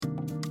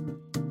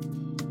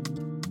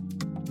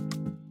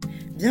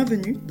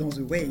Bienvenue dans The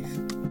Wave.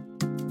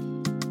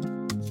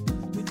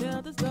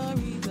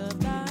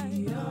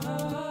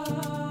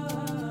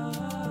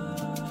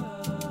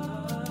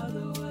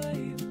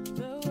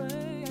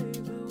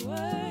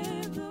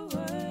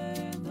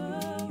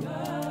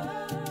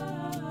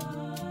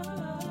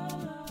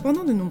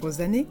 Pendant de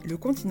nombreuses années, le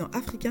continent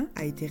africain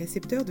a été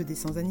récepteur de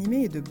dessins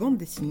animés et de bandes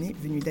dessinées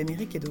venus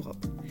d'Amérique et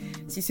d'Europe.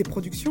 Si ces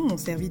productions ont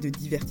servi de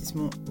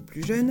divertissement aux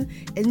plus jeunes,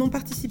 elles n'ont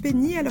participé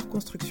ni à leur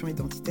construction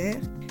identitaire,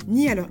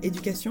 ni à leur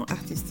éducation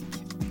artistique.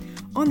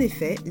 En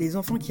effet, les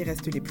enfants qui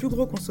restent les plus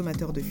gros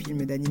consommateurs de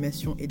films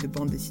d'animation et de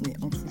bandes dessinées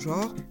en tout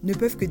genre ne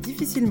peuvent que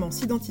difficilement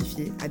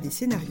s'identifier à des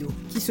scénarios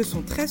qui se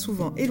sont très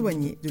souvent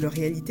éloignés de leur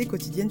réalité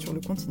quotidienne sur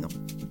le continent.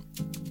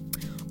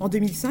 En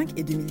 2005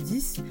 et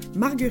 2010,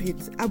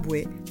 Marguerite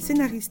Aboué,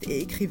 scénariste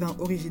et écrivain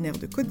originaire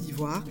de Côte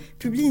d'Ivoire,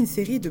 publie une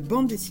série de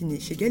bandes dessinées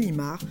chez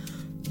Gallimard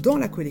dans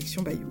la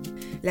collection Bayou.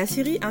 La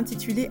série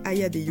intitulée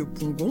Aya de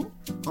Yopougon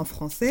en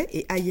français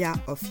et Aya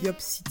of Yop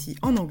City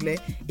en anglais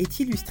est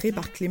illustrée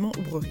par Clément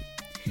Oubrerie.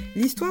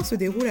 L'histoire se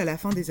déroule à la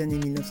fin des années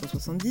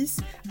 1970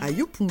 à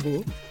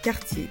Yopougon,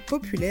 quartier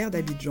populaire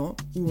d'Abidjan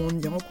où on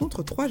y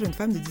rencontre 3 jeunes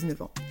femmes de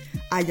 19 ans,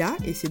 Aya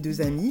et ses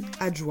 2 amies,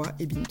 Adjoa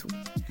et Bintou.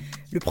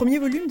 Le premier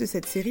volume de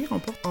cette série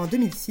remporte en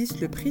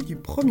 2006 le prix du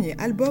premier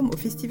album au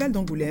Festival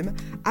d'Angoulême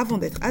avant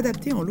d'être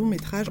adapté en long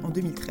métrage en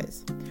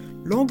 2013.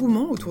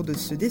 L'engouement autour de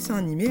ce dessin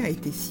animé a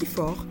été si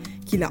fort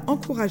qu'il a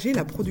encouragé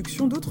la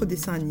production d'autres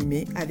dessins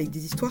animés avec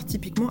des histoires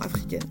typiquement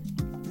africaines.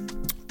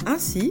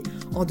 Ainsi,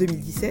 en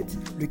 2017,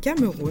 le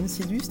Cameroun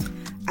s'illustre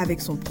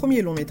avec son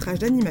premier long métrage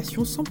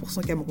d'animation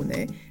 100%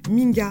 camerounais,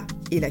 Minga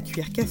et la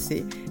cuillère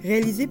cassée,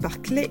 réalisé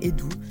par Clay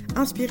Edou,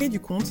 inspiré du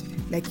conte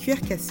La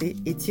cuillère cassée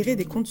et tiré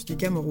des contes du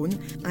Cameroun,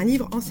 un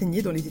livre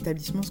enseigné dans les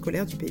établissements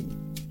scolaires du pays.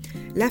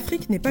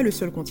 L'Afrique n'est pas le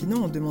seul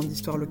continent en demande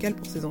d'histoire locale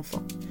pour ses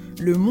enfants.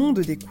 Le monde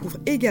découvre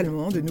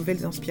également de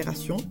nouvelles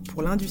inspirations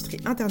pour l'industrie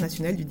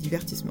internationale du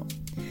divertissement.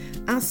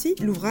 Ainsi,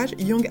 l'ouvrage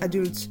Young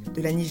Adults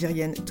de la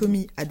Nigérienne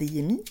Tomi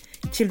Adeyemi,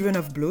 Children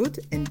of Blood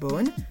and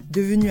Bone,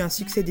 devenu un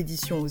succès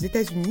d'édition aux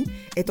États-Unis,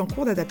 est en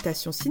cours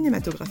d'adaptation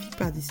cinématographique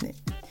par Disney.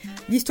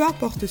 L'histoire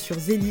porte sur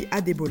Zélie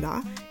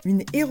Adebola,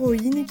 une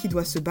héroïne qui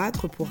doit se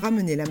battre pour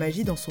ramener la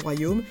magie dans son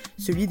royaume,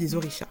 celui des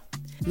Orishas.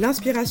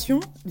 L'inspiration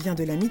vient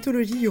de la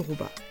mythologie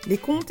yoruba. Les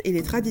contes et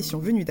les traditions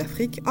venues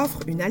d'Afrique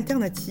offrent une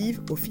alternative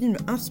aux films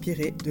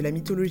inspirés de la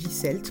mythologie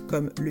celte,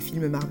 comme le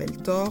film Marvel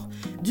Thor,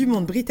 du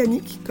monde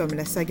britannique, comme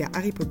la saga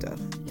Harry Potter.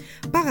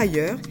 Par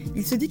ailleurs,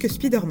 il se dit que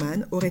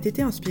Spider-Man aurait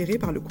été inspiré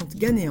par le conte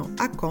ghanéen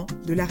Akan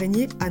de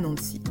l'araignée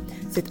Anansi,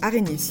 cette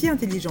araignée si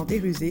intelligente et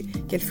rusée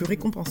qu'elle fut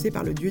récompensée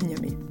par le dieu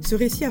Niamey. Ce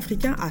récit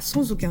africain a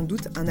sans aucun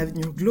doute un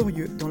avenir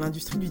glorieux dans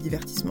l'industrie du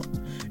divertissement.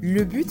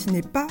 Le but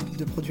n'est pas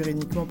de produire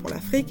uniquement pour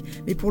l'Afrique,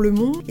 mais pour le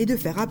monde et de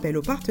faire appel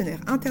aux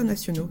partenaires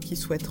internationaux qui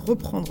souhaitent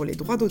reprendre les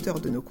droits d'auteur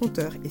de nos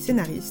conteurs et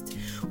scénaristes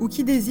ou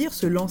qui désirent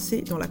se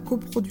lancer dans la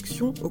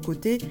coproduction aux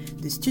côtés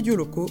des studios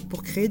locaux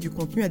pour créer du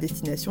contenu à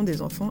destination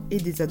des enfants et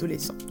des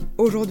adolescents.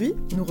 Aujourd'hui,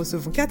 nous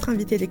recevons 4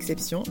 invités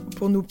d'exception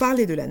pour nous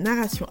parler de la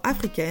narration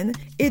africaine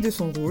et de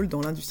son rôle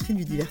dans l'industrie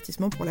du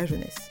divertissement pour la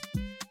jeunesse.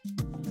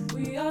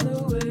 We are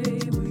the way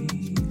we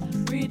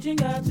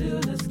reaching out to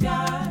the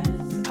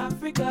skies,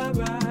 Africa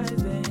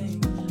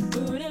rising,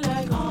 burning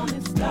like on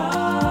the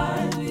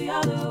stars. We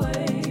are the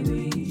way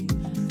we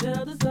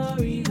tell the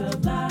stories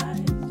of life.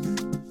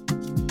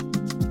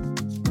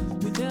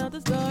 We tell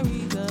the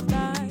stories of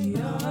life.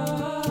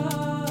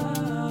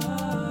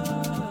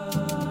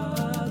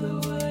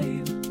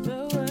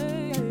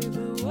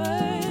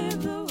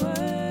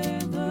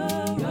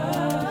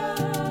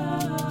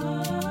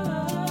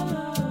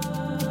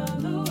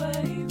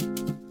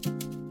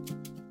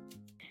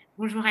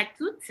 Bonjour à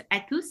toutes, à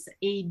tous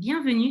et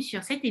bienvenue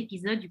sur cet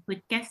épisode du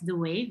podcast The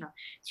Wave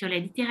sur la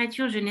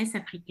littérature jeunesse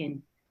africaine.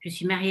 Je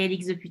suis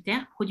Marie-Alix de Putter,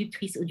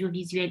 productrice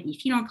audiovisuelle et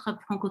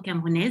philanthrope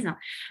franco-camerounaise.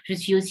 Je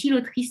suis aussi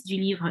l'autrice du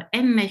livre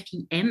Aime ma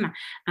fille aime,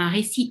 un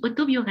récit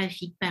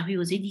autobiographique paru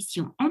aux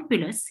éditions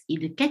Ampelos et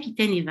de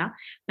Capitaine Eva,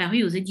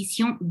 paru aux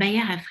éditions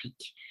Bayard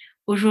Afrique.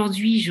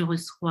 Aujourd'hui, je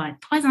reçois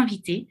 3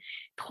 invités,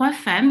 3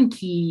 femmes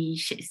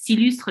qui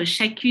s'illustrent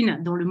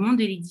chacune dans le monde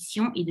de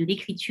l'édition et de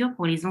l'écriture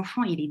pour les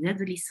enfants et les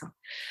adolescents.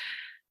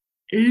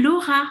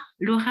 Laura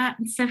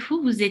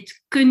Nsafou, vous êtes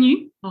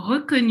connue,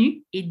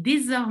 reconnue et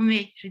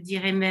désormais, je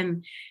dirais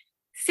même,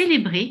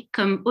 célébrée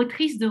comme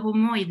autrice de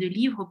romans et de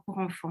livres pour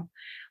enfants.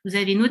 Vous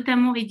avez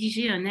notamment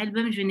rédigé un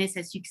album jeunesse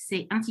à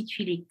succès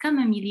intitulé Comme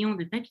un million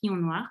de papillons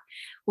noirs,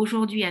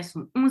 aujourd'hui à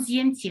son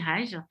 11e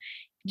tirage,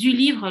 du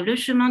livre Le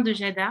Chemin de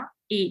Jada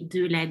et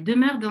de La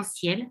demeure d'un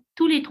ciel,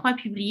 tous les 3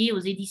 publiés aux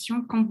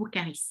éditions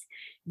Camboucaris.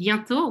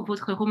 Bientôt,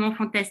 votre roman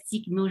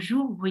fantastique Nos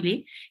jours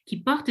brûlés, qui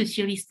porte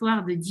sur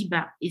l'histoire de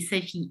Diba et sa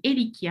fille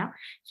Elikia,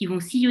 qui vont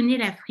sillonner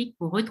l'Afrique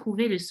pour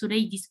retrouver le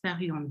soleil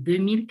disparu en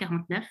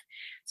 2049,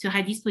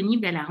 sera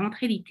disponible à la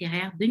rentrée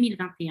littéraire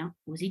 2021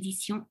 aux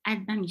éditions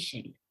Albin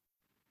Michel.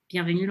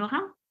 Bienvenue Laura.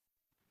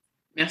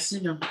 Merci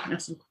beaucoup.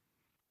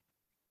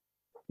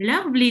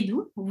 Laure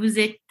Blédou, vous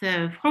êtes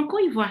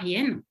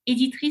franco-ivoirienne,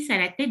 éditrice à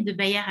la tête de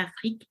Bayard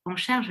Afrique, en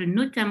charge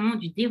notamment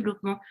du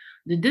développement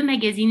de 2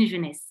 magazines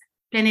jeunesse,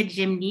 Planète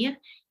J'aime Lire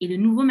et le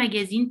nouveau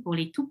magazine pour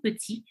les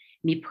tout-petits,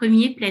 mes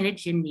Premiers Planète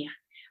J'aime Lire.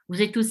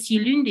 Vous êtes aussi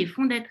l'une des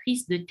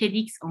fondatrices de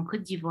TEDX en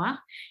Côte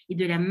d'Ivoire et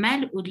de la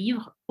Malle au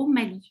livre au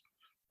Mali.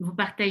 Vous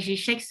partagez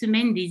chaque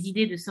semaine des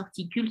idées de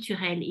sorties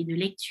culturelles et de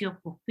lecture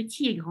pour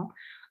petits et grands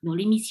dans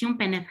l'émission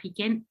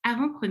panafricaine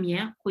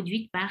Avant-Première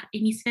produite par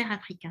Hémisphère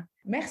africain.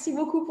 Merci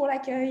beaucoup pour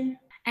l'accueil.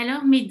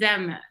 Alors,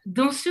 mesdames,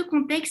 dans ce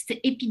contexte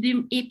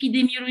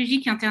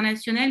épidémiologique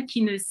international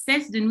qui ne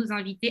cesse de nous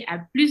inviter à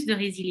plus de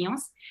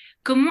résilience,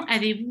 comment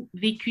avez-vous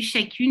vécu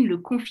chacune le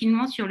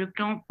confinement sur le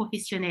plan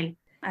professionnel ?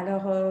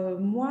 Alors,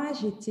 moi,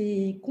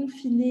 j'étais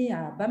confinée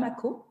à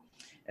Bamako,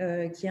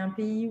 qui est un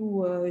pays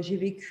où j'ai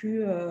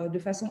vécu de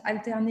façon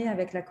alternée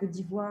avec la Côte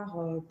d'Ivoire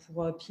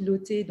pour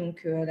piloter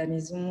donc, la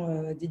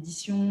maison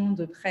d'édition,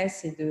 de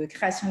presse et de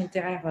création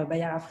littéraire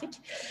Bayard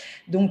Afrique.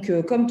 Donc,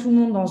 comme tout le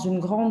monde, dans une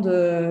grande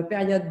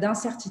période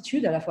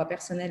d'incertitude, à la fois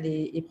personnelle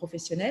et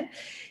professionnelle,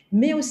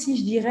 mais aussi,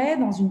 je dirais,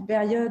 dans une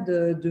période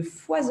de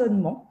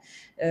foisonnement.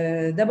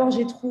 D'abord,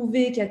 j'ai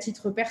trouvé qu'à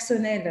titre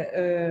personnel,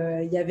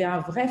 il y avait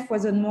un vrai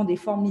foisonnement des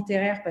formes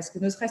littéraires parce que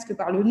ne serait-ce que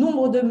par le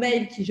nombre de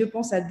mails qui, je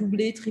pense, a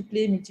doublé,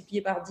 triplé,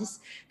 multiplié par 10,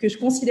 que je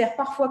considère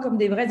parfois comme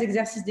des vrais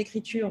exercices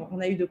d'écriture, on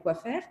a eu de quoi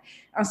faire,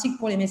 ainsi que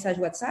pour les messages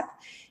WhatsApp.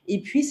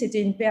 Et puis,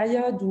 c'était une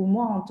période où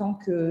moi, en tant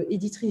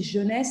qu'éditrice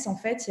jeunesse, en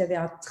fait, il y avait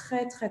un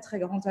très, très, très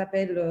grand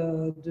appel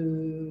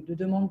de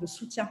demande de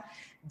soutien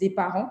des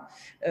parents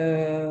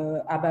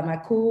à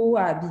Bamako,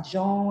 à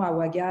Abidjan, à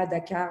Ouaga, à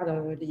Dakar,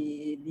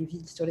 les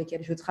villes sur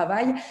lesquelles je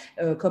travaille.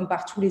 Comme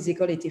partout, les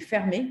écoles étaient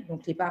fermées.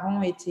 Donc, les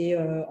parents étaient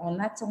en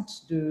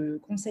attente de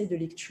conseils de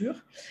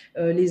lecture.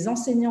 Les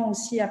enseignants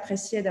aussi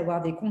appréciaient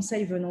d'avoir des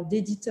conseils venant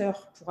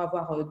d'éditeurs pour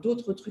avoir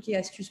d'autres trucs et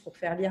astuces pour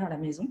faire lire à la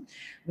maison.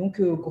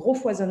 Donc, gros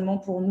foisonnement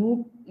pour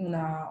nous. On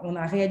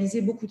a réalisé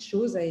beaucoup de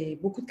choses et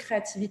beaucoup de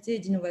créativité et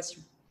d'innovation.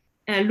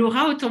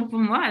 Laura, autant pour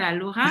moi. Alors,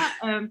 Laura,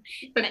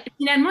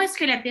 finalement, est-ce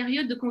que la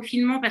période de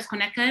confinement, parce qu'on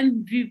a quand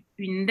même vu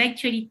une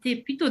actualité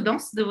plutôt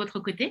dense de votre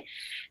côté,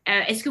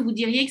 est-ce que vous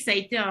diriez que ça a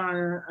été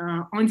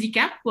un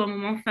handicap ou un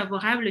moment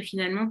favorable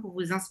finalement pour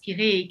vous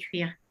inspirer et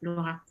écrire,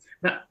 Laura ?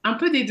 Un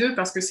peu des deux,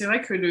 parce que c'est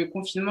vrai que le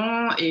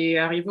confinement est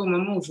arrivé au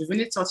moment où je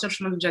venais de sortir le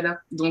Chemin de Jada.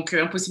 Donc,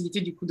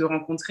 impossibilité du coup de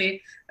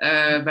rencontrer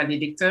les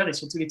lecteurs et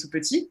surtout les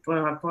tout-petits pour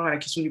rapport à la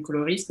question du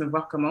colorisme,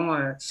 voir comment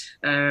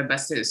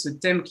ce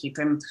thème qui est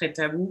quand même très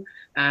tabou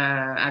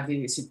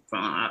avait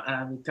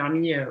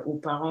permis aux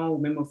parents ou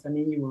même aux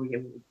familles, ou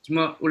du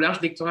moins au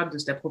large lectorat de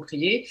se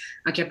l'approprier.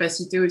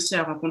 Incapacité aussi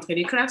à rencontrer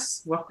les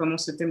classes, voir comment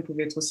ce thème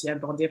pouvait être aussi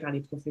abordé par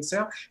les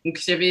professeurs.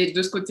 Donc, il y avait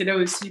de ce côté-là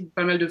aussi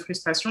pas mal de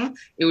frustration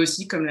et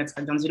aussi, comme l'a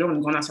très bien dit Laure,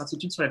 une grande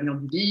incertitude sur l'avenir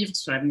du livre,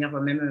 sur l'avenir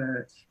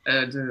même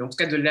en tout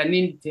cas de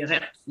l'année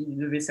littéraire qui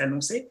devait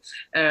s'annoncer.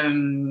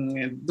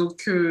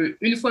 Donc,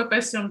 une fois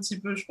passé un petit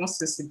peu, je pense,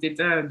 cet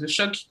état de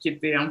choc qui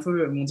était un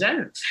peu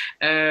mondial,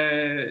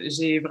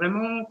 j'ai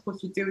vraiment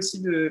profité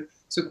aussi de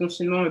ce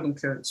confinement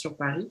sur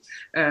Paris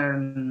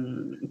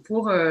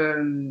pour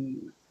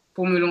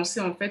me lancer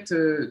en fait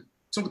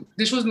sur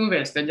des choses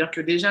nouvelles. C'est-à-dire que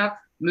déjà,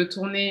 me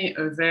tourner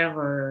vers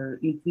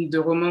une ligne de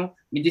romans,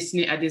 mais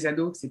destinée à des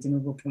ados, c'était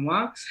nouveau pour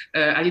moi.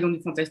 Aller dans du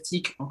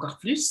fantastique, encore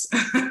plus.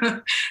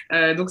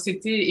 Donc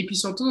c'était, et puis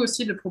surtout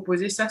aussi de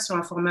proposer ça sur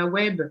un format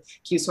web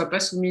qui ne soit pas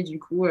soumis du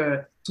coup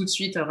tout de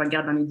suite à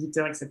regard d'un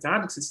éditeur, etc.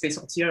 Donc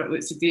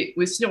c'était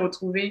aussi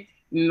retrouver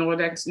une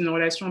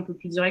relation un peu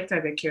plus directe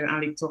avec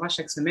un lectorat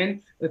chaque semaine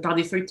par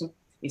des feuilletons.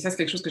 Et ça, c'est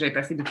quelque chose que je n'avais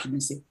pas fait depuis le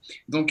lycée.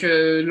 Donc,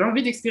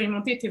 l'envie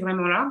d'expérimenter était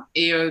vraiment là.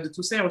 Et de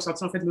tout ça est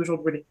ressorti en fait le jour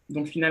brûlé.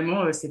 Donc,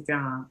 finalement,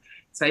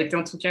 ça a été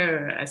en tout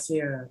cas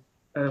assez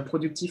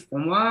productif pour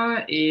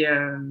moi. Et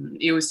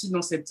aussi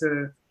dans cette...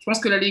 je pense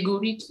que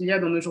l'allégorie qu'il y a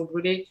dans nos jours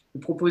brûlés, de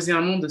proposer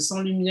un monde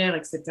sans lumière,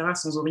 etc.,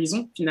 sans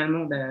horizon,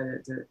 finalement,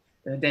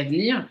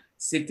 d'avenir,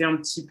 c'était un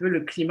petit peu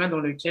le climat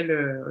dans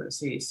lequel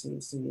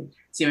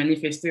s'est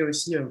manifesté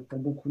aussi pour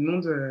beaucoup de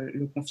monde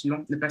le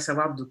confinement, ne pas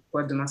savoir de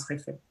quoi demain serait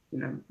fait,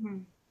 finalement.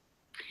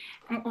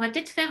 On va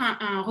peut-être faire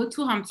un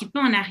retour un petit peu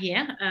en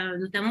arrière,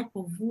 notamment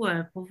pour vous,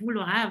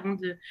 Laura, avant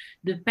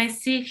de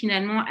passer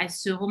finalement à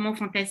ce roman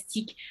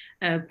fantastique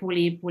pour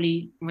les,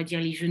 on va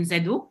dire, les jeunes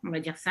ados, on va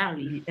dire ça,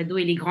 les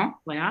ados et les grands,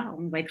 voilà,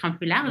 on va être un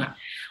peu large. Voilà.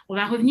 On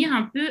va revenir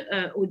un peu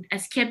à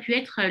ce qui a pu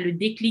être le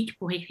déclic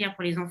pour écrire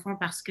pour les enfants,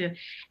 parce que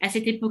à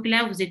cette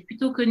époque-là, vous êtes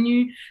plutôt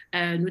connus,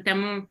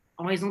 notamment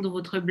en raison de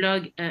votre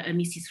blog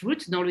Mrs.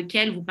 Root, dans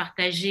lequel vous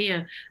partagez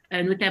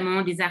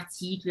notamment des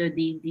articles,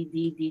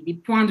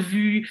 des points de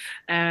vue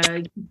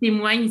qui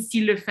témoignent,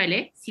 s'il le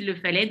fallait,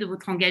 de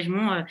votre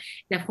engagement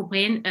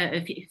d'afro-européenne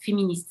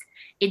féministe.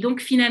 Et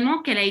donc,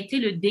 finalement, quel a été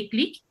le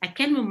déclic ? À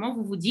quel moment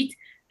vous vous dites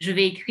 « je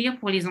vais écrire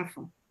pour les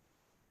enfants » ?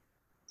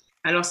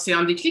 Alors, c'est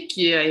un déclic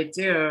qui a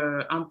été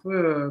un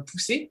peu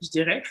poussé, je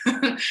dirais.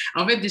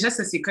 En fait, déjà,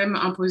 ça s'est quand même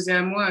imposé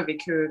à moi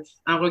avec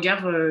un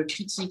regard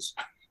critique.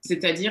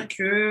 C'est-à-dire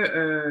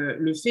que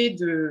le fait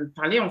de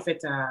parler en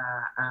fait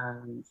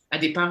à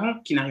des parents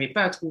qui n'arrivaient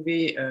pas à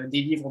trouver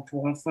des livres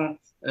pour enfants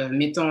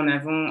mettant en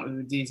avant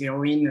des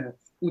héroïnes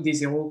ou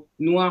des héros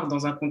noirs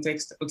dans un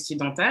contexte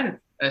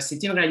occidental,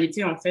 c'était une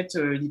réalité en fait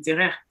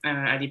littéraire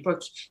à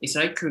l'époque. Et c'est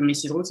vrai que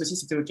Messie de Rhodes aussi,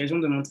 c'était l'occasion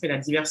de montrer la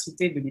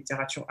diversité de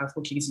littérature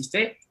afro qui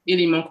existait et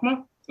les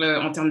manquements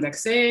en termes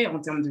d'accès, en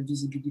termes de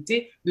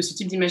visibilité de ce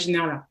type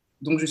d'imaginaire-là.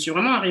 Donc, je suis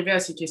vraiment arrivée à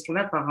ces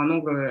questions-là par un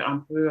angle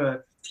un peu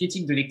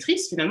critique de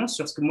lectrice, finalement,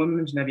 sur ce que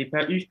moi-même je n'avais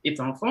pas eu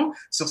étant enfant,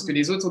 sur ce que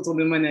les autres autour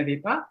de moi n'avaient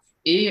pas.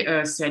 Et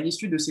c'est à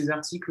l'issue de ces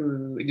articles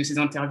et de ces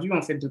interviews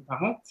en fait, de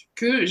parents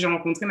que j'ai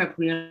rencontré ma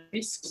première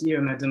lectrice qui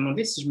m'a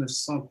demandé si je me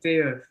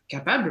sentais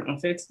capable en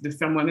fait, de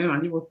faire moi-même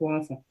un livre pour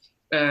enfants.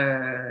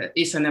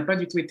 Et ça n'a pas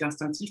du tout été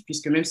instinctif,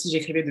 puisque même si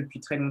j'écrivais depuis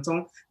très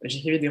longtemps,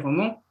 j'écrivais des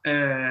romans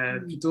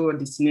plutôt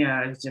destinés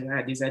à, je dirais,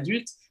 à des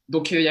adultes.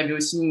 Donc, il y avait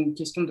aussi une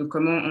question de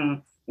comment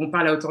on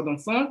parle à hauteur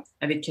d'enfant,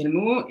 avec quels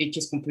mots et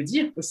qu'est-ce qu'on peut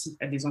dire aussi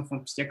à des enfants.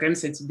 Puisqu'il y a quand même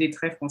cette idée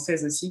très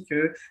française aussi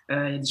qu'il y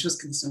a des choses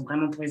qui sont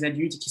vraiment pour les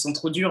adultes et qui sont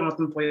trop dures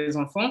maintenant pour les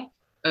enfants.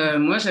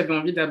 Moi, j'avais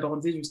envie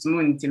d'aborder justement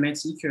une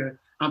thématique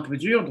un peu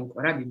dure, donc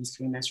voilà, des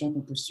discriminations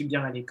qu'on peut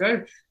subir à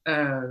l'école,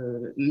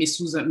 mais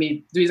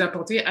de les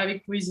apporter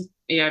avec poésie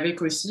et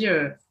avec aussi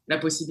la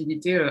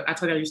possibilité, à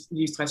travers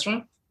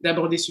l'illustration,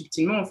 d'aborder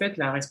subtilement en fait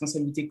la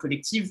responsabilité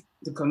collective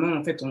de comment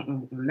en fait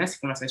on a ces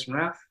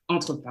conversations-là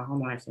entre parents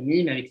dans la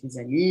famille, mais avec les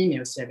amis,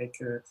 mais aussi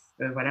avec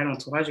voilà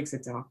l'entourage,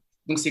 etc.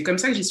 Donc c'est comme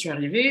ça que j'y suis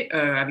arrivée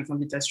avec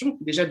l'invitation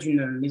déjà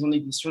d'une maison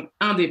d'édition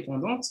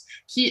indépendante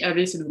qui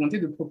avait cette volonté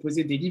de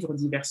proposer des livres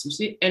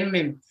diversifiés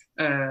elle-même.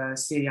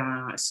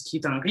 Ce qui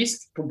est un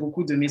risque pour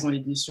beaucoup de maisons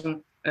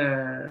d'édition,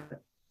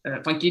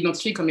 enfin qui est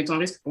identifié comme étant un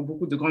risque pour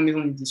beaucoup de grandes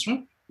maisons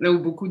d'édition. Là où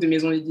beaucoup de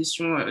maisons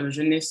d'édition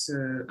jeunesse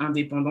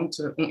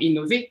indépendantes ont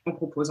innové en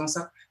proposant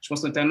ça. Je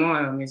pense notamment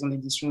à maisons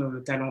d'édition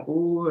Talent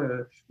Haut,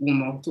 ou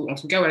en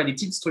tout cas, voilà, des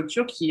petites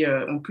structures qui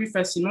ont plus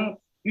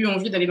facilement eu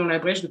envie d'aller dans la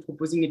brèche, de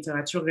proposer une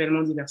littérature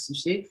réellement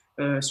diversifiée,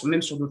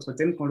 même sur d'autres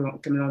thèmes comme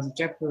le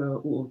handicap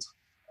ou autres.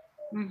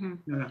 Mmh.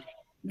 Voilà.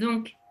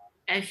 Donc,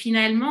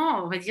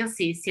 finalement, on va dire,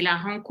 c'est la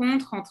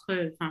rencontre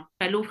entre, enfin,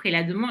 pas l'offre et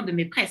la demande,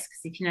 mais presque.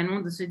 C'est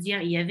finalement de se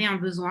dire, il y avait un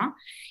besoin,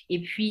 et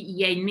puis il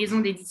y a une maison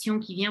d'édition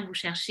qui vient vous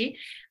chercher,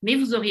 mais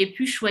vous auriez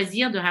pu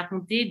choisir de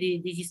raconter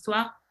des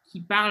histoires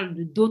qui parlent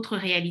d'autres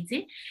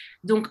réalités.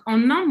 Donc,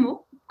 en un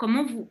mot,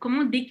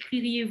 comment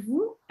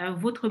décririez-vous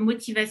votre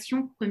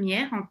motivation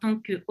première en tant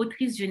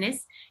qu'autrice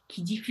jeunesse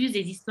qui diffuse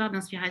des histoires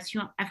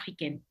d'inspiration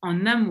africaine?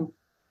 En un mot.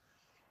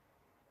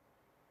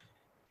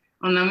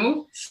 En un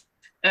mot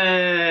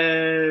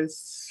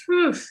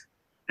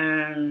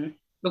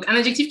donc, un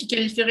adjectif qui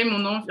qualifierait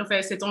mon envie,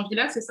 enfin, cette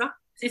envie-là, c'est ça?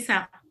 C'est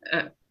ça.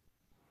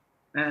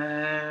 J'ai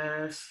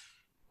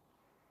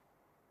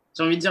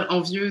envie de dire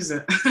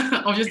envieuse,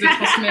 envieuse de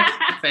transmettre,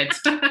 en fait.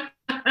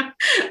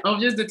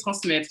 Envieuse de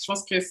transmettre.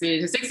 Je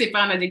sais que c'est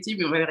pas un adjectif,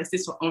 mais on va rester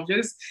sur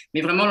envieuse,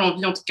 mais vraiment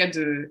l'envie, en tout cas,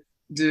 de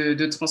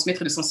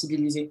transmettre et de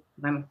sensibiliser,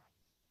 vraiment.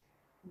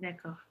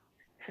 D'accord.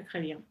 Très,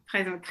 très bien.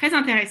 Très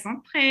intéressant.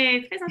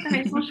 Très, très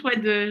intéressant choix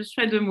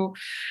de mots.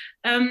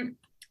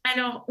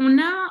 Alors, on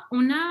a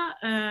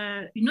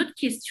une autre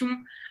question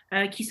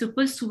qui se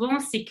pose souvent,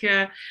 c'est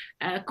que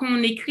quand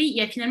on écrit, il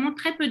y a finalement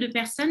très peu de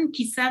personnes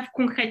qui savent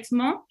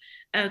concrètement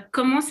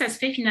comment ça se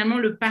fait finalement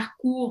le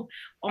parcours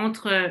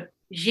entre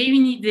j'ai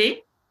une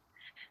idée,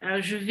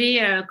 je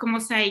vais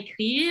commencer à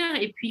écrire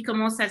et puis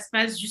comment ça se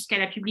passe jusqu'à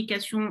la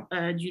publication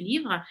du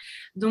livre.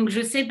 Donc,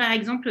 je sais par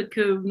exemple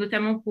que,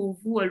 notamment pour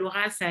vous,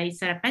 Laura, ça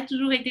n'a pas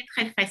toujours été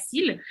très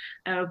facile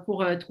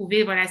pour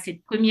trouver voilà,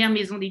 cette première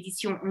maison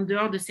d'édition en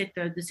dehors de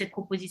cette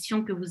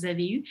proposition que vous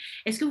avez eue.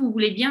 Est-ce que vous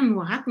voulez bien nous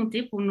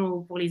raconter pour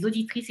les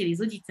auditrices et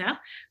les auditeurs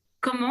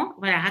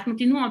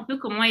racontez-nous un peu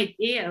comment a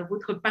été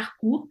votre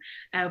parcours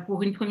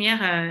pour une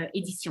première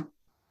édition.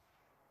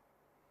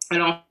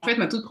 Alors, en fait,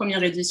 ma toute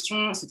première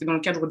édition, c'était dans le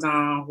cadre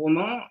d'un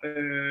roman,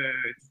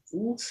 du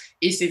coup.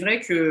 Et c'est vrai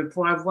que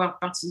pour avoir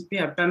participé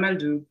à pas mal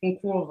de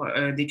concours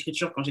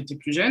d'écriture quand j'étais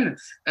plus jeune,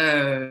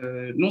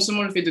 non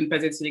seulement le fait de ne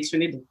pas être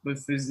sélectionné, donc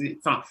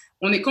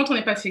quand on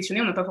n'est pas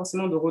sélectionné, on n'a pas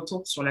forcément de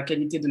retour sur la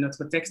qualité de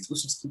notre texte ou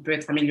sur ce qui peut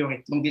être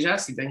amélioré. Donc déjà,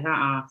 c'est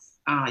déjà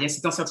il y a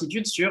cette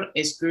incertitude sur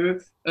est-ce que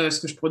ce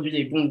que je produis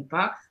est bon ou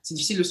pas. C'est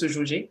difficile de se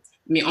jauger.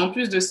 Mais en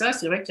plus de ça,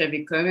 c'est vrai qu'il y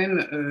avait quand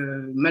même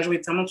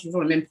majoritairement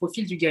toujours le même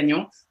profil du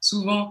gagnant,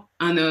 souvent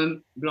un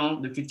homme blanc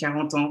de plus de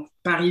 40 ans,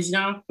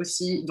 parisien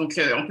aussi. Donc,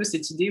 en plus,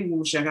 cette idée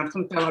où j'avais l'impression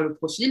de ne pas avoir le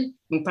profil.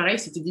 Donc, pareil,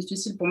 c'était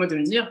difficile pour moi de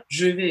me dire,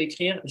 je vais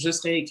écrire, je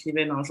serai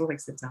écrivaine un jour,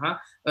 etc.,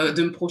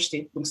 de me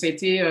projeter. Donc, c'est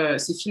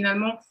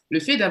finalement le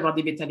fait d'avoir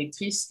des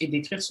bêta-lectrices et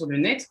d'écrire sur le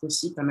net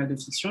aussi, pas mal de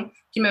fiction,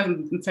 qui m'a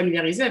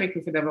familiarisée avec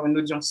le fait d'avoir une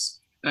audience.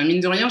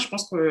 Mine de rien, je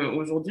pense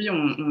qu'aujourd'hui,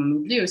 on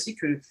oublie aussi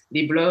que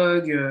les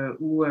blogs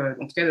ou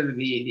en tout cas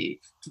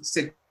tout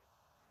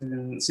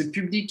ce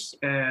public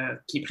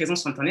qui est présent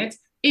sur Internet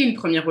est une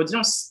première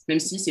audience, même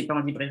si ce n'est pas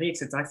en librairie,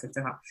 etc., etc.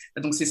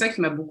 Donc, c'est ça qui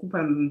m'a beaucoup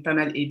pas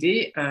mal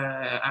aidée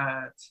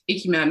et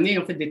qui m'a amené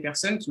en fait, des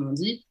personnes qui m'ont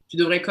dit « Tu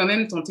devrais quand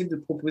même tenter de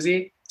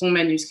proposer ton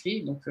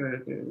manuscrit, donc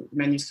le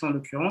manuscrit en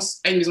l'occurrence,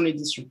 à une maison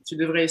d'édition. Tu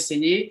devrais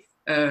essayer,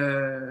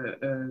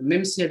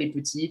 même si elle est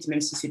petite,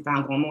 même si ce n'est pas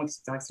un grand nom,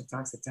 etc., etc.,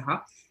 etc.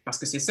 Parce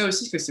que c'est ça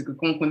aussi, c'est que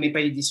quand on ne connaît pas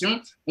l'édition,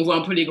 on voit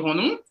un peu les grands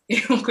noms et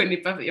on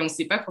ne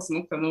sait pas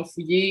forcément comment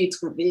fouiller et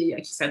trouver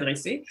à qui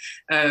s'adresser.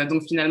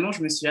 Donc finalement,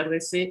 je me suis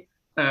adressée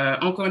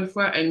encore une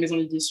fois à une maison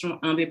d'édition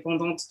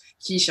indépendante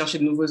qui cherchait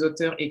de nouveaux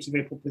auteurs et qui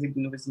voulait proposer de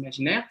nouveaux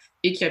imaginaires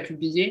et qui a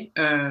publié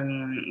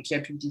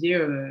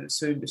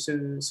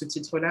ce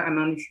titre-là à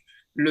main nue.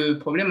 Le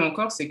problème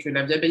encore, c'est que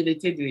la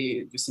viabilité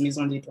de ces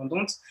maisons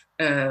indépendantes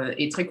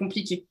est très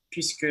compliquée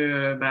puisque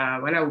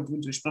voilà, au bout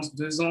de, je pense,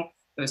 2 ans,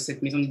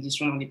 cette maison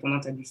d'édition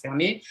indépendante a dû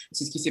fermer.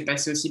 C'est ce qui s'est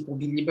passé aussi pour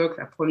Billy Bock,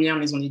 la première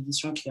maison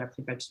d'édition qui a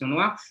pris Papillon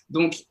Noir.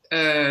 Donc,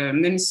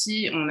 même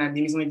si on a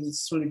des maisons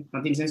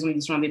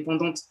d'édition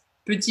indépendantes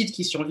petites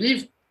qui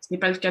survivent, ce n'est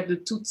pas le cas de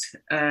toutes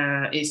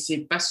et ce n'est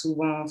pas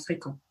souvent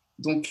fréquent.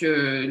 Donc,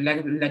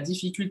 la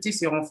difficulté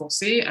s'est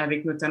renforcée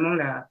avec notamment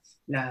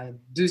la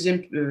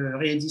deuxième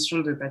réédition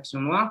de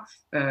Papillon Noir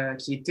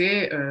qui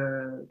était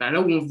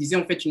là où on visait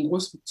en fait une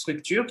grosse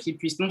structure qui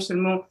puisse non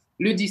seulement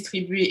le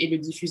distribuer et le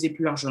diffuser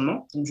plus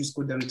largement, donc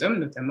jusqu'au dom-tom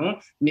notamment,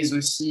 mais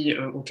aussi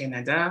au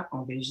Canada,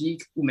 en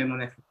Belgique ou même en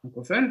Afrique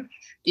francophone,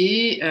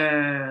 et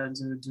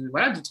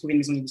de trouver une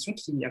maison d'édition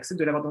qui accepte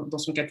de l'avoir dans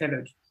son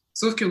catalogue.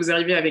 Sauf que vous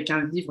arrivez avec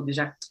un livre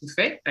déjà tout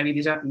fait, avec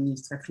déjà une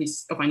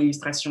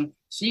illustration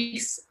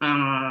fixe,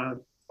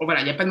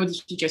 voilà, il n'y a pas de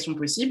modification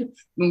possible.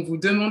 Donc, vous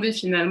demandez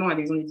finalement à la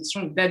maison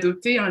d'édition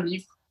d'adopter un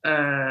livre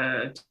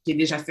qui est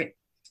déjà fait.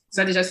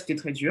 Ça, déjà, c'était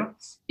très dur.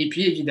 Et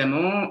puis,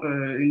 évidemment,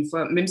 une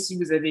fois, même si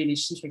vous avez les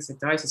chiffres, etc.,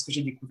 et c'est ce que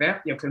j'ai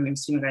découvert, il y a quand même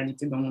aussi une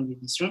réalité dans le monde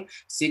d'édition,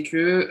 c'est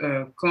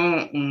que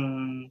quand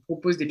on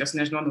propose des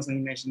personnages noirs dans un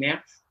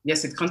imaginaire, il y a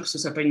cette crainte que ce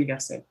ne soit pas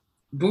universel.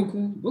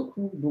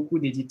 Beaucoup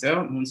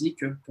d'éditeurs m'ont dit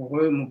que pour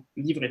eux, mon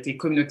livre était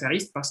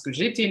communautariste parce que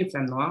j'étais une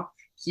femme noire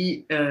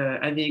qui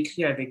avait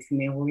écrit avec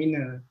une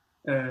héroïne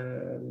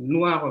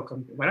noire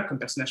comme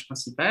personnage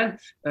principal,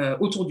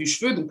 autour du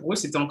cheveu, donc pour eux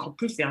c'était encore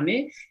plus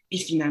fermé, et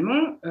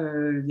finalement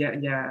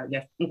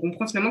on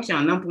comprend finalement qu'il y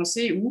a un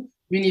impensé où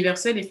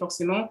l'universel est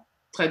forcément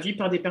traduit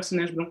par des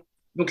personnages blancs.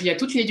 Donc il y a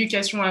toute une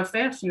éducation à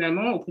faire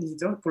finalement auprès des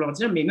éditeurs pour leur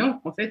dire mais non,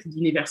 en fait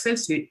l'universel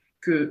c'est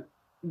que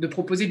de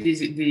proposer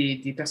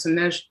des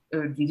personnages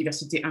d'une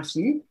diversité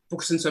infinie pour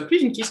que ce ne soit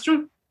plus une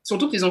question.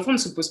 Surtout que les enfants ne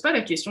se posent pas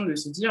la question de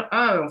se dire «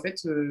 Ah, en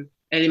fait,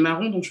 elle est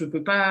marron, donc je ne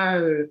peux pas,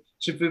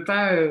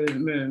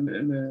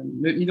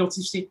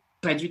 m'identifier. »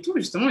 Pas du tout,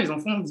 justement, les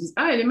enfants disent «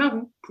 Ah, elle est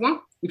marron,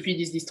 point. » Et puis ils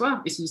disent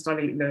l'histoire, et si l'histoire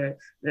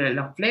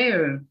leur plaît,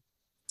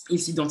 ils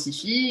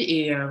s'identifient,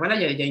 et voilà,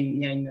 il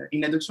y a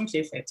une adoption qui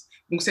est faite.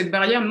 Donc cette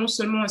barrière, non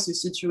seulement elle se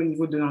situe au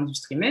niveau de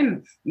l'industrie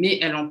même, mais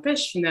elle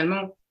empêche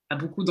finalement à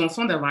beaucoup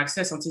d'enfants d'avoir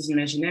accès à certains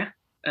imaginaires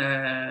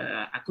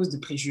à cause de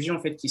préjugés en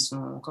fait, qui sont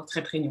encore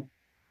très prégnants.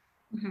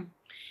 Mmh.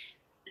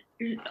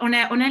 On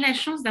a la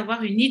chance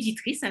d'avoir une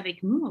éditrice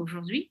avec nous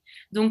aujourd'hui.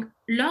 Donc,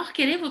 Laure,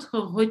 quel est votre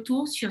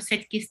retour sur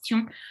cette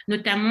question,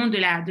 notamment de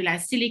la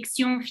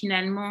sélection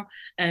finalement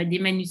des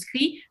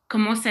manuscrits?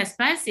 Comment ça se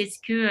passe? Est-ce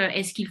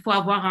qu'il faut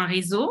avoir un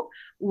réseau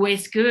ou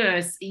est-ce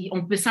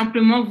qu'on peut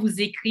simplement vous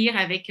écrire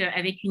avec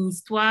une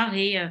histoire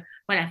et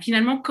voilà,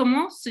 finalement,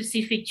 comment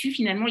s'effectuent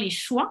finalement les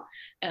choix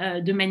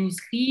de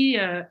manuscrits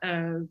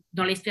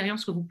dans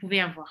l'expérience que vous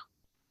pouvez avoir?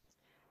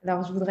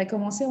 Alors, je voudrais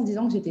commencer en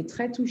disant que j'étais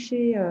très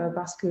touchée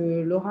parce que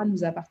Laura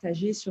nous a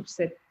partagé sur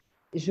cette,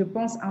 je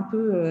pense, un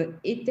peu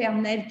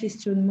éternel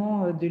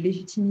questionnement de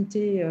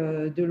légitimité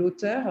de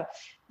l'auteur,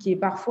 qui est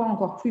parfois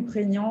encore plus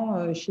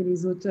prégnant chez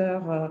les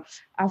auteurs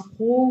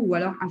afro ou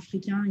alors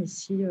africains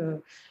ici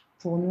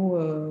pour nous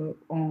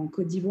en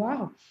Côte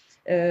d'Ivoire.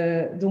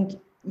 Donc,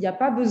 il n'y a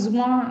pas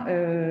besoin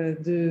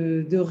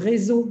de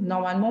réseau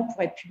normalement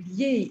pour être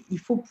publié. Il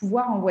faut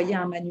pouvoir envoyer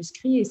un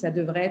manuscrit et ça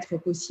devrait être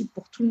possible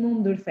pour tout le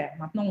monde de le faire.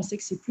 Maintenant, on sait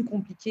que c'est plus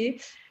compliqué,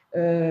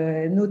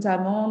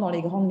 notamment dans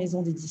les grandes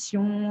maisons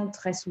d'édition,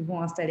 très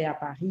souvent installées à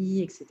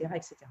Paris, etc.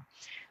 etc.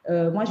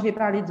 Moi, je vais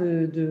parler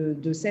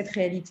de cette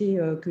réalité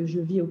que je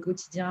vis au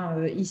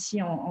quotidien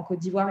ici en Côte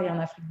d'Ivoire et en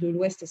Afrique de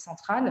l'Ouest et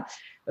centrale.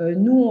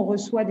 Nous, on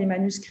reçoit des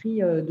manuscrits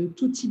de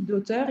tout type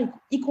d'auteurs,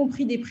 y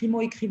compris des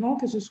primo-écrivains,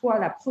 que ce soit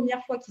la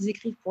première fois qu'ils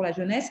écrivent pour la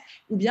jeunesse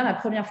ou bien la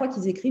première fois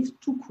qu'ils écrivent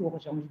tout court,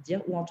 j'ai envie de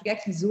dire, ou en tout cas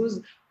qu'ils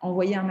osent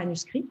envoyer un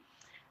manuscrit.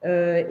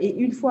 Et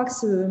une fois que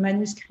ce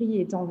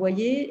manuscrit est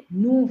envoyé,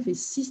 nous, on fait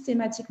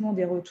systématiquement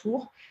des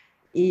retours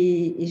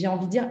et j'ai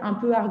envie de dire un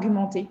peu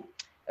argumentés.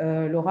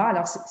 Laura,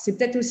 alors c'est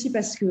peut-être aussi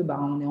parce que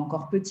on est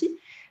encore petit,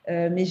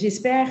 mais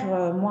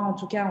j'espère, moi en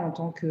tout cas en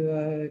tant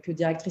que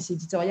directrice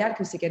éditoriale,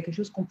 que c'est quelque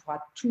chose qu'on pourra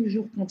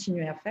toujours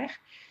continuer à faire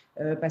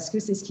parce que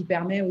c'est ce qui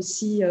permet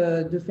aussi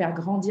de faire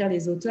grandir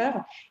les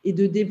auteurs et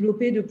de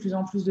développer de plus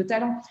en plus de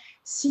talents.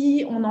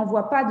 Si on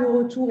n'envoie pas de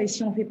retour et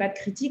si on ne fait pas de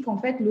critique, en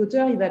fait,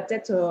 l'auteur, il va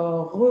peut-être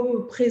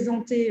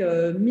représenter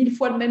 1000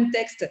 fois le même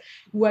texte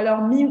ou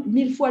alors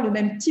 1000 fois le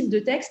même type de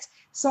texte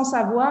sans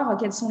savoir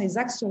quels sont les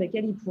axes sur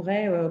lesquels il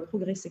pourrait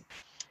progresser.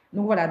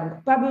 Donc voilà,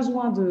 donc pas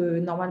besoin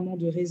normalement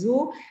de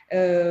réseau,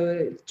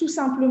 tout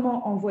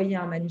simplement envoyer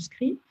un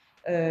manuscrit.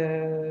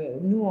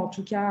 Nous, en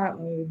tout cas,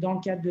 dans le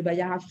cadre de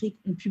Bayard Afrique,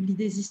 on publie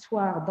des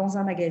histoires dans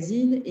un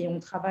magazine et on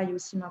travaille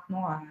aussi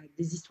maintenant à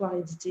des histoires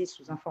éditées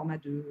sous un format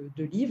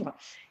de livre.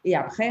 Et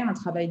après, un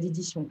travail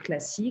d'édition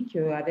classique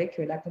avec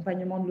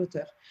l'accompagnement de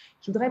l'auteur.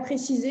 Je voudrais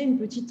préciser une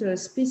petite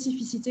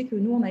spécificité que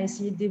nous, on a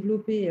essayé de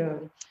développer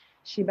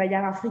chez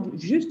Bayard Afrique,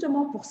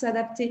 justement pour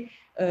s'adapter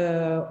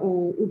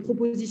aux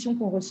propositions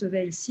qu'on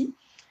recevait ici.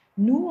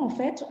 Nous, en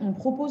fait, on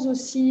propose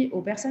aussi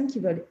aux personnes qui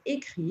veulent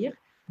écrire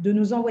de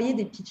nous envoyer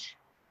des pitchs.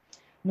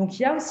 Donc,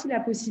 il y a aussi la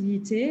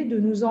possibilité de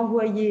nous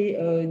envoyer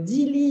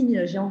 10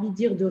 lignes, j'ai envie de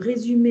dire, de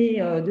résumé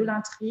de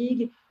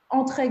l'intrigue,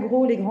 en très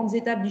gros, les grandes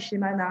étapes du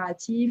schéma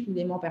narratif,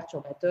 l'élément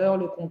perturbateur,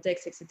 le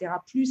contexte, etc.,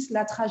 plus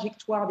la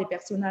trajectoire des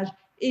personnages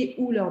et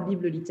ou leur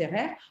bible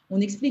littéraire. On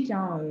explique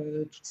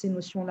toutes ces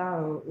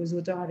notions-là aux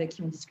auteurs avec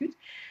qui on discute.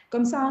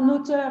 Comme ça, un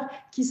auteur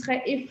qui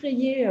serait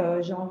effrayé,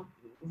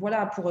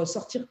 pour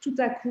sortir tout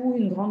à coup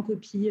une grande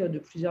copie de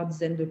plusieurs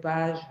dizaines de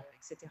pages,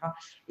 etc.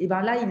 Et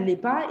bien là, il ne l'est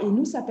pas. Et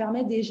nous, ça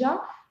permet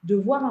déjà de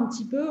voir un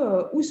petit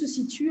peu où se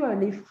situent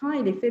les freins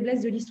et les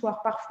faiblesses de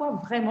l'histoire. Parfois,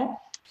 vraiment,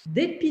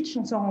 dès le pitch,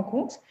 on s'en rend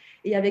compte.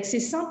 Et avec ces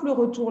simples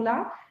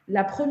retours-là,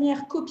 la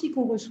première copie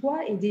qu'on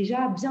reçoit est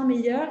déjà bien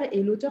meilleure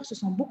et l'auteur se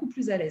sent beaucoup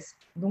plus à l'aise.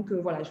 Donc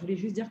voilà, je voulais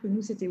juste dire que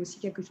nous, c'était aussi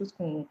quelque chose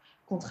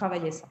qu'on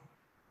travaillait ça.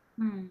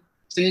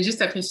 Je tenais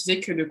juste à préciser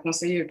que le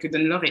conseil que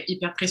donne Laure est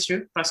hyper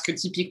précieux parce que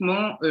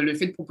typiquement, le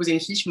fait de proposer une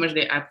fiche, moi, je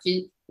l'ai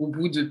appris au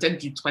bout de peut-être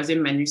du 3e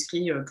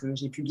manuscrit que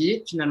j'ai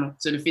publié finalement.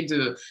 C'est le fait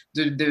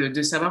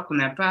de savoir qu'on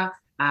n'a pas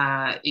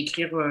à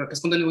écrire, parce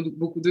qu'on donne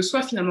beaucoup de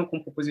soi finalement qu'on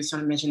propose aussi en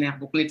imaginaire.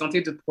 Donc, on est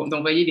tenté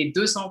d'envoyer les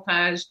 200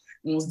 pages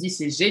où on se dit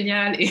c'est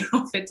génial et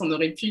en fait, on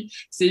aurait pu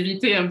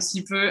s'éviter un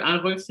petit peu un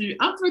refus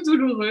un peu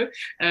douloureux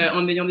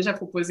en ayant déjà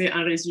proposé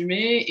un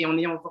résumé et en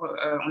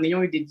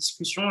ayant eu des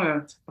discussions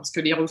parce que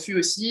les refus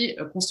aussi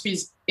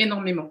construisent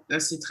énormément.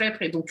 C'est très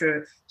près. Donc,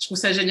 je trouve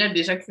ça génial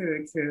déjà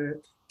que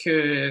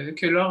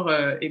Laure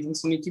et donc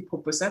son équipe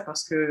proposent ça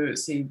parce que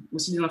c'est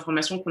aussi des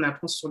informations qu'on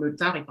apprend sur le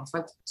tard et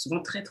parfois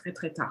souvent très, très,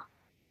 très tard.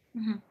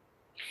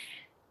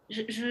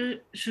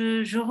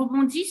 Je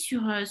rebondis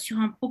sur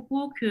un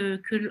propos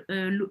que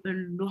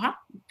Laura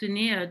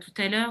tenait tout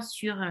à l'heure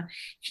sur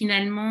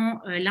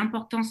finalement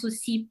l'importance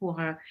aussi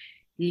pour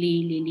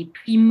les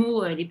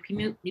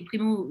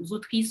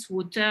primo-autrices ou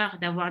auteurs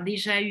d'avoir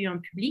déjà eu un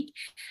public.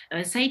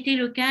 Ça a été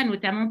le cas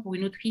notamment pour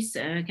une autrice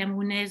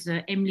camerounaise,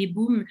 Emily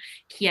Boom,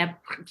 qui a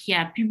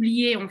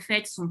publié en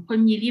fait son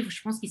premier livre,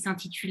 je pense qu'il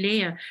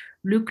s'intitulait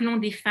Le clan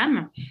des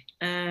femmes,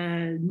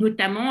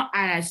 notamment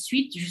à la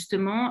suite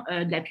justement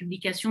de la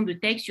publication de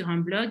textes sur un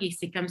blog, et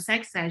c'est comme ça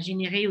que ça a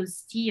généré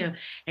aussi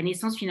la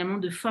naissance finalement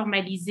de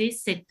formaliser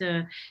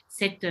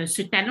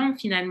ce talent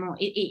finalement.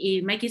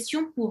 Et ma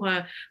question pour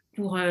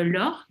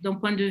Laure, d'un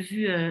point de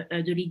vue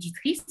de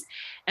l'éditrice,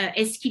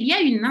 est-ce qu'il y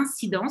a une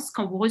incidence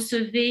quand vous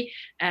recevez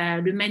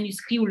le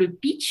manuscrit ou le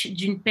pitch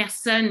d'une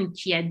personne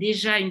qui a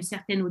déjà une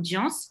certaine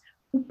audience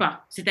ou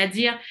pas?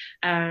 C'est-à-dire,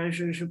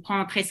 je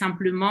prends très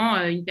simplement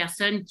une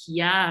personne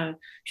qui a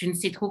je ne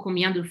sais trop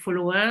combien de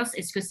followers.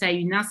 Est-ce que ça a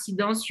une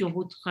incidence sur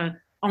votre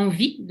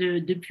envie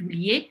de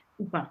publier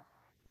ou pas?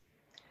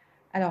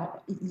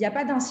 Alors, il n'y a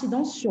pas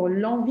d'incidence sur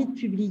l'envie de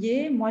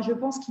publier. Moi, je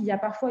pense qu'il y a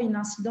parfois une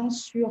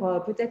incidence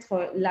sur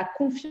peut-être la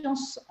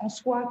confiance en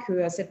soi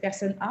que cette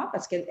personne a,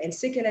 parce qu'elle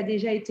sait qu'elle a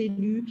déjà été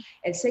lue,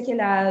 elle sait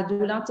qu'elle a de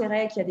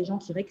l'intérêt, qu'il y a des gens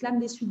qui réclament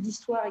des suites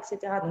d'histoire, etc.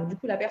 Donc, du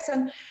coup, la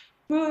personne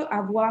peut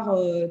avoir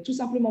tout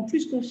simplement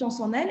plus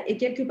confiance en elle et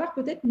quelque part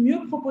peut-être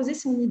mieux proposer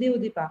son idée au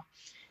départ.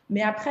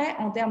 Mais après,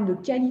 en termes de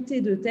qualité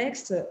de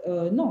texte,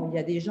 non, il y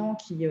a des gens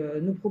qui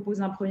nous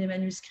proposent un premier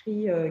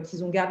manuscrit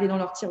qu'ils ont gardé dans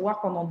leur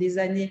tiroir pendant des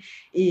années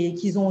et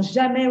qu'ils n'ont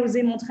jamais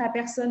osé montrer à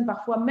personne,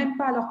 parfois même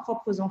pas à leurs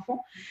propres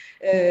enfants.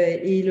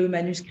 Et le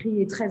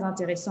manuscrit est très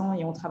intéressant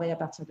et on travaille à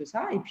partir de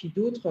ça. Et puis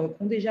d'autres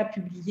qui ont déjà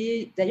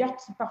publié, d'ailleurs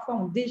qui parfois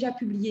ont déjà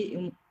publié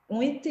et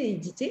ont été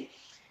édités.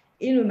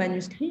 Et le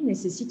manuscrit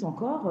nécessite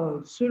encore,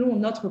 selon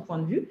notre point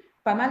de vue,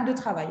 pas mal de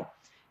travail.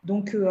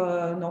 Donc,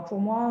 non, pour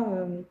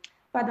moi,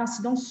 pas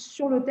d'incidence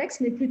sur le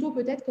texte, mais plutôt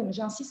peut-être, comme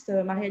j'insiste,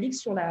 Marie-Alix,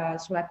 sur la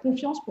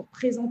confiance pour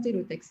présenter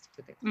le texte,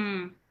 peut-être.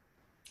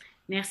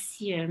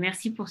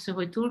 Merci pour ce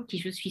retour qui,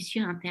 je suis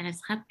sûre,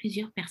 intéressera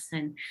plusieurs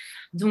personnes.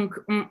 Donc,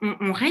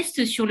 on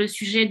reste sur le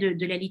sujet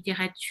de la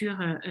littérature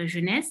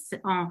jeunesse.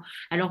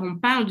 Alors, on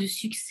parle du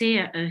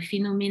succès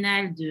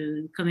phénoménal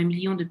de Comme un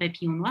million de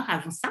papillons noirs.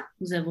 Avant ça,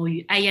 nous avons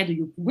eu Aya de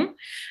Yopougon,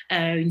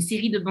 une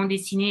série de bandes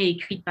dessinées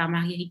écrite par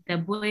Marie-Alix de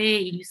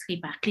Putter, illustrée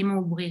par Clément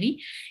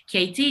Aubréry, qui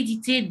a été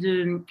éditée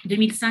de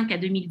 2005 à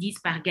 2010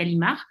 par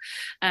Gallimard.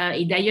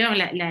 Et d'ailleurs,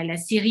 la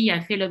série a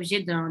fait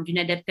l'objet d'une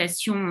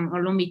adaptation en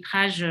long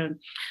métrage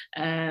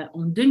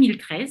en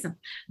 2013.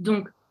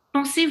 Donc,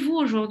 pensez-vous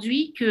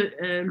aujourd'hui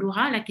que,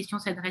 Laura, la question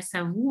s'adresse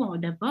à vous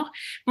d'abord,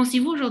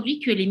 pensez-vous aujourd'hui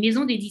que les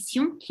maisons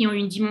d'édition qui ont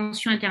une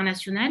dimension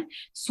internationale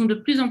sont de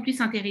plus en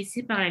plus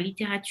intéressées par la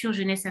littérature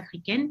jeunesse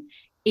africaine?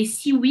 Et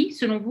si oui,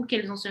 selon vous,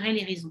 quelles en seraient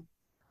les raisons?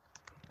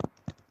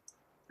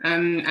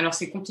 Alors,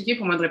 c'est compliqué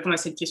pour moi de répondre à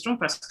cette question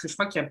parce que je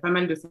crois qu'il y a pas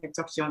mal de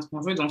facteurs qui entrent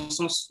en jeu dans le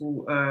sens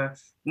où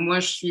moi,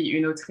 je suis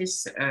une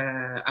autrice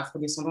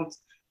afrodescendante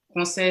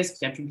française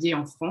qui a publié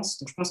en France.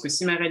 Donc, je pense que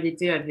si ma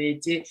réalité avait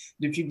été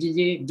de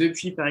publier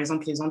depuis, par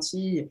exemple, les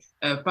Antilles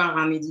par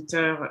un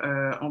éditeur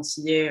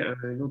antillais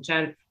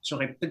local,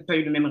 j'aurais peut-être pas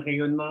eu le même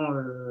rayonnement,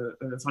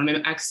 enfin le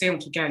même accès en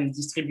tout cas à une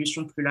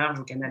distribution plus large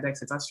au Canada,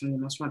 etc., sur une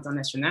dimension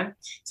internationale.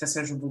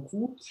 Ça joue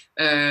beaucoup.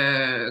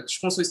 Je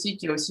pense aussi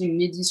qu'il y a aussi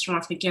une édition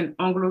africaine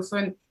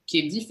anglophone qui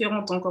est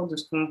différente encore de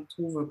ce qu'on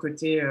trouve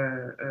côté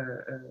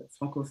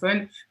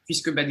francophone,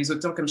 puisque des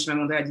auteurs comme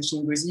Chimamanda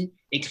Adichie Ngozi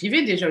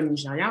écrivaient déjà au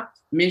Nigeria,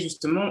 mais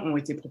justement ont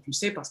été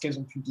propulsés parce qu'elles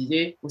ont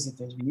publié aux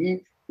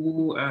États-Unis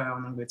ou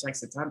en Angleterre,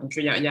 etc. Donc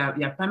il y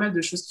a pas mal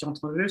de choses qui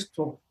rentrent en jeu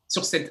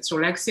sur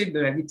l'accès de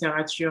la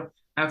littérature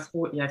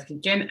afro et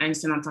africaine à une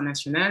scène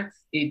internationale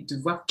et de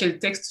voir quels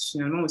textes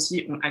finalement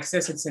aussi ont accès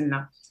à cette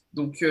scène-là.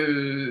 Donc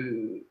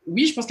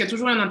oui, je pense qu'il y a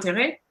toujours un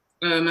intérêt.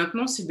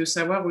 Maintenant, c'est de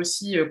savoir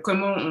aussi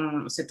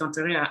comment cet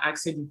intérêt a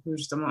accès du coup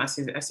justement à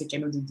ces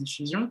canaux de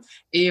diffusion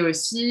et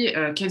aussi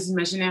quels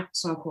imaginaires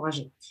sont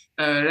encouragés.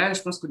 Là,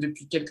 je pense que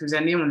depuis quelques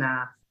années, on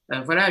a,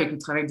 avec le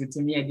travail de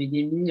Temi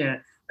Adeyemi,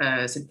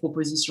 cette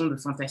proposition de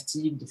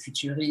fantastique, de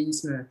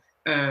futurisme,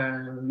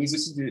 mais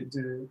aussi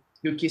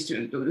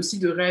aussi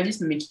de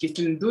réalisme, mais qui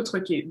questionne d'autres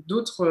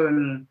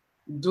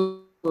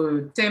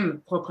thèmes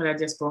propres à la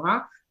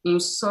diaspora. On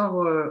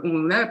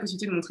a la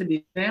possibilité de montrer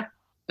des vers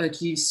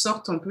qui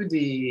sortent un peu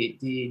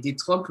des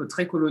tropes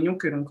très coloniaux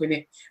que l'on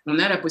connaît. On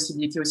a la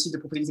possibilité aussi de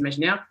proposer des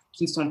imaginaires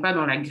qui ne sont pas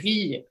dans la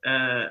grille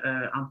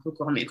un peu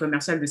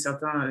commerciale de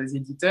certains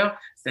éditeurs,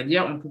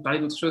 c'est-à-dire on peut parler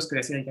d'autre chose que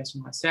la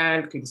ségrégation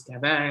raciale, que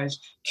l'esclavage,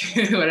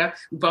 voilà,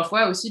 ou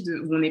parfois aussi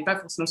où on n'est pas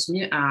forcément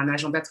soumis à un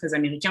agenda très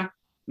américain.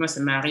 Moi,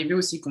 ça m'est arrivé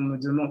aussi qu'on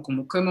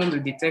me commande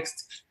des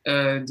textes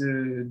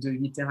de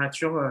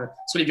littérature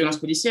sur les violences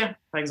policières,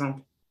 par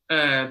exemple.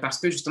 Parce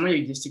que justement, il y a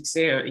eu des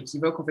succès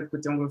équivoques en fait,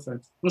 côté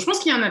anglophone. Donc, je pense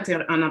qu'il y a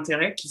un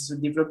intérêt qui se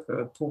développe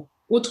pour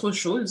autre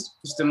chose,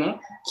 justement,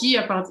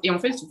 et en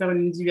fait, faire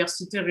une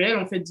diversité réelle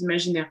en fait,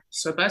 d'imaginaires, qui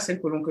ne soit pas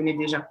celle que l'on connaît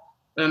déjà.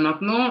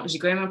 Maintenant, j'ai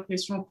quand même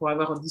l'impression, pour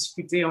avoir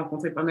discuté,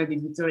 rencontré pas mal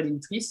d'éditeurs et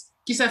d'éditrices,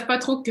 qui ne savent pas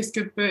trop qu'est-ce que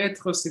peut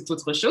être cette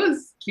autre chose,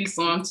 qu'ils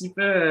sont un petit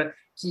peu,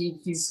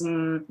 qui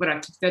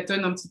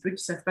tâtonnent un petit peu, qui ne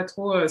savent pas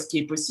trop ce qui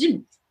est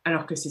possible,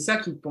 alors que c'est ça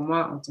qui, pour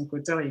moi, en tant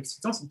qu'auteur est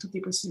excitant, c'est que tout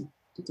est possible.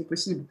 Tout est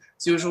possible.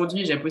 Si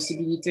aujourd'hui, j'ai la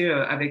possibilité,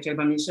 avec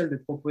Albin Michel, de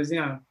proposer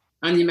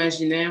un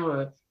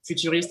imaginaire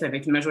futuriste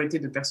avec une majorité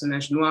de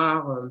personnages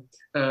noirs,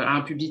 à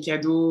un public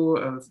ado,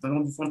 dans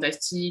du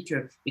fantastique,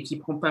 et qui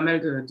prend pas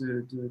mal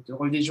de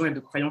religions et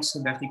de croyances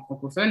d'Afrique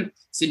francophone,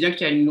 c'est bien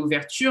qu'il y a une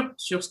ouverture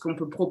sur ce qu'on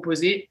peut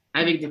proposer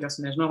avec des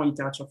personnages noirs en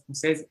littérature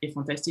française et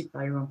fantastique,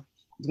 par exemple.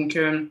 Donc,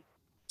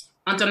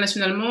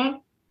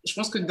 internationalement, je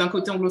pense que d'un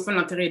côté anglophone,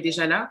 l'intérêt est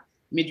déjà là,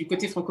 mais du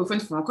côté francophone,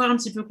 il faut encore un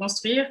petit peu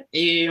construire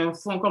et il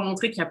faut encore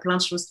montrer qu'il y a plein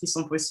de choses qui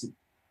sont possibles.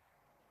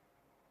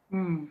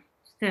 Tout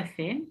à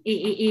fait.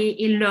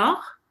 Et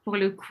Laure, pour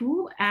le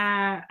coup,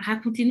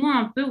 racontez-nous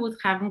un peu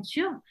votre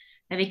aventure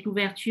avec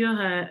l'ouverture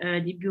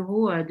des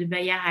bureaux de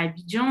Bayard à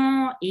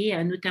Abidjan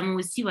et notamment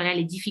aussi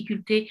les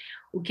difficultés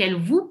auxquelles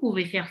vous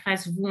pouvez faire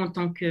face, vous, en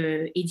tant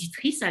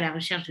qu'éditrice, à la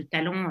recherche de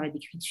talents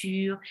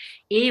d'écriture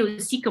et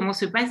aussi comment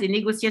se passent les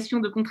négociations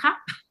de contrats.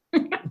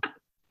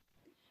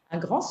 Un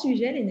grand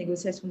sujet, les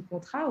négociations de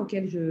contrats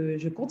auxquelles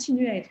je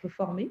continue à être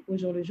formée au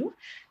jour le jour.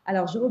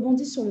 Alors, je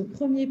rebondis sur le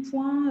premier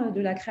point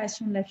de la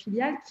création de la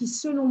filiale qui,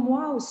 selon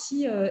moi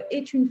aussi,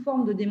 est une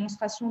forme de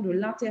démonstration de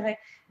l'intérêt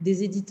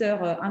des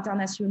éditeurs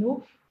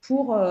internationaux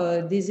pour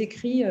des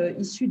écrits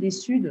issus des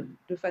Suds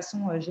de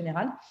façon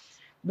générale.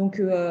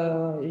 Donc,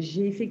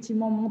 j'ai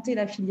effectivement monté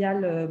la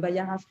filiale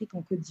Bayard Afrique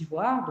en Côte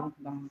d'Ivoire.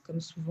 Donc, comme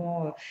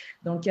souvent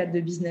dans le cadre de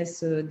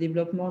business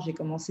développement, j'ai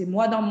commencé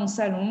moi dans mon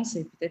salon.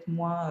 C'est peut-être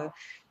moins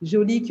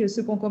joli que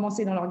ceux qui ont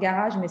commencé dans leur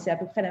garage, mais c'est à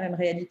peu près la même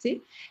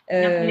réalité.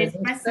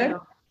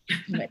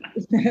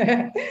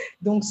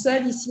 Donc,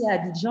 seule ici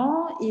à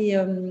Abidjan.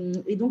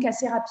 Et donc,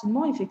 assez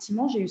rapidement,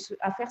 effectivement, j'ai eu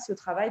à faire ce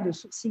travail de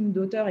sourcing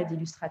d'auteurs et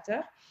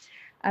d'illustrateurs.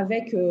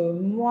 Avec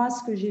moi,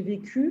 ce que j'ai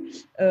vécu,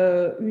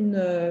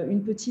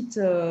 une petite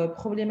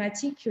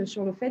problématique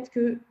sur le fait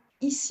que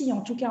ici, en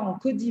tout cas en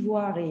Côte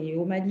d'Ivoire et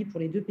au Mali, pour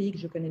les deux pays que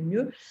je connais le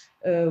mieux,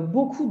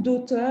 beaucoup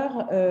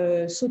d'auteurs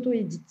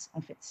s'auto-éditent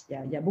en fait.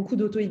 Il y a beaucoup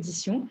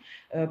d'auto-édition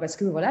parce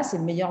que voilà, c'est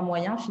le meilleur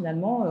moyen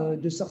finalement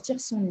de sortir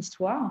son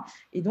histoire.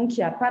 Et donc,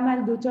 il y a pas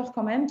mal d'auteurs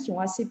quand même qui ont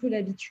assez peu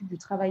l'habitude du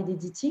travail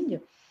d'éditing.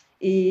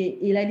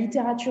 Et la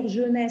littérature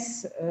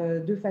jeunesse,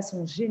 de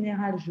façon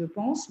générale, je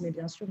pense, mais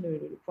bien sûr, le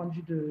point de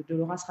vue de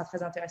Laura sera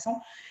très intéressant.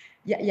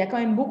 Il y a quand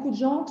même beaucoup de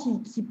gens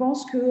qui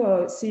pensent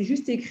que c'est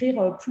juste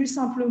écrire plus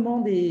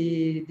simplement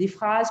des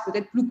phrases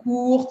peut-être plus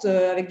courtes,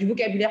 avec du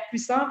vocabulaire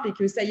plus simple, et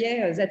que ça y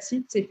est, that's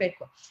it, c'est fait,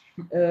 quoi.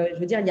 Je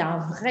veux dire, il y a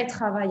un vrai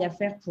travail à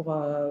faire pour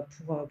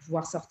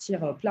pouvoir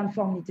sortir plein de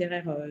formes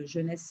littéraires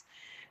jeunesse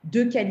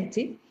de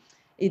qualité.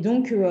 Et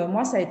donc,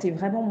 moi, ça a été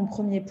vraiment mon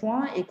premier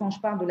point. Et quand je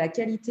parle de la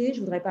qualité,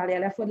 je voudrais parler à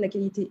la fois de la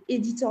qualité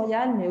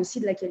éditoriale, mais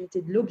aussi de la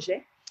qualité de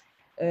l'objet.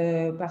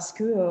 parce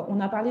qu'on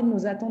a parlé de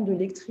nos attentes de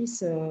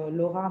lectrice.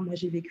 Laura, moi,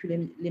 j'ai vécu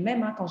les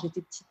mêmes. Quand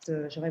j'étais petite,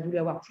 j'aurais voulu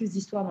avoir plus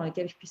d'histoires dans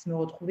lesquelles je puisse me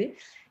retrouver.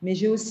 Mais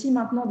j'ai aussi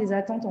maintenant des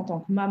attentes en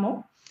tant que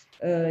maman.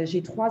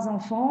 J'ai 3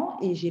 enfants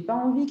et je n'ai pas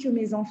envie que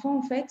mes enfants,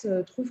 en fait,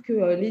 trouvent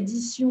que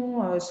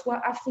l'édition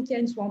soit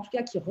africaine, soit en tout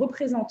cas qui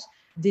représente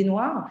des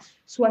Noirs,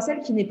 soit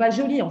celle qui n'est pas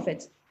jolie, en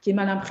fait, qui est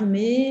mal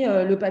imprimée,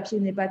 le papier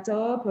n'est pas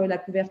top, la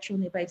couverture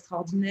n'est pas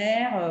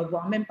extraordinaire,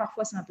 voire même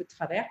parfois c'est un peu de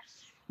travers.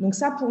 Donc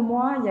ça, pour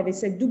moi, il y avait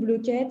cette double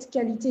quête,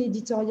 qualité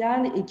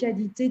éditoriale et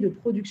qualité de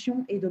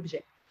production et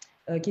d'objets,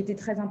 qui était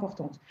très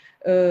importante.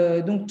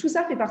 Donc tout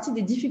ça fait partie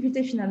des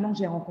difficultés finalement que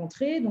j'ai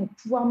rencontrées. Donc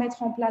pouvoir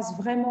mettre en place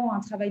vraiment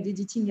un travail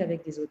d'editing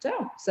avec des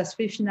auteurs, ça se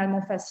fait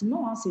finalement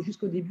facilement, c'est juste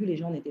qu'au début, les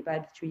gens n'étaient pas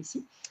habitués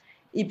ici.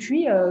 Et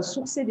puis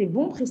sourcer des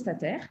bons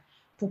prestataires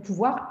pour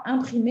pouvoir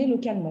imprimer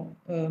localement.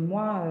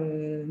 Moi,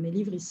 mes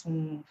livres,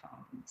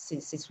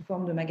 c'est sous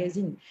forme de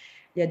magazine.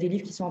 Il y a des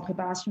livres qui sont en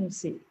préparation,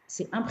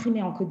 c'est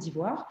imprimé en Côte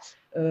d'Ivoire.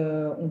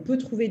 On peut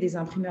trouver des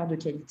imprimeurs de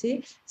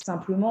qualité.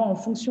 Simplement, en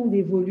fonction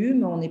des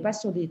volumes, on n'est pas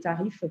sur des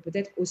tarifs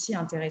peut-être aussi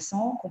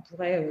intéressants qu'on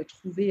pourrait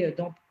trouver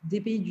dans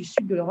des pays du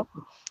sud de l'Europe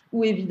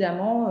ou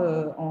évidemment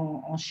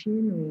en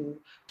Chine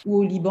ou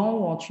au Liban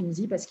ou en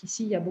Tunisie, parce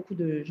qu'ici, il y a beaucoup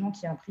de gens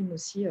qui impriment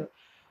aussi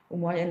au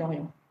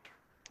Moyen-Orient.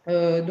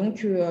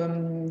 Donc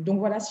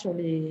voilà sur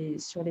les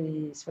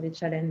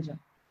challenges.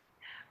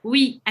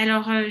 Oui,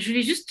 alors je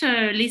vais juste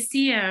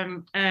laisser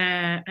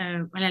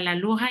voilà, la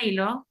Laura et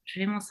Laure, je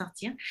vais m'en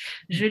sortir.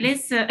 Je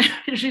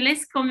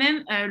laisse quand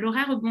même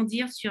Laura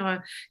rebondir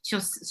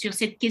sur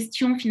cette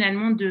question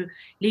finalement de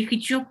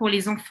l'écriture pour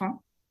les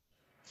enfants.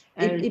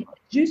 Et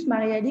juste,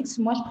 Marie-Alix,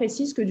 moi je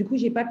précise que du coup,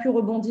 je n'ai pas pu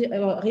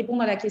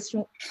répondre à la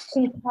question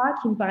contrat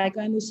qui me paraît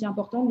quand même aussi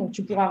importante, donc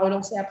tu pourras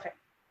relancer après.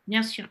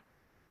 Bien sûr.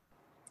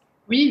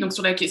 Oui, donc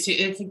c'est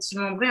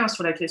effectivement vrai,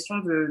 sur la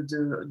question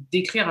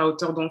d'écrire à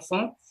hauteur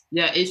d'enfant. Il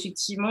y a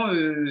effectivement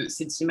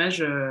cette image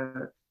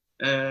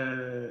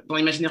dans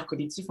l'imaginaire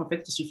collectif, en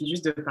fait, qu'il suffit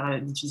juste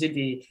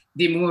d'utiliser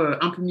des mots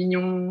un peu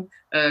mignons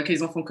que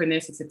les enfants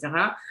connaissent, etc.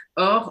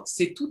 Or,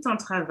 c'est tout un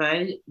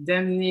travail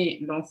d'amener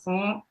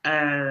l'enfant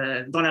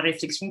dans la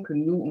réflexion que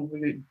nous, on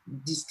veut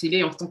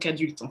distiller en tant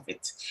qu'adulte, en fait.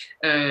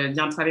 Il y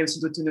a un travail aussi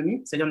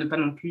d'autonomie, c'est-à-dire ne pas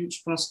non plus,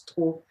 je pense,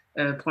 trop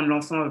prendre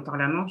l'enfant par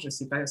la main. Je ne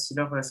sais pas si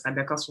Laure sera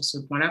d'accord sur ce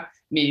point-là,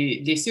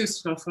 mais laisser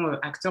aussi l'enfant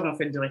acteur en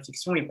fait de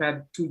réflexion et pas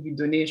tout lui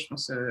donner, je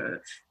pense,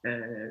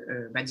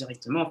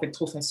 directement, en fait,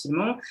 trop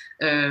facilement.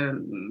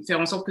 Faire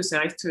en sorte que ça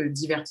reste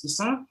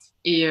divertissant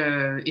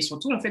et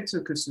surtout en fait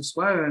que ce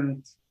soit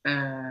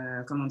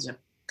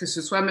que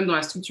ce soit même dans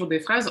la structure des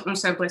phrases, on ne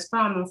s'adresse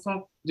pas à un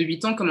enfant de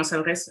 8 ans comme on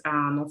s'adresse à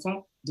un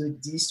enfant de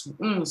 10 ou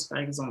 11, par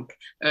exemple.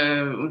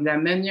 La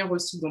manière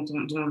aussi dont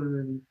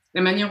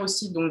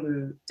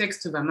le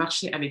texte va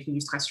marcher avec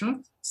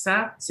l'illustration,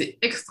 ça, c'est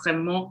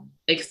extrêmement,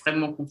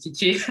 extrêmement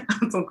compliqué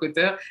en tant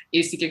qu'auteur.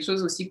 Et c'est quelque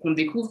chose aussi qu'on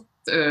découvre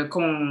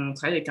quand on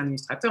travaille avec un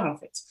illustrateur, en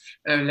fait.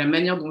 La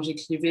manière dont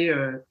j'écrivais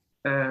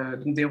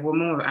des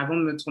romans avant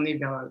de me tourner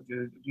vers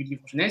du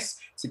livre jeunesse,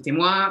 c'était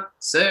moi,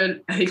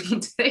 seule, avec mon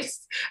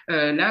texte.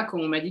 Là, quand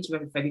on m'a dit qu'il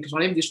fallait que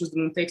j'enlève des choses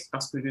de mon texte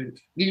parce que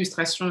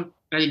l'illustration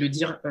allait le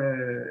dire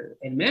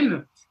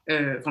elle-même, du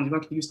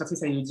moins que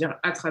l'illustratrice allait le dire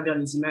à travers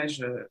les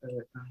images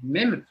par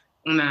elle-même,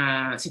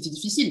 c'était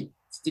difficile.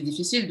 C'était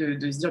difficile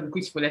de se dire du coup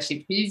qu'il faut lâcher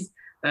prise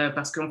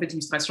parce qu'en fait,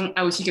 l'illustration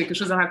a aussi quelque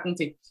chose à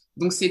raconter.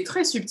 Donc, c'est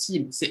très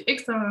subtil, c'est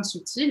extrêmement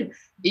subtil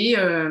et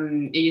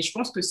je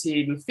pense que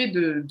c'est le fait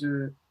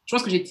je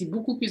pense que j'étais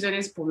beaucoup plus à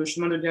l'aise pour le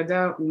Chemin de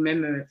Jada ou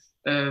même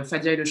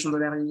Fadia et le chant de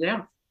la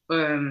rivière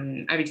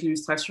avec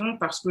l'illustration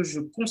parce que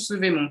je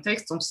concevais mon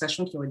texte en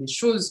sachant qu'il y aurait des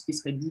choses qui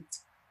seraient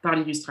dites par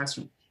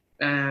l'illustration.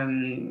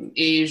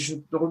 Et je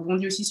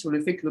rebondis aussi sur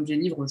le fait que l'objet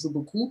livre joue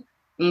beaucoup.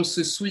 On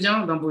se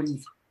souvient d'un beau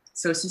livre.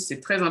 Ça aussi, c'est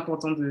très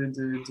important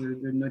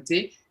de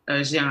noter.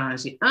 J'ai un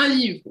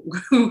livre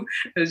où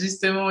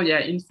justement il y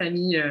a une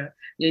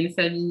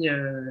famille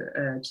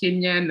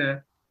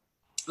kenyane.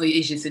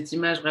 Et j'ai cette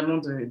image vraiment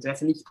de la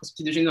famille qui profite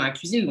de déjeuner dans la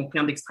cuisine, donc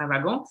rien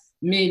d'extravagant.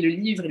 Mais le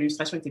livre et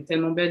l'illustration étaient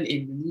tellement belles et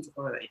le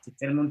livre était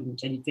tellement d'une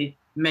qualité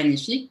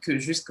magnifique que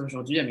jusqu'à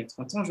aujourd'hui, à mes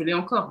 30 ans, je l'ai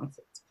encore, en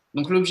fait.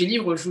 Donc l'objet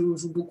livre joue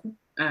beaucoup.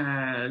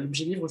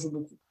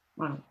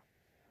 Voilà.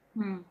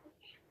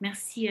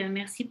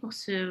 Merci pour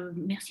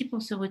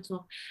ce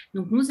retour.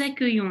 Donc, nous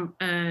accueillons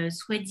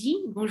Swaady.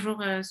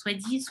 Bonjour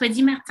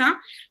Swaady Martin.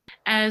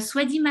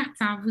 Swaady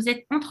Martin, vous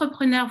êtes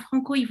entrepreneur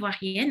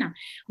franco-ivoirienne.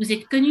 Vous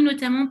êtes connue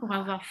notamment pour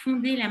avoir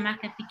fondé la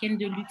marque africaine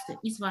de luxe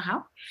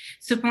Iswara.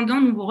 Cependant,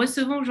 nous vous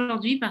recevons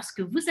aujourd'hui parce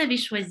que vous avez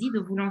choisi de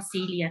vous lancer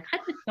il y a très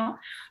peu de temps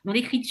dans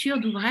l'écriture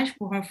d'ouvrages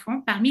pour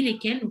enfants, parmi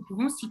lesquels nous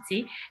pouvons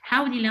citer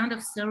How the Land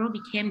of Sorrow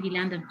Became the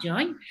Land of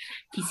Joy,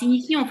 qui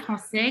signifie en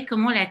français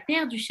comment la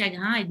terre du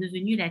chagrin est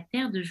devenue la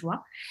terre de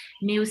joie,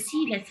 mais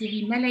aussi la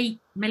série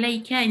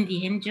Malaika and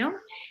the Angel.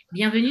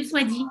 Bienvenue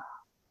Swaady.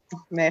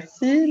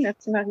 Merci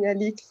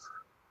Marie-Alix.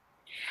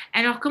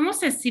 Alors, comment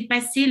ça s'est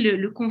passé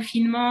le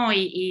confinement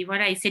et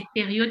cette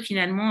période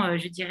finalement,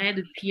 je dirais,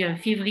 depuis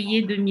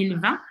février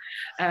 2020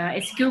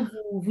 Est-ce que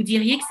vous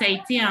diriez que ça a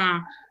été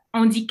un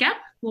handicap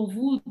pour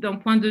vous d'un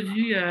point de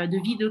vue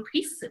de vie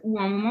d'autrice ou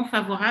un moment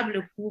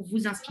favorable pour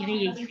vous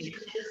inspirer et écrire?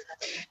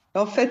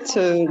 En fait,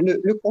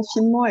 le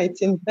confinement a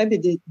été une vraie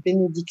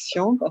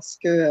bénédiction parce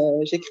que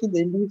j'écris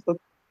des livres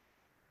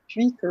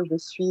depuis que je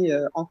suis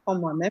enfant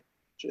moi-même,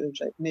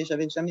 mais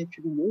j'avais jamais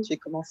publié. J'ai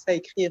commencé à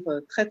écrire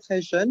très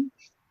très jeune.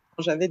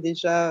 Quand j'avais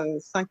déjà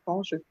 5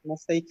 ans, je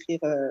commençais à écrire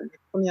les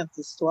premières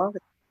histoires.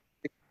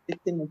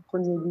 C'était mon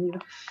premier livre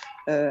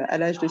à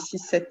l'âge de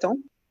 6-7 ans.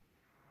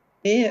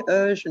 Et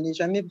je n'ai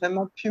jamais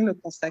vraiment pu me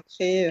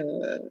consacrer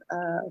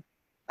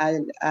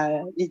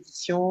à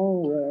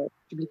l'édition ou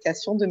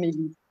publication de mes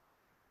livres.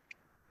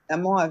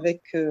 Notamment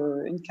avec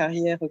une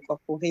carrière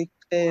corporate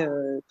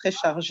très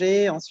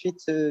chargée,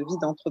 ensuite vie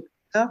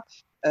d'entrepreneur.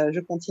 Je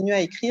continue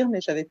à écrire,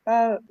 mais je n'avais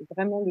pas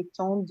vraiment le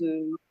temps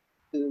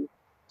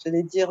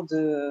j'allais dire,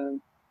 de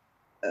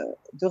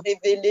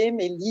révéler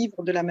mes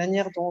livres de la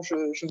manière dont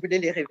je voulais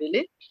les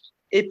révéler.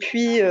 Et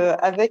puis,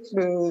 avec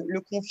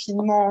le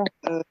confinement,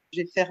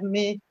 j'ai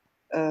fermé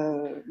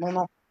mon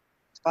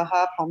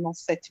emploi pendant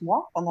 7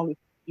 mois, pendant le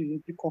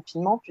du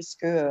confinement,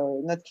 puisque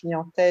notre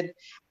clientèle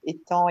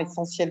étant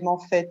essentiellement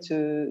faite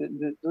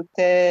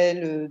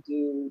d'hôtels,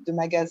 de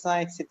magasins,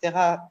 etc.,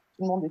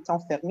 tout le monde était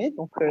enfermé,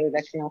 donc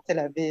la clientèle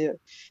avait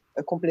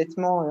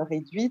complètement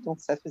réduit, donc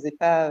ça ne faisait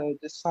pas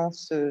de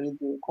sens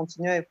de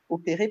continuer à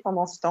opérer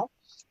pendant ce temps.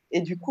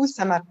 Et du coup,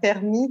 ça m'a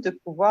permis de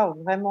pouvoir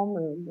vraiment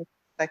me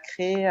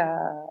consacrer à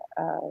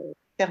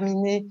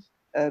terminer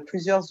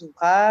plusieurs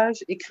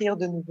ouvrages, écrire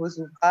de nouveaux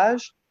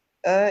ouvrages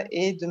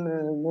et de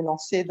me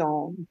lancer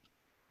dans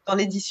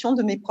l'édition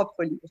de mes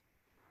propres livres.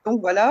 Donc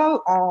voilà,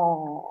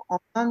 en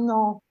un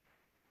an,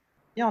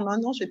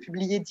 j'ai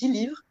publié 10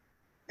 livres.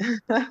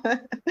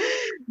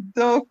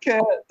 donc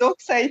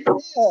ça a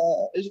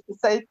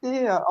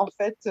été en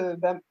fait,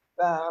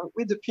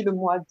 oui, depuis le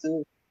mois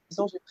de,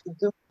 disons, j'ai pris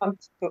 2 mois un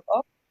petit peu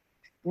off,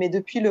 mais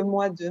depuis le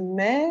mois de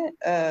mai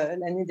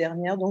l'année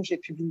dernière, donc j'ai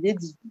publié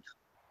 10 livres.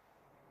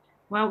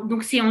 Wow.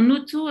 Donc c'est en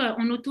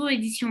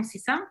auto-édition, c'est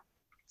ça?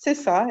 C'est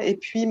ça. Et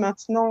puis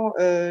maintenant,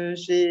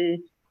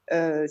 j'ai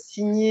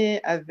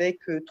signé avec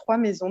 3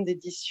 maisons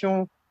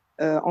d'édition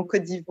en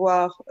Côte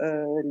d'Ivoire.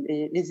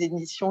 Les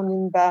éditions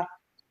Nimba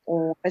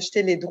ont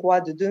acheté les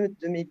droits de 2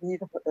 de mes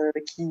livres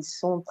qui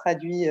sont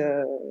traduits,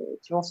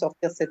 qui vont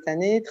sortir cette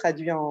année,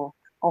 traduits en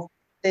français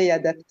et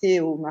adaptés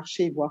au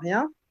marché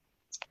ivoirien.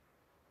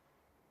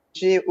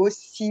 J'ai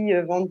aussi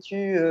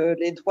vendu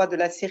les droits de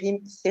la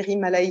série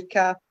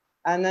Malaïka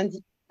à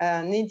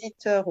un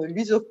éditeur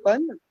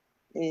lusophone.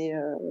 Et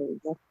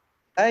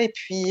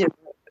puis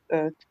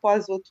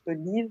 3 autres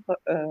livres,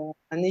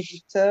 un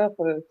éditeur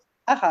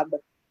arabe,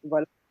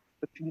 voilà,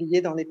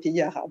 publié dans les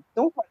pays arabes.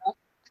 Donc voilà.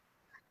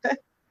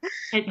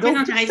 C'est très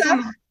intéressant.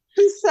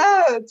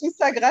 Tout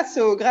ça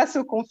grâce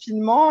au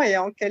confinement et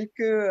en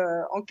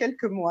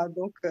quelques mois.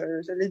 Donc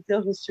j'allais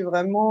dire, je suis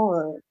vraiment,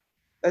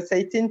 ça a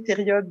été une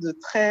période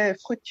très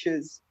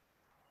fructueuse.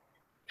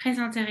 Très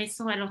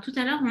intéressant. Alors tout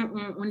à l'heure,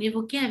 on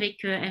évoquait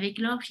avec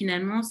Laure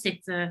finalement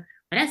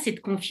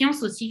cette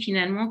confiance aussi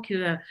finalement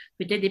que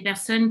peut-être des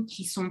personnes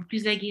qui sont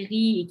plus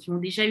aguerries et qui ont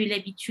déjà eu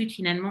l'habitude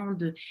finalement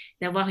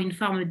d'avoir une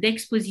forme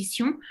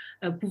d'exposition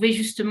pouvaient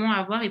justement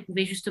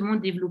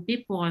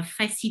développer pour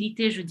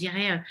faciliter, je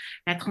dirais,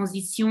 la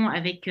transition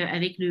avec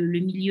le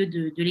milieu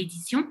de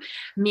l'édition.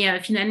 Mais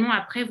finalement,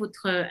 en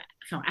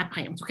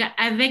tout cas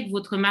avec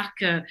votre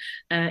marque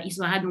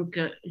Iswara, donc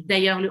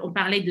d'ailleurs on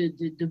parlait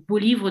de beaux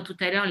livres tout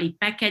à l'heure, les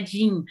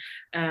packaging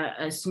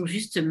sont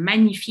juste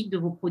magnifiques de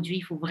vos produits,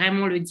 il faut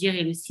vraiment le dire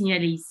et le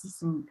signaler ici,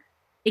 sont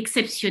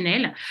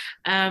exceptionnels.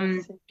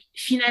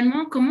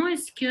 Finalement, comment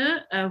est-ce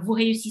que vous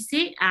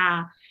réussissez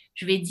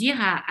je vais dire,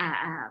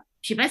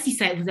 je ne sais pas si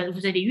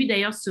vous avez eu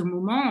d'ailleurs ce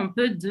moment un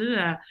peu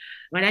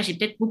voilà, j'ai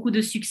peut-être beaucoup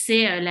de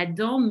succès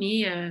là-dedans,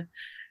 mais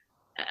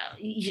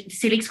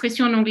c'est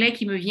l'expression en anglais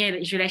qui me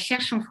vient, je la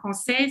cherche en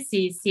français,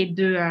 c'est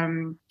de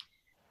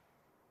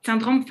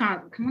syndrome,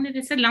 comment on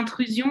appelle ça, de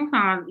l'intrusion,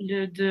 En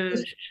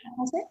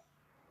français ?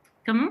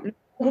 Comment ? Le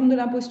syndrome de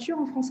l'imposture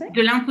en français ?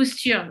 De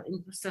l'imposture,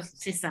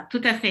 c'est ça,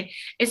 tout à fait.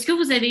 Est-ce que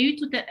vous avez eu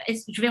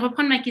je vais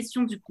reprendre ma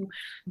question du coup.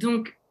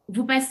 Donc,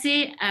 vous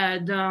passez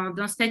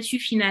d'un statut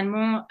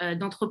finalement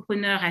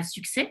d'entrepreneur à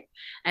succès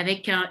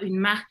avec une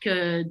marque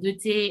de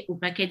thé au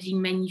packaging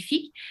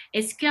magnifique.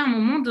 Est-ce qu'à un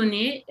moment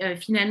donné,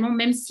 finalement,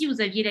 même si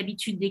vous aviez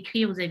l'habitude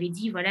d'écrire, vous avez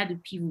dit, voilà,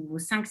 depuis vos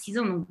 5-6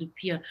 ans, donc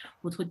depuis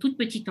votre toute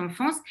petite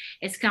enfance,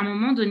 est-ce qu'à un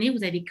moment donné,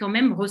 vous avez quand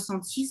même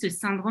ressenti ce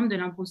syndrome de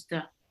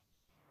l'imposteur ?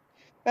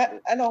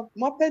 Alors,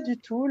 moi, pas du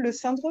tout. Le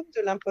syndrome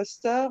de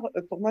l'imposteur,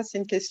 pour moi, c'est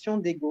une question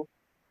d'ego.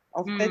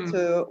 En fait,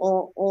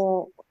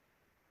 on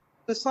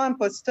se sent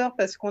imposteur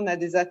parce qu'on a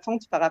des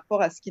attentes par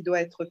rapport à ce qui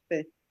doit être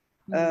fait.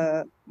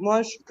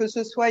 Moi, que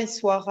ce soit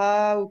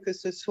Iswara ou que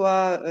ce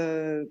soit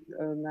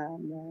ma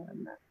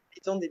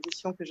maison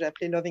d'édition que j'ai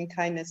appelée Loving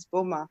Kindness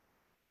Boma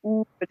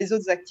ou les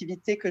autres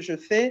activités que je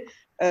fais,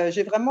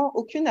 j'ai vraiment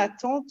aucune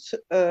attente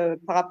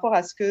par rapport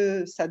à ce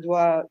que ça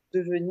doit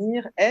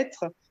devenir,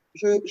 être.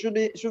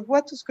 Je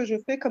vois tout ce que je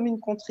fais comme une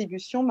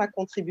contribution, ma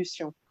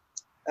contribution.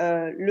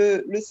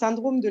 Le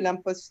syndrome de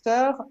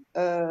l'imposteur,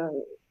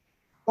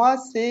 moi,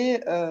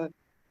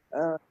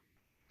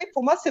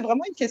 pour moi, c'est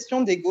vraiment une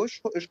question d'ego.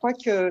 Je crois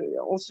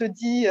qu'on se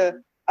dit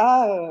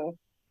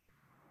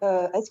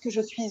est-ce que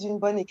je suis une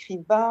bonne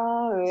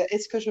écrivain?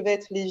 Est-ce que je vais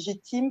être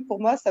légitime? Pour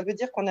moi, ça veut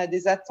dire qu'on a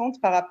des attentes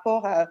par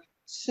rapport à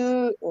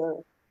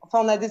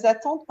on a des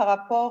attentes par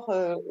rapport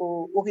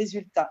aux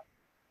résultats.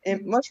 Et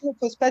moi, je ne me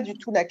pose pas du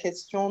tout la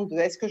question de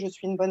est-ce que je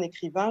suis une bonne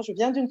écrivain? Je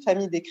viens d'une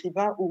famille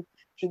d'écrivains où,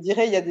 je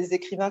dirais, il y a des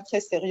écrivains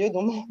très sérieux,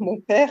 dont mon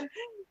père.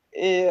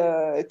 Et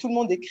tout le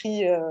monde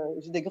écrit.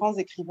 J'ai des grands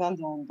écrivains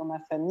dans ma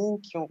famille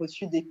qui ont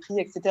reçu des prix,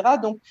 etc.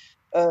 Donc,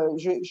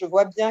 je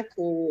vois bien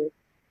que,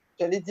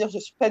 j'allais dire, je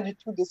ne suis pas du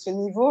tout de ce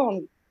niveau,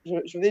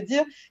 je vais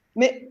dire.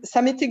 Mais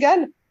ça m'est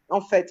égal,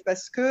 en fait,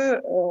 parce que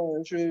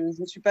je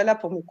ne suis pas là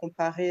pour me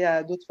comparer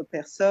à d'autres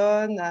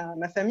personnes, à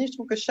ma famille. Je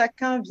trouve que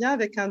chacun vient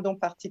avec un don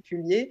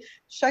particulier.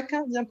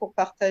 Chacun vient pour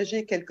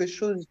partager quelque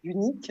chose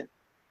d'unique.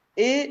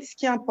 Et ce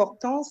qui est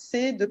important,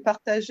 c'est de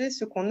partager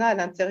ce qu'on a à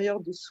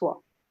l'intérieur de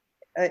soi.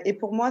 Et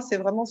pour moi, c'est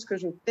vraiment ce que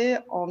je fais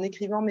en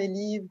écrivant mes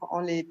livres, en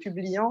les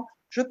publiant.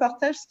 Je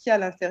partage ce qu'il y a à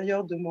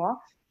l'intérieur de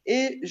moi.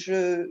 Et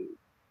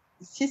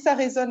si ça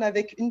résonne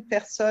avec une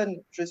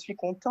personne, je suis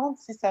contente.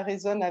 Si ça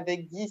résonne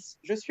avec 10,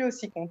 je suis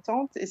aussi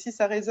contente. Et si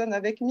ça résonne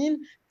avec 1000,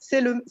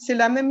 c'est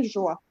la même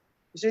joie.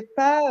 J'ai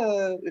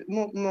pas,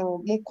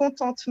 mon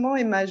contentement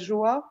et ma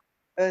joie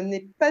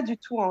n'est pas du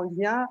tout en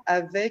lien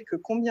avec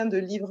combien de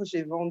livres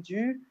j'ai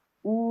vendus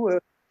ou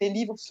mes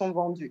livres sont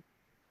vendus.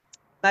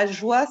 Ma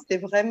joie,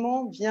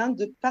 vient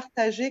de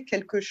partager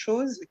quelque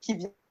chose qui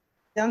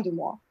vient de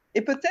moi.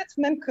 Et peut-être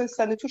même que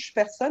ça ne touche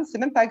personne, c'est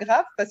même pas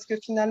grave parce que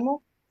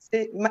finalement,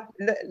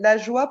 la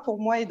joie pour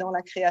moi est dans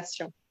la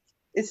création.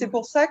 Et c'est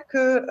pour ça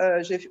que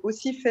j'ai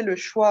aussi fait le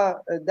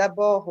choix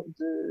d'abord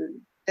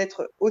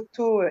d'être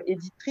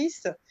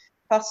auto-éditrice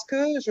parce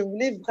que je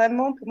voulais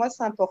vraiment, pour moi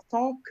c'est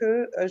important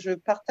que je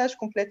partage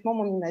complètement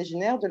mon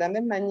imaginaire de la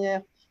même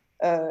manière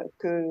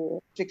que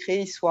j'ai créé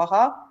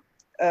Histoire.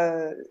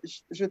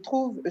 Je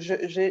trouve,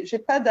 j'ai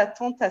pas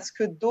d'attente à ce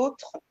que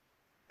d'autres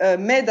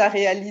m'aident à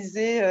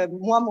réaliser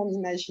moi mon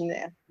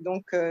imaginaire.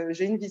 Donc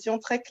j'ai une vision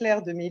très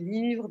claire de mes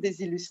livres,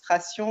 des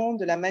illustrations,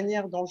 de la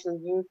manière dont je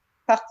veux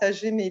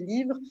partager mes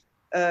livres.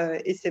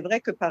 Et c'est vrai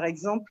que par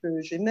exemple,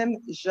 j'ai même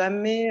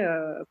jamais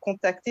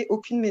contacté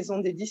aucune maison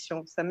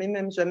d'édition. Ça m'est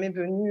même jamais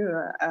venu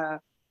à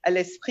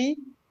l'esprit.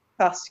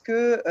 Parce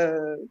que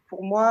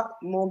pour moi,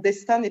 mon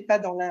destin n'est pas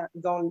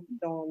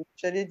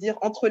j'allais dire,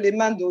 entre les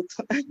mains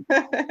d'autres.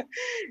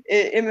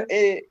 et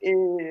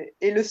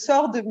le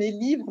sort de mes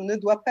livres ne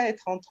doit pas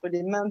être entre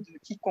les mains de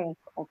quiconque,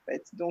 en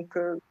fait. Donc,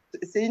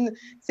 c'est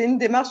une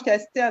démarche qui est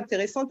assez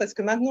intéressante parce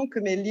que maintenant que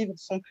mes livres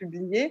sont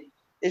publiés,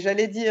 et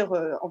j'allais dire,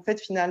 en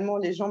fait, finalement,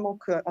 les gens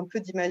manquent un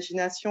peu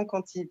d'imagination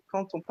quand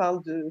on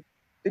parle de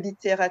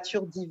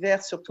littérature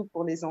diverse, surtout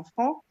pour les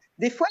enfants.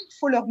 Des fois, il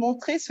faut leur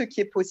montrer ce qui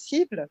est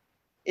possible.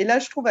 Et là,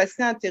 je trouve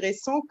assez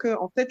intéressant que,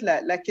 en fait,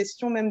 la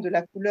question même de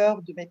la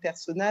couleur de mes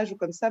personnages ou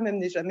comme ça même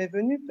n'est jamais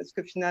venue parce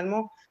que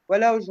finalement,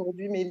 voilà,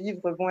 aujourd'hui, mes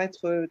livres vont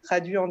être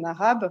traduits en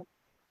arabe.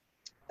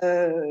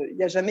 Il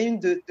n'y a jamais eu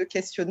de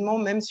questionnement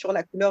même sur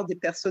la couleur des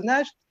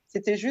personnages.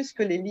 C'était juste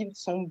que les livres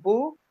sont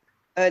beaux,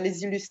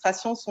 les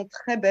illustrations sont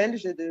très belles.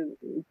 De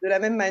la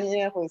même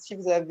manière, si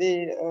vous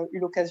avez eu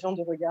l'occasion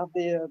de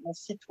regarder mon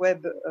site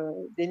web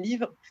des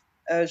livres,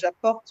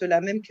 j'apporte la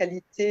même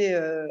qualité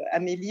à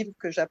mes livres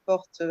que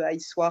j'apporte à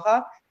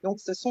Histoire. Donc,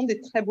 ce sont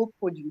des très beaux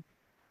produits.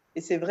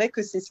 Et c'est vrai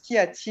que c'est ce qui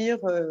attire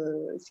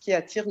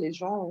les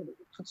gens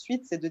tout de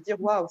suite, c'est de dire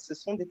waouh, ce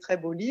sont des très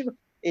beaux livres.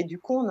 Et du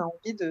coup, on a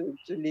envie de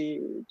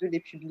les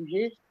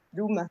publier.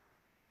 D'où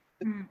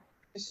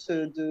plus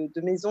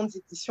de maisons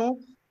d'édition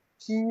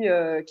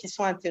qui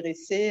sont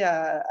intéressées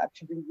à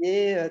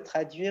publier,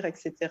 traduire,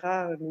 etc.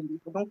 mes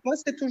livres. Donc, moi,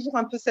 c'est toujours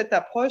un peu cette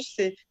approche,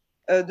 c'est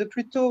de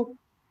plutôt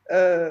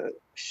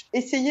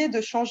essayer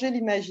de changer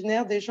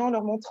l'imaginaire des gens en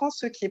leur montrant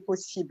ce qui est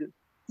possible.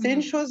 C'est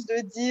une chose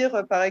de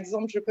dire, par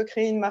exemple, je peux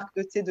créer une marque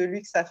de thé de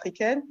luxe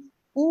africaine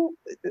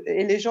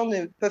et les gens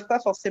ne peuvent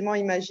pas forcément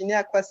imaginer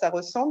à quoi ça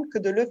ressemble, que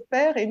de le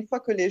faire et une fois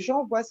que les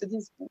gens voient, se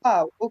disent «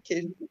 Ah, ok,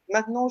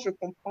 maintenant je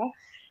comprends ».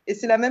 Et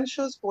c'est la même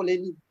chose pour les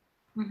livres.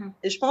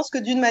 Et je pense que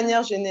d'une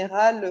manière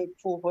générale,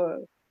 pour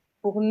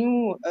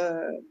nous,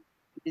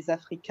 les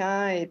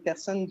Africains et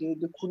personnes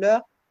de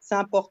couleur, c'est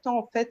important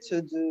en fait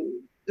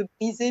de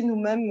briser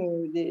nous-mêmes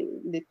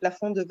les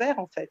plafonds de verre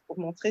en fait, pour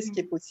montrer ce qui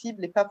est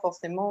possible et pas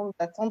forcément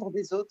d'attendre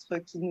des autres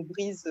qui nous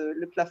brisent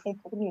le plafond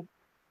pour nous.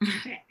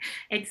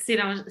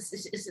 Excellent.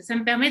 Ça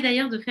me permet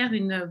d'ailleurs de faire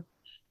une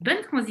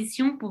bonne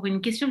transition pour une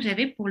question que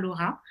j'avais pour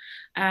Laura.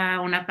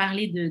 On a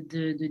parlé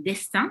de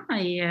destin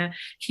et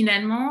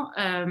finalement,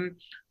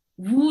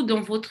 vous, dans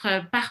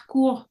votre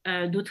parcours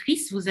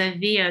d'autrice, vous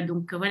avez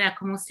donc voilà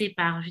commencé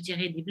par, je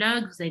dirais, des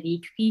blogs, vous avez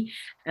écrit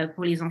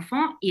pour les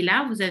enfants, et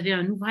là, vous avez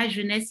un ouvrage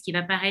jeunesse qui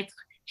va paraître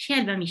chez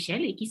Albin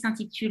Michel et qui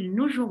s'intitule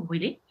Nos jours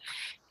brûlés.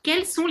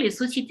 Quelles sont les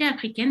sociétés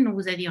africaines dont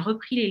vous avez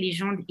repris les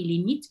légendes et les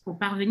mythes pour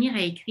parvenir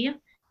à écrire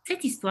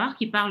Cette histoire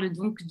qui parle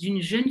donc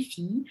d'une jeune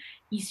fille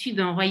issue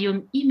d'un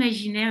royaume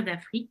imaginaire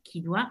d'Afrique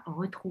qui doit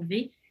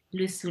retrouver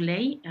le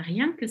soleil,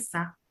 rien que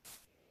ça.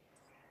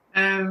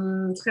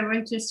 Très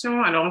bonne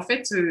question. Alors en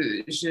fait,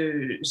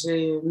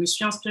 je me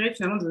suis inspirée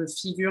finalement de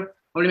figures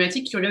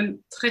emblématiques qui reviennent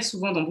très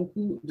souvent dans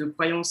beaucoup de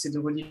croyances et de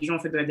religions en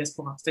fait de la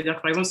diaspora.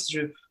 C'est-à-dire par exemple si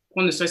je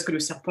prends ne serait-ce que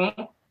le serpent,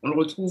 on le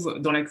retrouve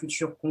dans la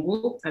culture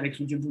Congo avec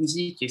le dieu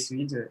Bunzi qui est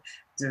celui de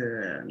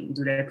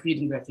la pluie et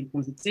donc de la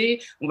fécondité.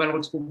 On va le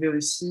retrouver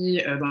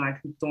aussi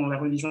dans la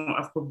religion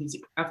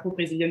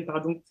afro-brésilienne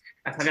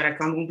à travers la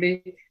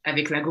candomblé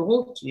avec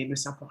l'agoro qui est le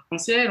serpent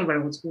arc-en-ciel. On va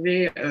le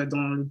retrouver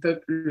dans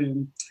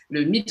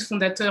le mythe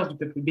fondateur du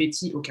peuple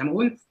Béti au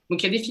Cameroun.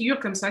 Donc, il y a des figures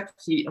comme ça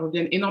qui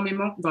reviennent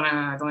énormément dans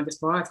la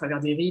diaspora à travers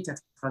des rites, à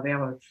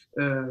travers...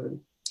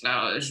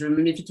 alors, je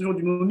me méfie toujours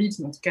du mot mythe,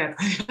 mais en tout cas, à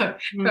travers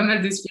pas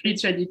mal de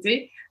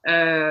spiritualité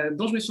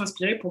dont je me suis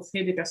inspirée pour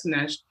créer des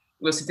personnages.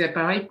 C'était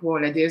pareil pour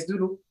la déesse de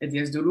l'eau. La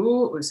déesse de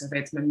l'eau, ça va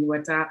être Mami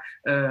Wata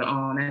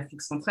en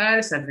Afrique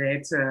centrale, ça va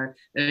être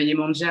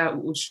Yemanja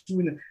ou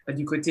Oshun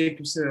du côté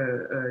plus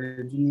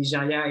du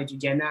Nigeria et du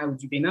Ghana ou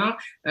du Bénin.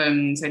 Ça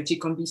va être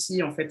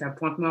Chikambisi en fait à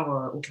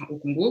Pointe-Noire au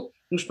Congo.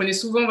 Donc je prenais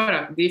souvent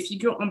des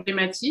figures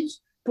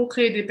emblématiques pour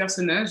créer des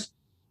personnages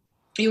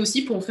et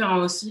aussi pour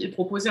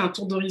proposer un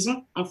tour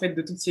d'horizon en fait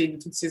de toutes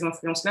ces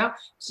influences-là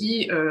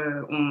qui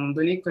ont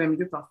donné quand même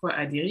lieu parfois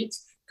à des rites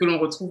que l'on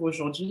retrouve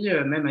aujourd'hui,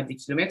 même à des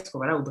kilomètres,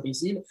 au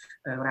Brésil.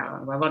 On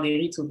va avoir des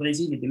rites au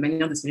Brésil et des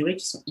manières de célébrer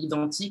qui sont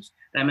identiques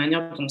à la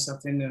manière dont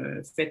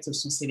certaines fêtes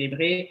sont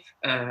célébrées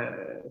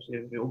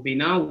au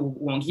Bénin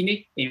ou en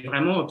Guinée, et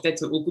vraiment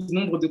peut-être au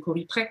nombre de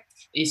coris près,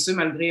 et ce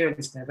malgré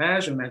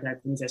l'esclavage, malgré la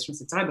colonisation,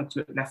 etc. Donc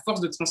la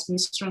force de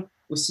transmission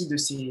aussi de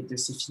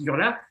ces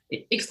figures-là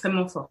est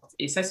extrêmement forte,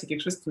 et ça c'est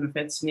quelque chose qui me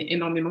fascinait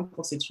énormément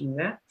pour cet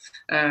univers.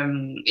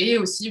 Et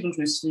aussi, donc,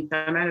 je me suis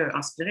pas mal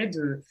inspirée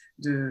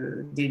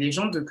des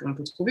légendes qu'on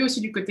peut trouver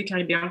aussi du côté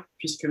caribéen,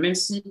 puisque même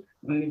si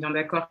on est bien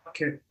d'accord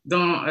que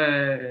dans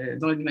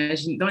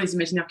les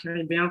imaginaires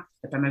caribéens,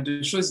 il y a pas mal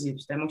de choses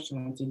évidemment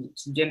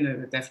qui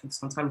viennent d'Afrique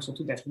centrale ou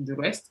surtout d'Afrique de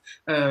l'Ouest,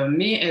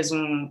 mais elles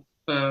ont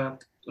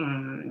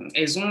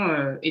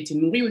été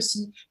nourries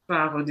aussi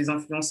par des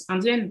influences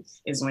indiennes,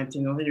 elles ont été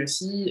nourries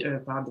aussi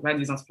par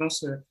des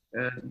influences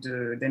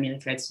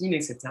d'Amérique latine,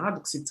 etc.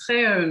 Donc c'est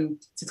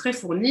très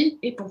fourni,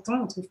 et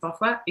pourtant on trouve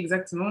parfois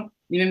exactement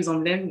les mêmes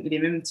emblèmes, les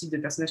mêmes types de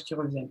personnages qui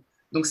reviennent.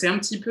 Donc c'est un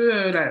petit peu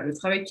le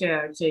travail qui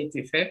a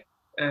été fait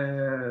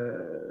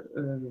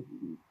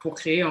pour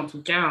créer en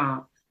tout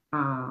cas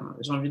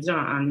j'ai envie de dire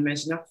un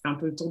imaginaire qui fait un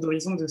peu le tour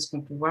d'horizon de ce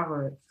qu'on peut voir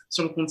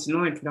sur le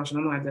continent et plus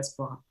largement dans la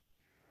diaspora.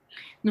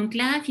 Donc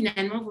là,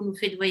 finalement, vous nous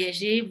faites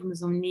voyager, vous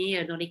nous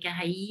emmenez dans les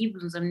Caraïbes,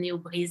 vous nous emmenez au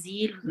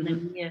Brésil, vous nous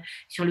emmenez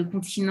sur le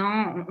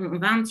continent, on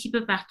va un petit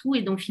peu partout.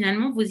 Et donc,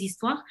 finalement, vos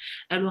histoires,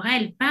 Laura,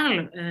 elles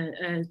parlent,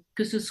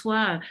 que ce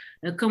soit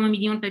Comme un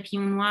million de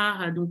papillons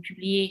noirs, donc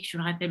publié, je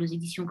le rappelle, aux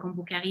éditions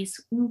Cambo-Caris,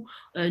 ou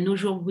Nos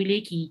jours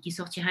brûlés, qui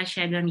sortira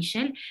chez Albert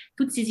Michel.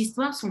 Toutes ces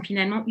histoires sont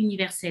finalement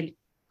universelles,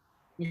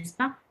 n'est-ce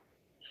pas?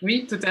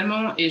 Oui,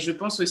 totalement. Et je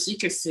pense aussi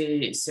que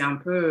c'est un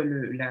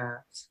peu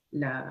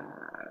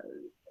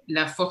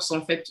la force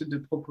en fait de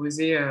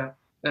proposer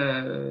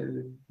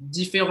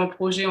différents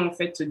projets en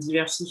fait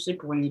diversifiés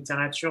pour une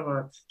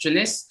littérature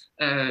jeunesse.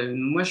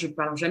 Moi, je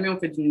parle jamais en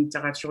fait d'une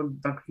littérature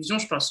d'inclusion.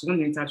 Je parle souvent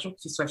d'une littérature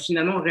qui soit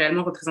finalement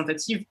réellement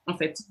représentative en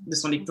fait de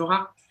son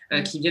lectorat.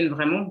 Qui viennent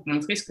vraiment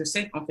montrer ce que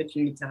c'est en fait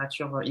une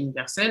littérature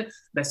universelle.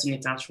 C'est une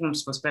littérature où on ne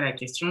se pose pas la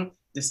question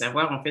de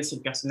savoir en fait si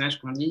le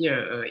personnage qu'on lit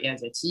est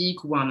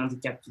asiatique ou a un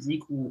handicap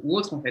physique ou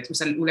autre en fait,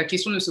 où la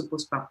question ne se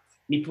pose pas.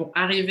 Mais pour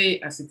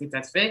arriver à cet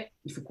état de fait,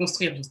 il faut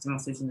construire justement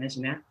ces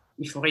imaginaires,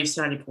 il faut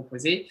réussir à les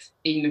proposer,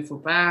 et il ne faut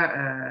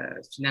pas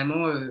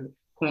finalement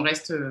qu'on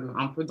reste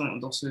un peu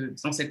dans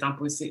cette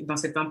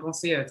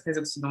impensée très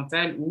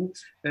occidentale où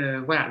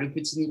le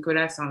petit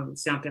Nicolas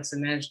c'est un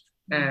personnage.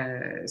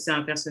 C'est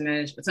un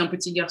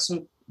petit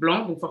garçon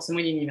blanc, donc forcément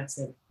il est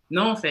universel.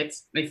 Non, en fait,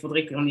 il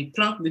faudrait qu'on ait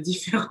plein de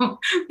différents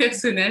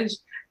personnages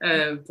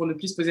pour ne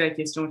plus se poser la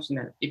question au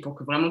final, et pour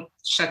que vraiment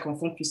chaque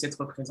enfant puisse être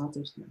représenté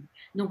au final.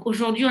 Donc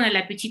aujourd'hui, on a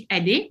la petite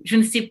Adé. Je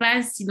ne sais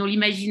pas si dans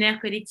l'imaginaire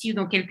collectif,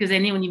 dans quelques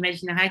années, on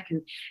imaginera que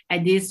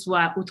Adé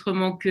soit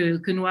autrement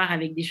que noire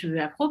avec des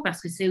cheveux afro,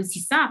 parce que c'est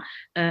aussi ça,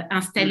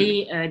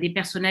 installer des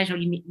personnages dans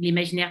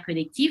l'imaginaire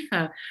collectif.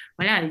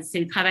 Voilà, c'est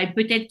le travail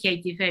peut-être qui a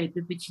été fait avec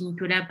le petit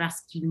Nicolas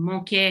parce qu'il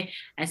manquait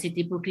à cette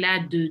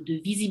époque-là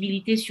de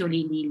visibilité sur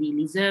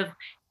les œuvres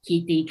qui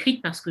étaient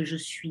écrites, parce que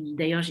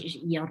d'ailleurs,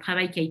 il y a un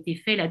travail qui a été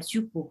fait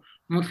là-dessus pour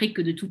montrer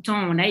que de tout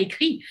temps, on a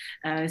écrit.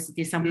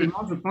 C'était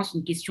simplement, je pense,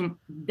 une question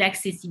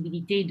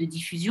d'accessibilité et de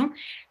diffusion.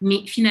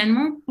 Mais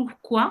finalement,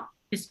 pourquoi?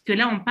 Parce que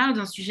là, on parle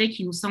d'un sujet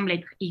qui nous semble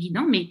être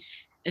évident, mais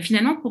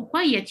finalement,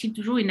 pourquoi y a-t-il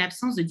toujours une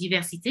absence de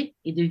diversité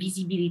et de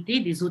visibilité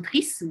des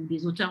autrices ou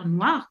des auteurs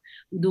noirs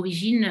ou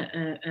d'origine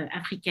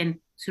africaine,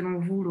 selon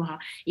vous, Laura?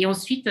 Et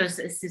ensuite,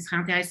 ce serait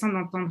intéressant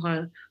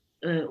d'entendre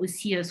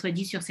aussi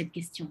Swaady sur cette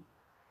question.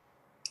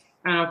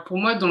 Alors pour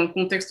moi, dans le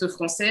contexte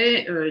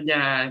français, il y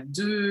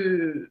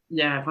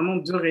a vraiment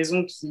deux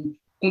raisons qui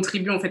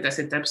contribuent en fait à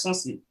cette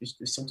absence et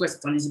surtout à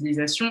cette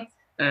invisibilisation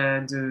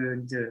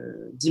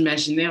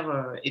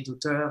d'imaginaires et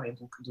d'auteurs et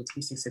donc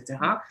d'autrices, etc.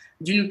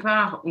 D'une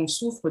part, on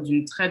souffre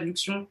d'une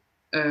traduction,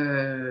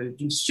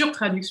 d'une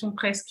surtraduction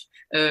presque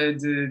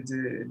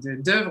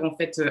d'œuvres en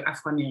fait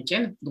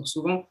afro-américaines. Donc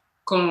souvent,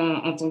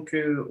 quand en tant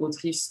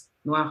qu'autrice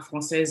noire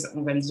française,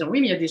 on va me dire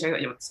oui, mais il y a déjà,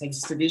 ça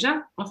existe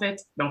déjà en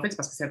fait. Ben, en fait, c'est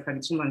parce que c'est la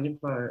traduction d'un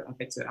livre en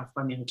fait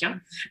afro-américain.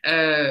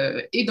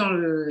 Et dans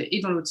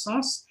l'autre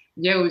sens,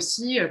 il y a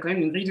aussi quand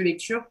même une grille de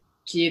lecture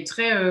qui est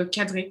très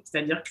cadrée,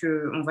 c'est-à-dire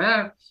que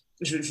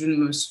je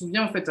me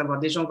souviens en fait avoir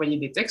déjà envoyé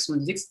des textes où on me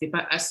disait que c'était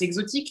pas assez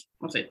exotique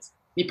en fait.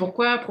 Mais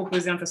pourquoi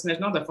proposer un personnage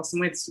noir doit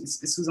forcément être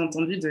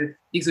sous-entendu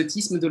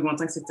d'exotisme, de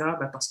lointain, etc.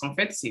 Bah parce qu'en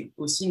fait, c'est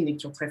aussi une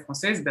lecture très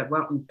française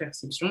d'avoir une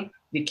perception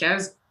des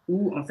cases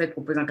où, en fait,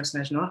 proposer un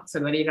personnage noir, ça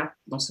doit aller là,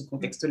 dans ce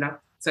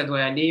contexte-là. Ça doit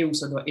aller ou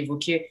ça doit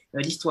évoquer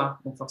l'histoire.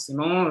 Donc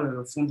forcément,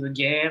 fond de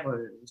guerre,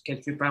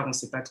 quelque part, on ne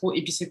sait pas trop.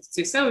 Et puis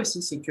c'est ça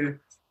aussi, c'est que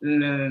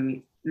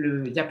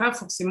il n'y a pas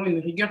forcément une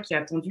rigueur qui est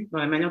attendue dans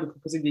la manière de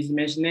proposer des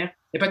imaginaires.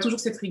 Il n'y a pas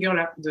toujours cette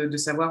rigueur-là de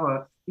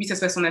savoir, oui, ça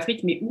se passe en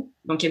Afrique, mais où,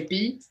 dans quel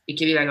pays, et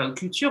quelle est la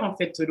culture en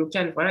fait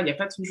locale. Voilà, il n'y a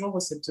pas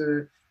toujours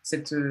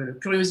cette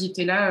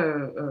curiosité-là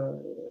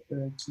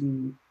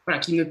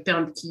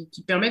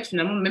qui permettent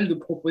finalement même de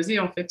proposer,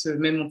 en fait,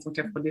 même en tant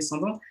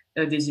qu'afro-descendant,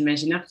 des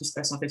imaginaires qui se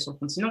passent en fait sur le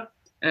continent.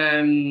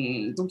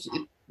 Donc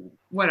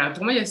voilà,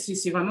 pour moi,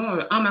 c'est vraiment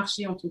un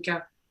marché, en tout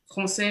cas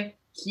français,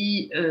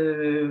 qui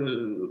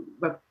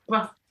va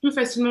pouvoir plus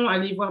facilement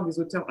aller voir des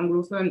auteurs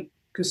anglophones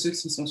que ceux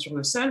qui sont sur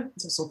le sol,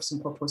 sur son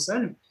propre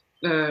sol,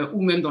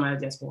 ou même dans la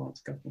diaspora, en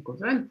tout cas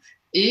francophone.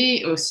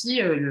 Et aussi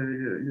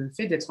le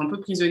fait d'être un peu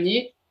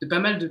prisonnier de pas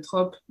mal de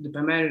tropes, de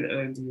pas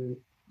mal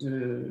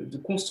de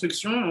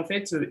constructions, en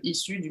fait,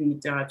 issues d'une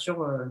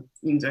littérature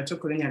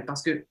coloniale.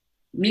 Parce que,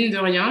 mine de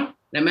rien,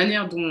 la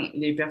manière dont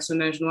les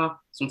personnages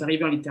noirs sont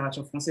arrivés en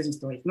littérature française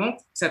historiquement,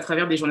 c'est à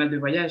travers des journaux de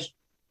voyage.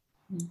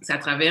 C'est à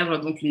travers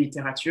donc une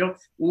littérature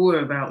où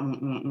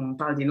on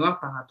parle des Noirs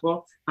par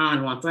rapport à un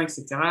lointain,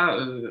 etc.,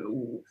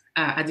 ou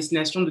à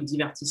destination de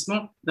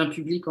divertissement d'un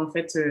public en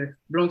fait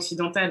blanc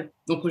occidental.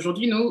 Donc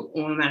aujourd'hui, nous,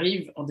 on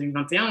arrive en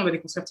 2021, on va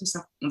déconstruire tout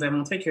ça. On va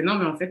montrer que non,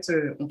 mais en fait,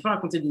 on peut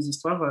raconter des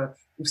histoires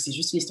où c'est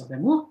juste une histoire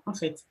d'amour, en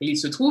fait. Et il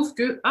se trouve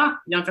que,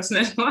 il y a un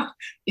personnage noir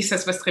et ça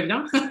se passe très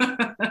bien.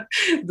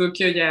 Donc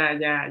il y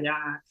a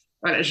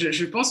voilà,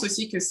 je pense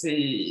aussi que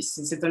c'est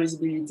cette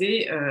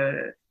invisibilité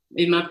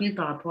est maintenue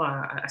par rapport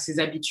à ces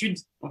habitudes,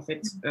 en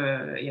fait,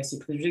 et à ces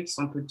préjugés qui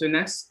sont un peu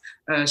tenaces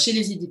chez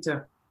les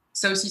éditeurs.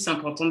 Ça aussi, c'est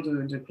important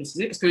de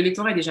préciser, parce que le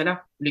lectorat est déjà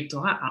là. Le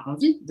lectorat a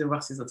envie de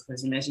voir ces autres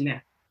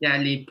imaginaires. Il y a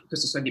que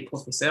ce soit des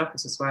professeurs, que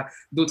ce soit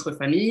d'autres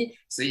familles.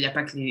 Il n'y a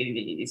pas que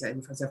les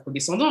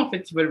afro-descendants, en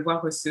fait, qui veulent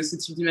voir ce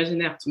type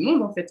d'imaginaire. Tout le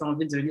monde, en fait, a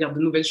envie de lire de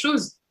nouvelles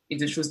choses et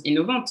de choses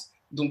innovantes.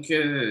 Donc,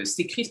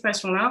 ces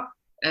crispations-là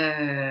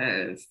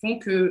font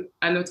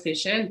qu'à notre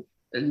échelle,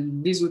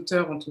 des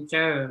auteurs, en tout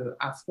cas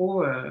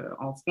afro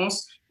en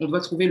France, on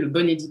doit trouver le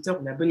bon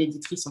éditeur ou la bonne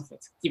éditrice, en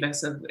fait, qui va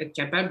être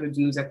capable de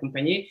nous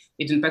accompagner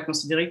et de ne pas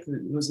considérer que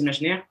nos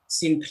imaginaires,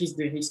 c'est une prise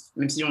de risque,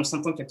 même si on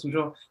s'entend qu'il y a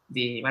toujours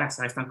voilà,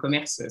 ça reste un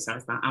commerce, ça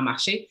reste un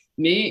marché,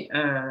 mais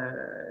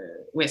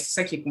ouais, c'est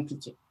ça qui est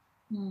compliqué.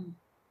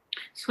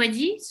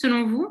 Swaady,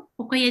 selon vous,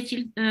 pourquoi y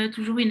a-t-il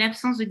toujours une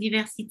absence de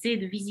diversité et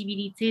de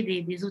visibilité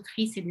des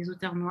autrices et des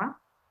auteurs noirs?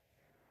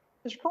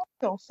 Je pense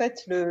qu'en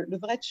fait, le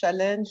vrai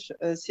challenge,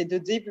 c'est de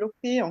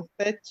développer en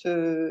fait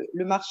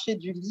le marché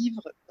du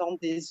livre dans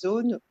des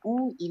zones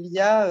où il y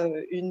a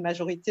une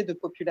majorité de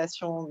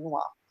population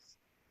noire.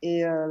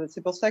 Et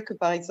c'est pour ça que,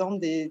 par exemple,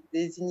 des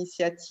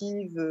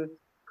initiatives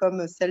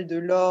comme celle de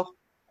Laure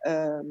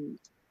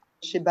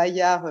chez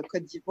Bayard,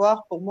 Côte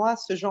d'Ivoire, pour moi,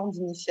 ce genre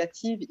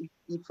d'initiative,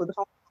 il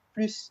faudra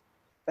plus,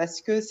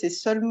 parce que c'est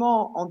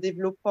seulement en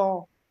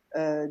développant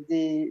un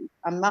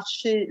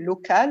marché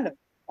local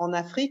en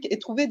Afrique et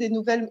trouver des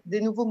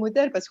nouveaux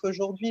modèles, parce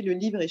qu'aujourd'hui, le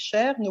livre est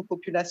cher, nos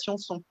populations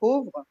sont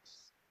pauvres.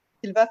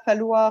 Il va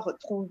falloir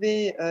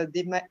trouver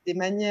des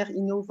manières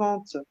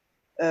innovantes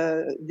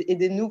et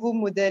des nouveaux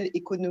modèles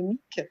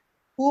économiques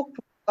pour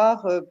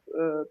pouvoir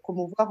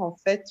promouvoir en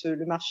fait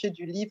le marché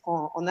du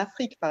livre en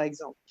Afrique, par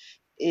exemple.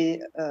 Et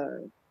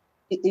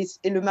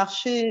le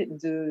marché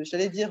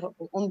j'allais dire,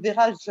 on ne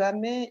verra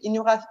jamais, il n'y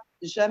aura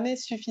jamais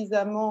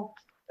suffisamment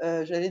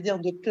j'allais dire,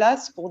 de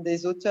place pour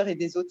des auteurs et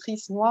des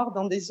autrices noires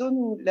dans des zones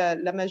où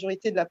la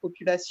majorité de la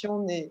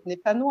population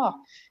n'est pas noire.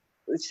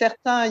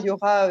 Certains, il y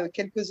aura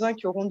quelques-uns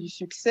qui auront du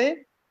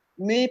succès,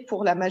 mais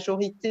pour la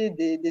majorité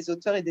des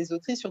auteurs et des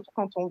autrices, surtout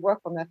quand on voit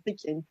qu'en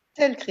Afrique, il y a une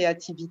telle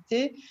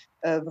créativité,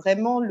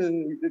 vraiment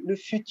le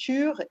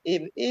futur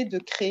est de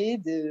créer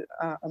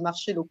un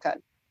marché local.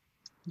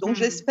 Donc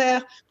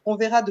j'espère qu'on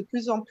verra de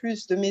plus en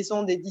plus de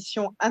maisons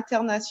d'édition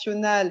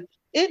internationales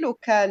et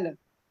locales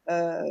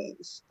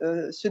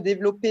se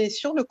développer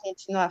sur le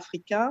continent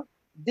africain,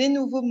 des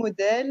nouveaux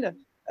modèles.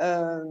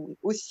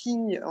 Aussi,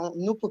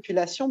 nos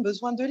populations ont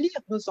besoin de lire.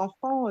 Nos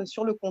enfants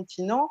sur le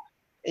continent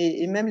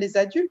et même les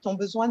adultes ont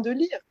besoin de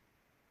lire.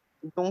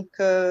 Donc,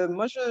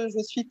 moi,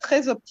 je suis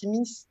très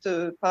optimiste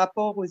par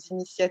rapport aux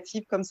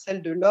initiatives comme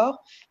celle de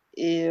Laure.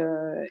 Et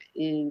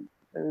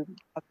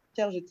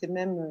Pierre, j'étais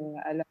même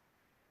à la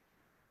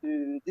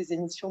des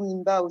émissions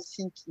Nimba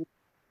aussi qui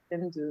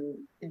viennent de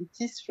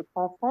Elitis, je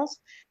crois, en France.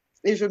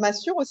 Et je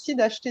m'assure aussi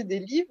d'acheter des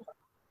livres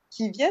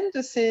qui viennent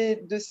de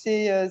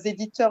ces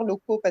éditeurs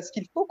locaux parce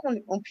qu'il faut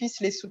qu'on puisse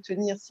les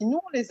soutenir.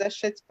 Sinon, on ne les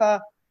achète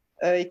pas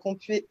et qu'on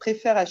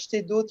préfère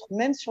acheter d'autres,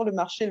 même sur le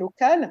marché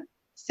local,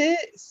 ces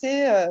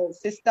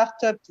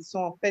startups qui sont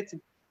en fait,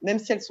 même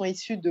si elles sont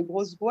issues de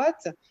grosses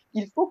boîtes,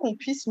 il faut qu'on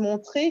puisse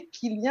montrer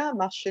qu'il y a un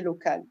marché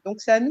local.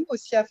 Donc, c'est à nous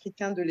aussi,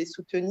 Africains, de les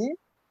soutenir.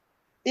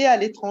 Et à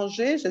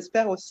l'étranger,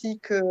 j'espère aussi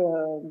que,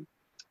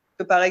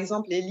 par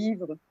exemple, les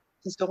livres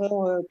qui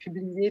seront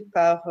publiés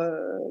par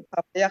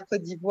Bayard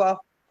Côte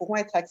d'Ivoire pourront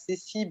être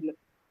accessibles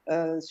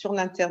sur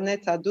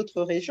l'Internet à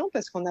d'autres régions,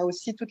 parce qu'on a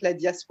aussi toute la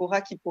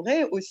diaspora qui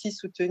pourrait aussi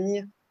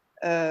soutenir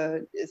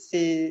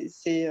ces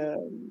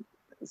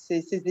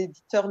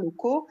éditeurs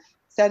locaux.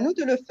 C'est à nous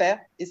de le faire.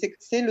 Et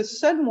c'est le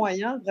seul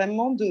moyen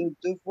vraiment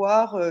de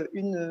voir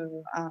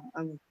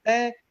un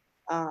vrai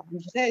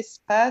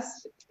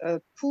espace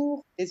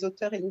pour les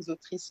auteurs et les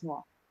autrices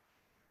noires.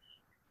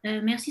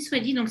 Merci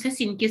Swaady. Donc ça,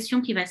 c'est une question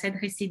qui va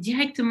s'adresser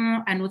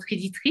directement à notre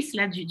éditrice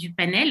là, du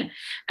panel.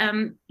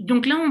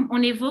 Donc là,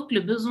 on évoque le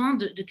besoin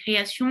de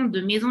création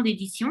de maisons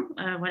d'édition,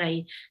 voilà,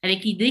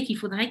 avec l'idée qu'il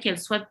faudrait qu'elles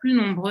soient plus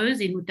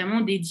nombreuses et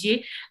notamment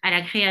dédiées à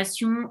la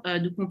création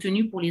de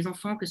contenu pour les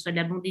enfants, que ce soit de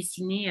la bande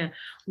dessinée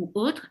ou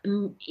autre.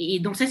 Et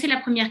donc ça, c'est la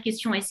première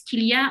question. Est-ce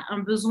qu'il y a un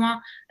besoin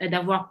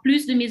d'avoir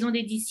plus de maisons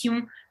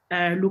d'édition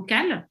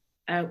locales ?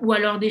 Ou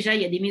alors déjà,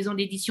 il y a des maisons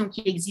d'édition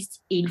qui existent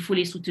et il faut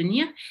les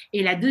soutenir.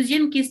 Et la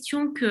deuxième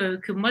question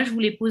que moi, je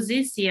voulais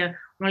poser, c'est,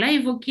 on l'a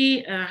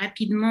évoqué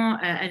rapidement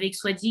avec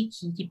Swaady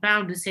qui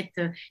parle de cette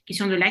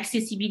question de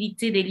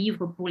l'accessibilité des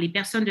livres pour les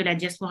personnes de la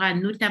diaspora,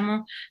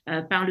 notamment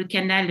par le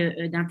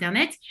canal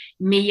d'Internet.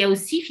 Mais il y a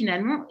aussi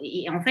finalement,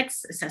 et en fait,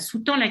 ça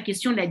sous-tend la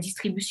question de la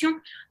distribution.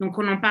 Donc,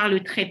 on en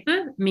parle très peu,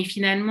 mais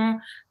finalement...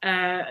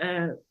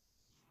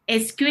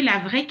 est-ce que la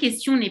vraie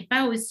question n'est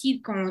pas aussi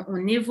quand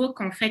on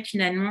évoque en fait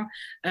finalement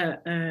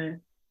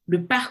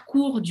le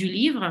parcours du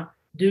livre,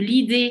 de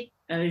l'idée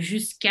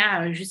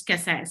jusqu'à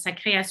sa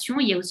création,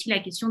 il y a aussi la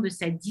question de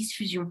sa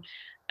diffusion.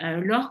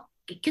 Laure,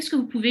 qu'est-ce que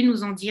vous pouvez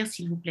nous en dire,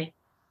 s'il vous plaît ?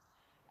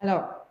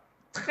 Alors,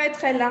 très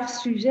très large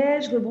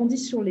sujet, je rebondis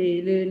sur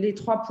les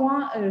 3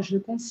 points. Je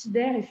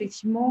considère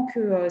effectivement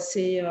que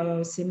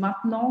c'est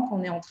maintenant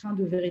qu'on est en train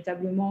de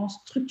véritablement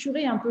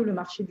structurer un peu le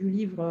marché du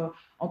livre,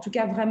 en tout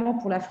cas vraiment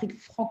pour l'Afrique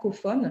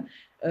francophone,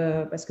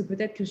 parce que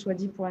peut-être que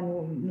Swaady pourra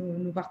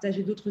nous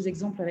partager d'autres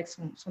exemples avec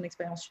son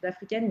expérience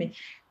sud-africaine, mais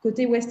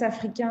côté ouest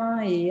africain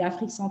et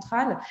Afrique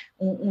centrale,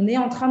 on est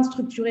en train de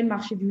structurer le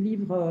marché du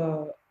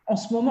livre en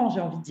ce moment,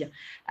 j'ai envie de dire,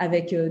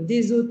 avec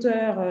des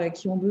auteurs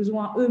qui ont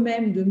besoin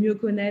eux-mêmes de mieux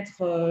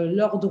connaître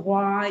leurs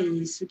droits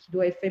et ce qui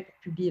doit être fait pour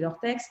publier leurs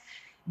textes,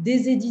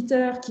 des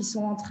éditeurs qui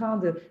sont en train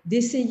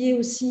d'essayer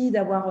aussi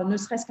d'avoir ne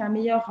serait-ce qu'un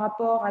meilleur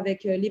rapport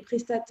avec les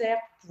prestataires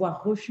pour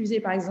pouvoir refuser,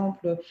 par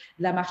exemple,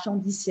 la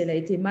marchandise si elle a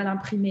été mal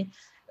imprimée,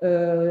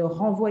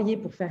 renvoyer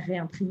pour faire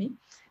réimprimer.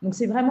 Donc,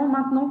 c'est vraiment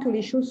maintenant que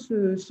les choses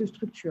se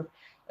structurent.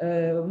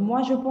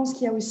 Moi, je pense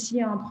qu'il y a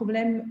aussi un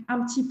problème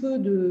un petit peu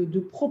de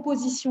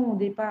proposition au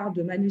départ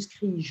de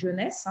manuscrits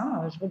jeunesse.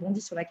 Je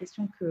rebondis sur la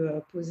question que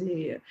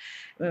posait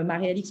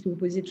Marie-Alix, que vous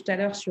posiez tout à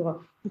l'heure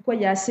sur pourquoi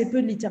il y a assez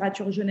peu de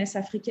littérature jeunesse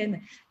africaine.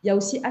 Il y a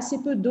aussi assez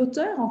peu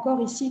d'auteurs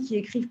encore ici qui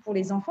écrivent pour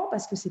les enfants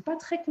parce que ce n'est pas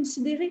très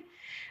considéré.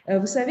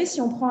 Vous savez,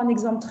 si on prend un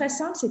exemple très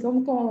simple, c'est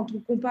comme quand on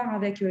compare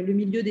avec le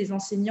milieu des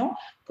enseignants.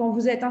 Quand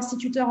vous êtes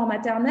instituteur en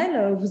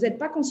maternelle, vous n'êtes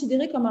pas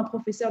considéré comme un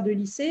professeur de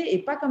lycée et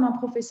pas comme un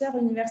professeur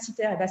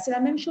universitaire. Et bien, c'est la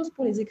même chose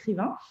pour les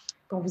écrivains.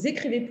 Quand vous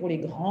écrivez pour les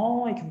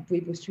grands et que vous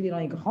pouvez postuler dans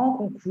les grands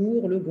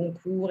concours, le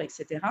Goncourt,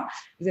 etc.,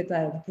 vous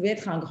pouvez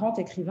être un grand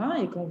écrivain.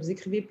 Et quand vous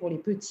écrivez pour les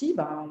petits,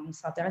 on ne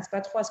s'intéresse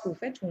pas trop à ce que vous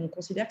faites ou on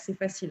considère que c'est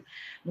facile.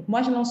 Donc,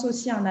 moi, je lance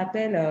aussi un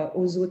appel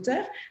aux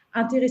auteurs.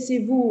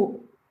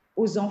 Intéressez-vous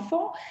aux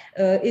enfants,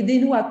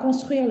 aidez-nous à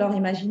construire leur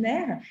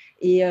imaginaire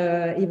et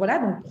voilà,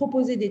 donc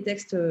proposer des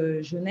textes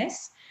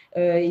jeunesse.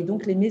 Et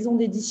donc, les maisons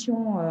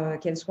d'édition,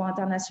 qu'elles soient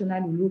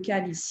internationales ou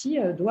locales ici,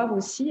 doivent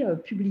aussi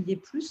publier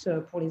plus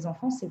pour les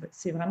enfants.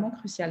 C'est vraiment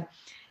crucial.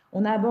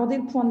 On a abordé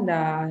le point de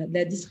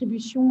la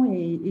distribution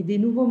et des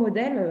nouveaux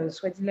modèles,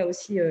 Swaady l'a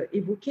aussi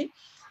évoqué.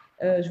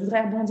 Je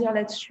voudrais rebondir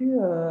là-dessus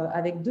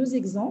avec 2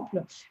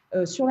 exemples.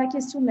 Sur la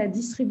question de la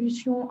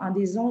distribution, un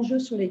des enjeux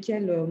sur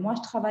lesquels moi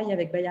je travaille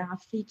avec Bayard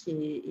Afrique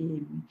et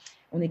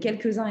on est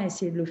quelques-uns à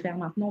essayer de le faire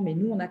maintenant, mais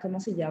nous on a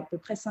commencé il y a à peu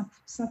près 5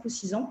 ou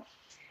 6 ans.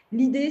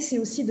 L'idée, c'est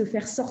aussi de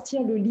faire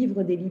sortir le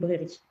livre des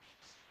librairies.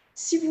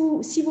 Si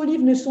vos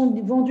livres ne sont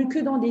vendus que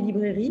dans des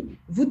librairies,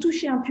 vous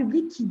touchez un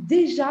public qui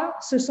déjà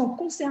se sent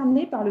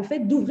concerné par le fait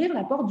d'ouvrir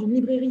la porte d'une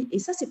librairie. Et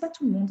ça, ce n'est pas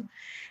tout le monde.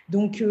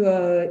 Donc,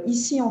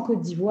 ici en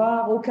Côte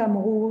d'Ivoire, au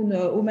Cameroun,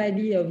 au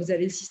Mali, vous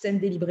avez le système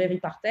des librairies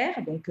par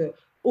terre. Donc,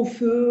 au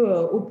feu,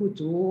 au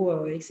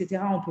poteau, etc.,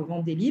 on peut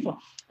vendre des livres.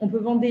 On peut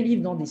vendre des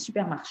livres dans des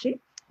supermarchés.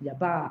 il n'y a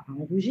pas à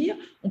en rougir.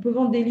 On peut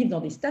vendre des livres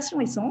dans des stations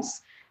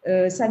essence.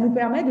 Ça nous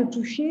permet de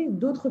toucher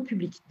d'autres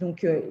publics.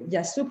 Donc, il y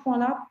a ce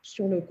point-là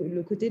sur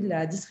le côté de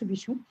la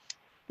distribution.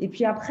 Et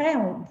puis après,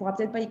 on ne pourra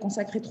peut-être pas y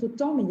consacrer trop de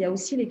temps, mais il y a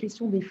aussi les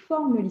questions des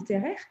formes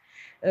littéraires.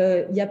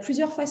 Il y a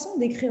plusieurs façons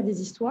d'écrire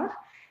des histoires.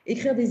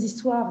 Écrire des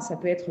histoires, ça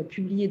peut être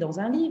publié dans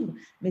un livre,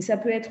 mais ça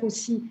peut être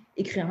aussi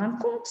écrire un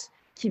conte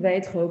qui va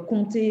être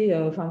conté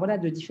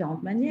de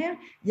différentes manières.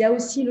 Il y a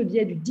aussi le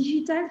biais du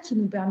digital qui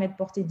nous permet de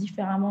porter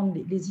différemment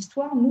les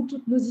histoires. Nous,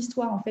 toutes nos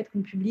histoires en fait,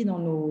 qu'on publie dans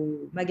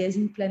nos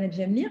magazines Planète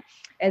J'aime Lire,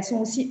 elles sont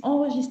aussi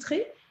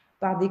enregistrées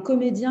par des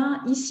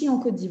comédiens ici en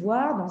Côte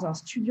d'Ivoire, dans un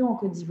studio en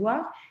Côte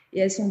d'Ivoire, et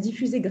elles sont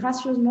diffusées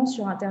gracieusement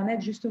sur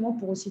Internet justement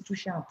pour aussi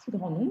toucher un plus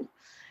grand nombre.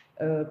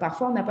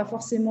 Parfois, on n'a pas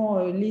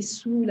forcément les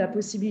sous, la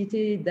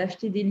possibilité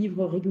d'acheter des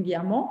livres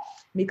régulièrement,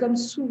 mais comme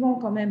souvent,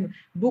 quand même,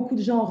 beaucoup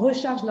de gens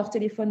rechargent leur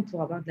téléphone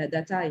pour avoir de la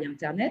data et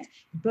Internet,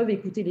 ils peuvent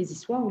écouter les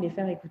histoires ou les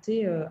faire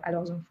écouter à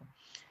leurs enfants.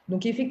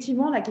 Donc,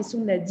 effectivement, la question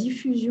de la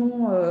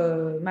diffusion,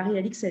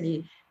 Marie-Alix,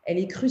 elle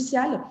est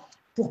cruciale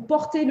pour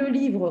porter le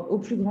livre au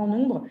plus grand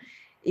nombre.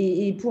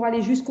 Et pour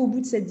aller jusqu'au bout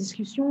de cette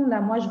discussion,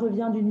 là, moi, je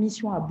reviens d'une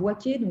mission à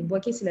Bouaké. Donc,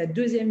 Bouaké, c'est la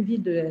deuxième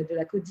ville de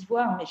la Côte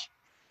d'Ivoire, mais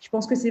je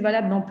pense que c'est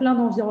valable dans plein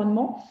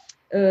d'environnements.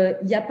 Il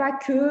n'y a pas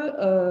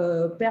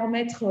que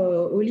permettre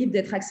aux livres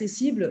d'être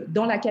accessibles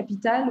dans la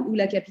capitale ou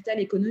la capitale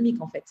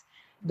économique, en fait.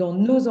 Dans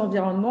nos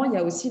environnements, il y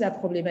a aussi la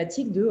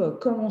problématique de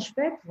comment je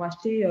fais pour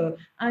acheter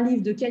un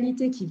livre de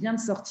qualité qui vient de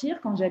sortir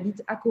quand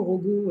j'habite à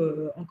Korogo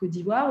en Côte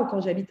d'Ivoire ou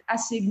quand j'habite à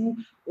Ségou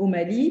au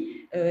Mali,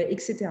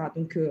 etc.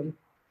 Donc,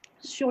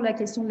 sur la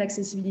question de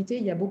l'accessibilité,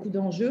 il y a beaucoup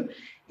d'enjeux,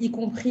 y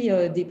compris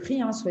des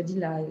prix, Swaady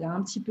l'a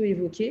un petit peu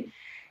évoqué.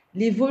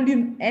 Les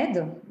volumes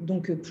aident,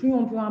 donc plus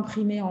on peut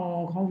imprimer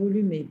en grand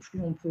volume et plus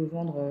on peut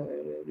vendre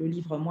le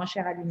livre moins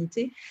cher à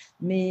l'unité.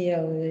 Mais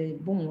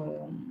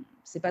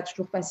ce n'est pas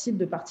toujours facile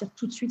de partir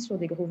tout de suite sur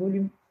des gros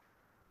volumes.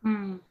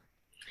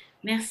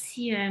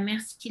 Merci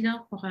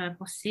Laure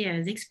pour ces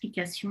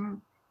explications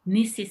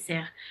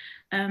nécessaires.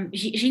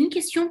 J'ai une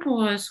question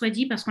pour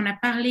Swaady parce qu'on a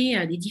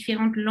parlé des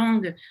différentes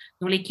langues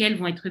dans lesquelles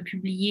vont être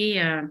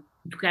publiées,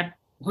 en tout cas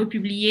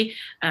republier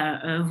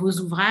vos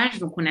ouvrages.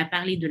 Donc, on a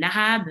parlé de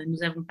l'arabe,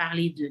 nous avons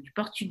parlé du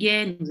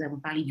portugais, nous avons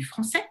parlé du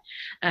français,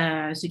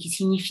 ce qui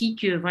signifie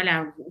que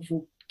voilà,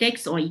 vos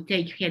textes ont été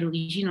écrits à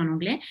l'origine en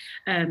anglais.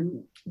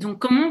 Donc,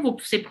 comment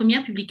ces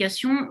premières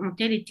publications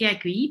ont-elles été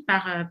accueillies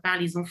par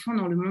les enfants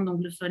dans le monde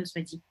anglophone,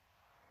 Swaady?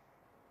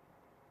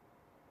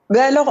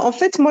 Alors, en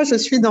fait, moi, je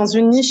suis dans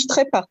une niche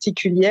très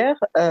particulière.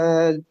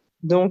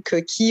 Donc,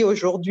 qui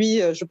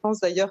aujourd'hui, je pense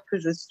d'ailleurs que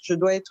je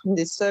dois être une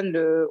des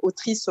seules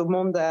autrices au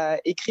monde à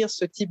écrire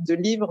ce type de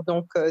livre.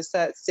 Donc,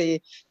 ça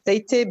a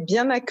été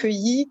bien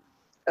accueilli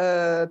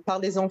par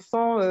les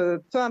enfants,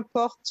 peu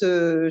importe,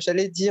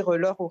 j'allais dire,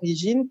 leur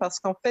origine, parce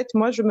qu'en fait,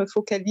 moi, je me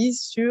focalise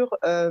sur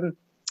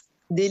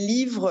des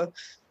livres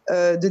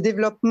de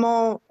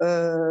développement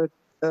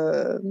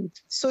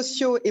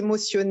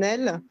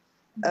socio-émotionnel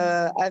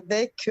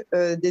avec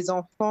des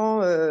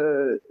enfants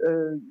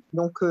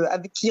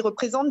qui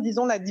représentent,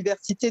 disons, la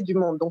diversité du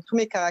monde. Donc, tous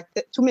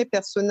mes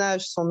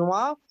personnages sont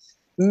noirs,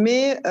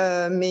 mais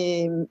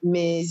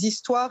mes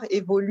histoires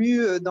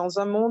évoluent dans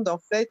un monde, en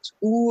fait,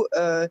 où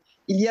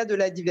il y a de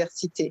la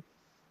diversité.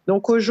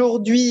 Donc,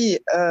 aujourd'hui,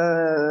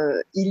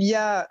 il y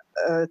a...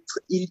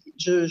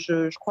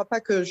 je crois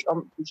pas que...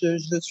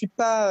 Je suis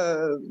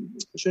pas...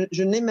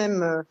 je n'ai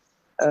même...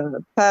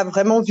 pas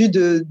vraiment vu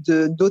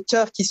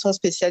d'auteurs qui sont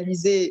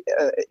spécialisés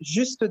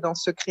juste dans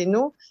ce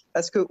créneau,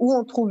 parce que où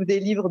on trouve des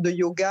livres de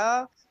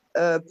yoga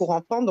pour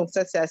enfants, donc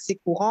ça c'est assez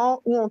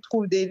courant, où on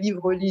trouve des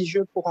livres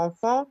religieux pour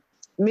enfants,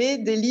 mais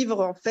des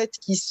livres en fait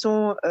qui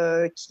sont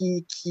à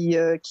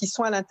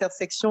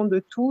l'intersection de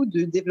tout,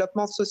 du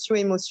développement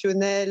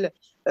socio-émotionnel,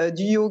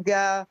 du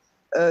yoga,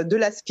 de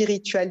la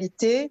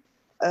spiritualité,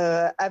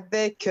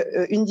 avec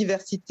une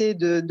diversité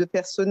de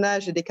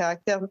personnages et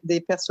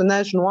des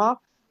personnages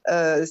noirs.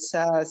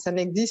 Ça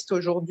n'existe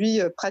aujourd'hui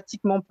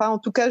pratiquement pas. En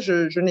tout cas,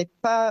 je n'ai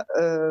pas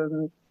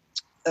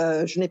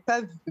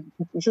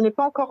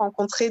encore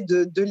rencontré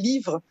de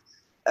livres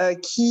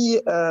qui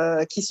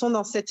sont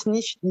dans cette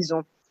niche,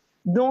 disons.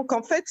 Donc,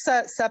 en fait,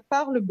 ça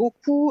parle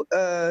beaucoup,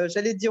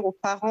 j'allais dire, aux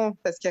parents,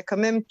 parce qu'il y a quand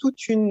même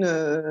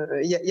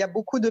il y a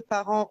beaucoup de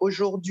parents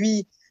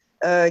aujourd'hui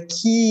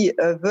qui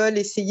veulent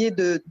essayer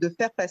de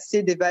faire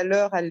passer des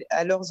valeurs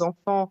à leurs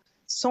enfants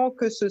sans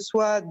que ce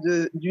soit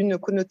d'une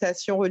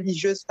connotation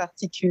religieuse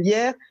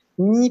particulière,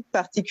 ni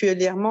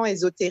particulièrement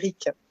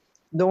ésotérique.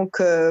 Donc,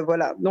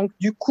 voilà. Donc,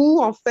 du coup,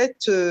 en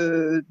fait,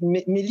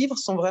 mes livres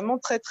sont vraiment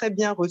très, très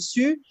bien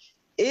reçus.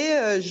 Et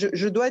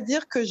je dois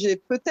dire que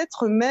j'ai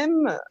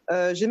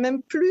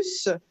même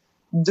plus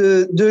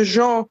de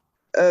gens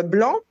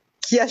blancs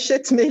qui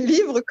achètent mes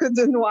livres que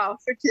de noirs,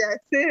 ce qui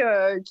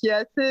est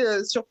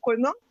assez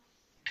surprenant,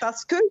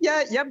 parce qu'il y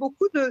a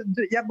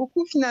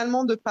beaucoup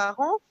finalement de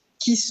parents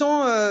qui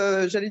sont,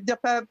 j'allais dire,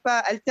 pas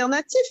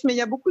alternatifs, mais il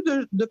y a beaucoup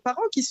de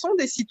parents qui sont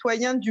des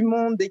citoyens du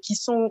monde et qui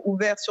sont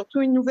ouverts, surtout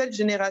une nouvelle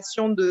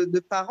génération de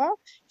parents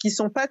qui ne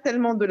sont pas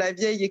tellement de la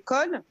vieille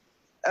école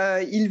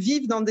Ils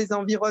vivent dans des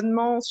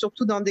environnements,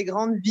 surtout dans des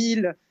grandes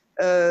villes,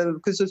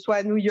 que ce soit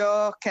à New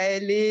York, à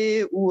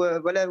LA, où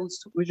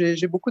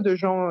j'ai beaucoup de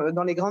gens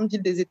dans les grandes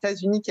villes des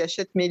États-Unis qui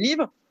achètent mes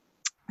livres.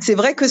 C'est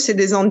vrai que c'est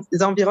des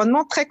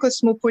environnements très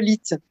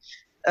cosmopolites.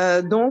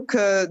 Donc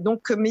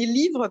mes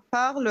livres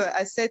parlent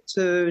à cette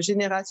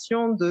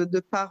génération de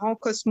parents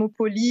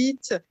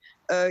cosmopolites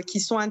qui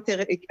sont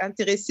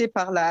intéressés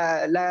par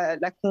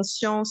la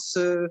conscience,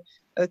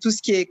 tout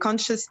ce qui est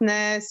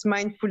consciousness,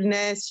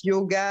 mindfulness,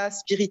 yoga,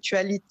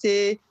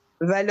 spiritualité,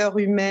 valeurs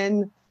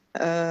humaines.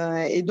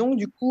 Et donc,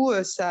 du coup,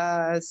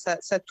 ça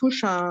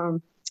touche un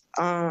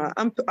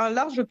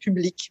large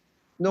public.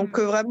 Donc,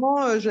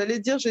 vraiment, j'allais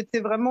dire, j'étais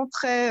vraiment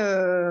très...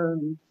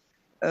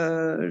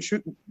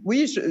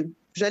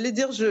 j'allais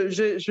dire,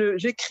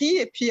 j'écris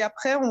et puis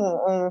après,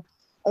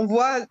 on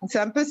voit, c'est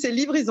un peu ces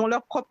livres, ils ont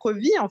leur propre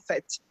vie, en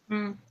fait.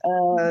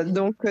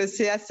 Donc,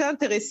 c'est assez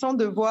intéressant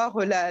de voir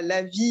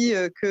la vie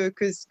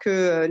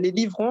que les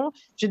livres ont.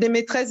 J'ai des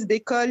maîtresses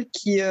d'école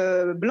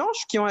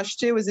blanches qui ont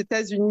acheté aux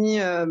États-Unis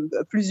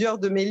plusieurs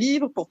de mes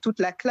livres pour toute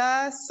la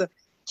classe,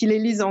 qui les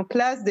lisent en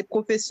classe, des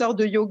professeurs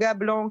de yoga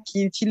blancs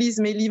qui utilisent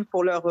mes livres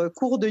pour leurs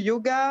cours de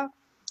yoga.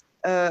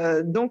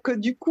 Donc,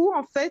 du coup,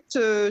 en fait,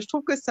 je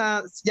trouve que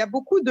il y a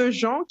beaucoup de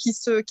gens qui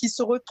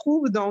se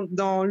retrouvent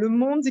dans le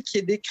monde qui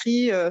est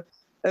décrit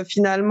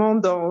finalement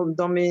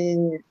dans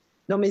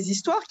mes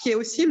histoires, qui est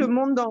aussi le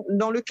monde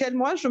dans lequel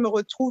moi je me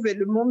retrouve et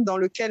le monde dans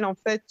lequel en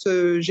fait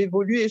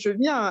j'évolue et je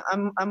vis,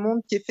 un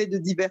monde qui est fait de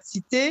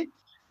diversité,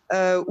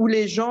 où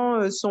les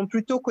gens sont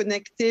plutôt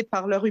connectés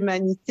par leur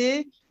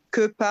humanité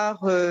que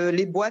par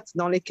les boîtes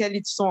dans lesquelles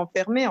ils sont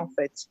enfermés en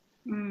fait.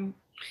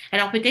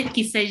 Alors peut-être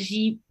qu'il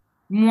s'agit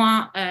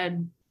moins,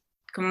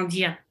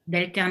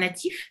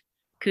 d'alternatif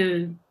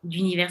que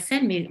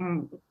d'universel, mais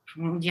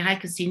on dira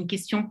que c'est une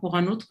question pour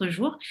un autre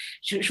jour.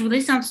 Je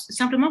voudrais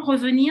simplement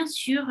revenir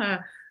sur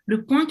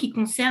le point qui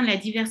concerne la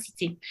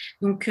diversité.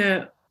 Donc,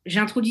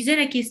 j'introduisais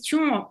la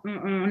question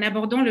en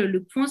abordant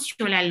le point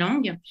sur la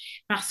langue,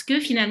 parce que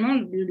finalement,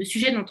 le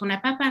sujet dont on n'a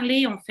pas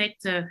parlé, en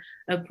fait,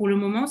 pour le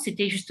moment,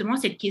 c'était justement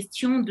cette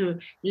question de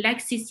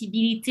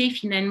l'accessibilité,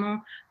 finalement,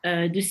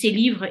 de ces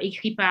livres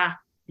écrits par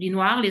les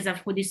Noirs, les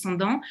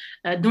Afro-descendants,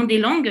 dans des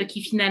langues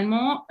qui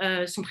finalement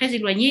sont très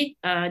éloignées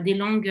des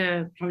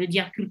langues, on veut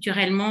dire,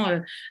 culturellement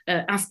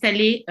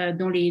installées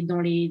dans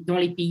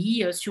les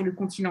pays sur le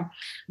continent.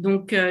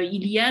 Donc,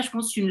 il y a, je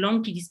pense, une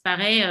langue qui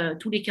disparaît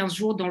tous les 15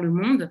 jours dans le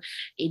monde.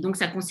 Et donc,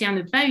 ça ne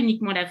concerne pas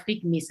uniquement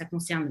l'Afrique, mais ça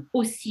concerne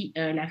aussi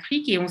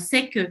l'Afrique. Et on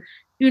sait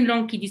qu'une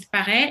langue qui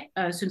disparaît,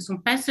 ce ne sont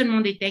pas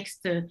seulement des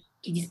textes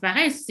qui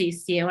disparaissent,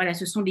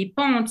 ce sont des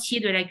pans entiers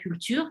de la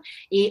culture.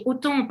 Et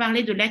autant on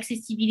parlait de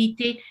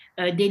l'accessibilité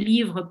des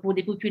livres pour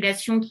des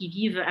populations qui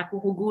vivent à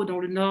Korogo, dans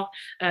le nord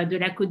de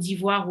la Côte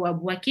d'Ivoire, ou à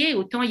Bouaké,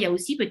 autant il y a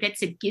aussi peut-être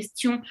cette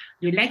question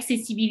de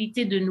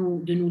l'accessibilité de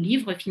nos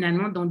livres,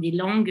 finalement, dans des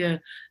langues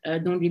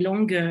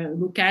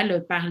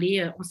locales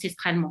parlées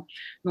ancestralement.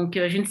 Donc,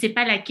 je ne sais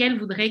pas laquelle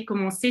voudrait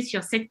commencer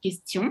sur cette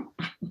question.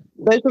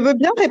 Je veux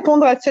bien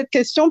répondre à cette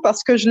question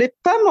parce que je ne l'ai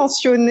pas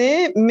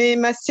mentionné, mais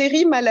ma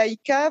série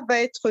Malaïka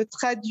va être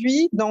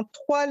traduite dans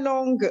 3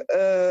 langues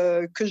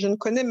que je ne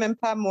connais même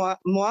pas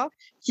moi,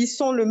 qui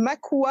sont le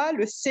Makua,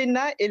 le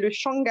Sena et le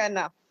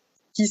Shangana,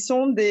 qui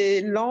sont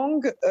des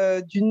langues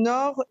du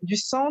nord, du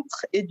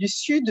centre et du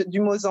sud du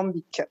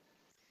Mozambique.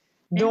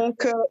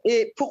 Donc,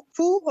 et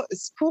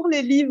pour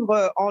les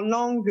livres en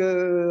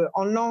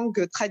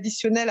langue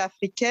traditionnelle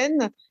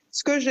africaine,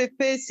 ce que j'ai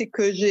fait, c'est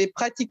que j'ai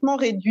pratiquement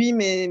réduit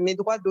mes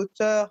droits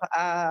d'auteur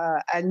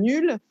à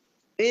nul.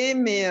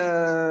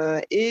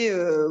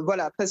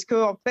 Voilà, parce que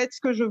en fait,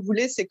 ce que je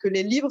voulais, c'est que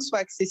les livres soient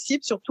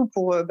accessibles, surtout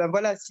pour,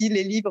 si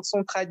les livres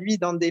sont traduits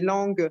dans des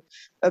langues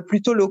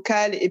plutôt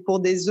locales et pour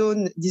des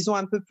zones, disons,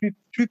 un peu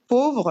plus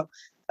pauvres.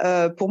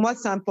 Pour moi,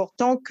 c'est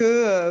important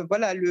que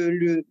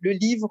le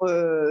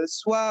livre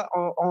soit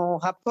en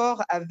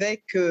rapport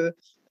avec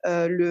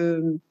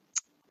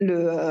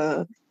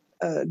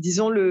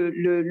disons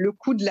le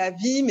coût de la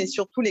vie, mais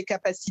surtout les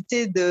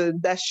capacités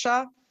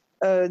d'achat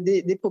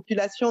des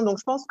populations. Donc,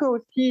 je pense que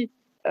aussi,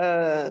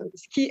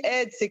 ce qui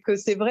aide, c'est que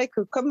c'est vrai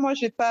que comme moi,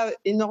 j'ai pas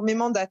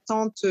énormément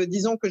d'attentes,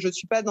 disons que je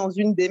suis pas dans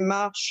une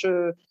démarche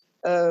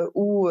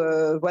où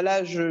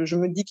je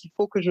me dis qu'il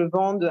faut que je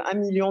vende 1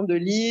 million de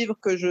livres,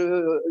 que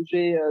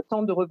j'ai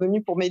tant de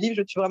revenus pour mes livres.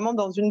 Je suis vraiment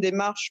dans une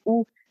démarche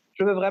où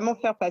je veux vraiment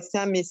faire passer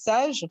un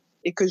message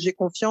et que j'ai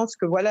confiance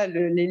que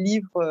les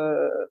livres,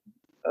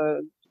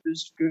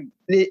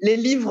 les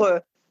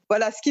livres,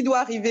 ce qui doit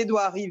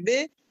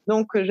arriver.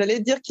 Donc,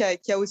 j'allais dire qu'il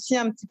y a aussi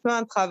un petit peu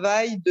un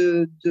travail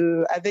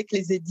avec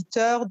les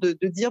éditeurs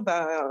de dire,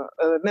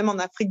 même en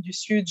Afrique du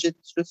Sud,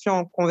 je suis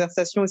en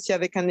conversation aussi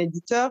avec un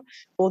éditeur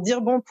pour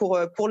dire,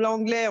 pour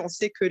l'anglais, on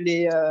sait que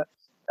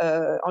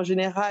en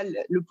général,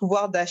 le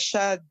pouvoir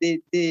d'achat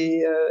des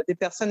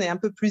personnes est un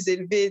peu plus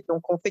élevé,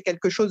 donc on fait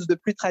quelque chose de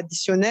plus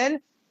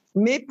traditionnel.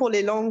 Mais pour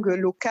les langues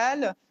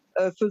locales,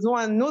 faisons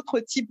un autre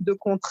type de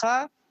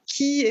contrat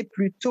qui est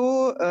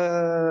plutôt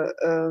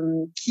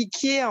qui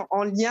est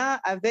en lien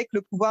avec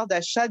le pouvoir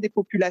d'achat des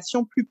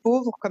populations plus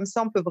pauvres. Comme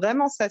ça, on peut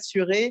vraiment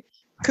s'assurer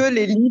que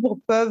les livres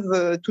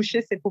peuvent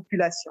toucher ces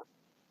populations.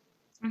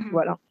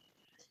 Voilà.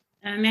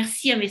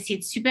 Merci, mais c'est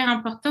super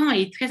important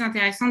et très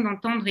intéressant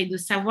d'entendre et de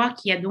savoir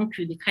qu'il y a donc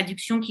des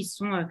traductions qui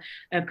sont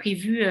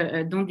prévues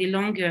dans des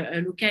langues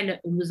locales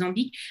au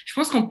Mozambique. Je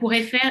pense qu'on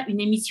pourrait faire une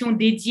émission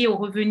dédiée aux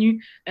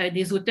revenus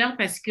des auteurs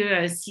parce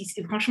que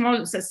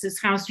franchement, ce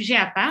serait un sujet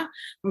à part.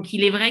 Donc,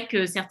 il est vrai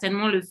que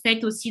certainement le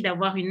fait aussi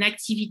d'avoir une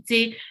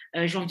activité,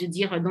 j'ai envie de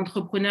dire,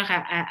 d'entrepreneur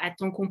à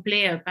temps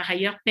complet par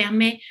ailleurs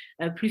permet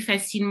plus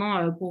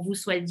facilement pour vous,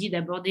 Swaady,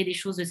 d'aborder les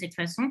choses de cette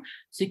façon,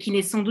 ce qui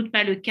n'est sans doute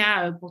pas le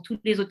cas pour tous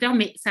les auteurs,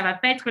 mais ça ne va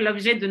pas être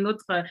l'objet de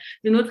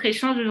notre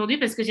échange aujourd'hui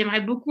parce que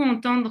j'aimerais beaucoup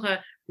entendre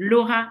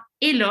Laura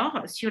et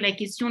Laure sur la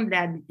question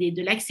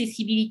de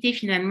l'accessibilité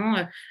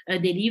finalement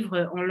des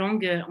livres en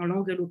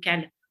langue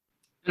locale.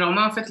 Alors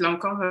moi, en fait, là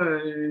encore,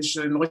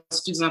 je me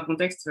resitue dans un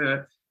contexte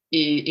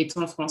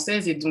étant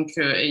française et donc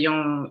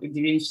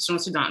bénéficiant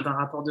aussi d'un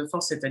rapport de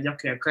force, c'est-à-dire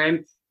qu'il y a quand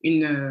même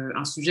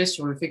un sujet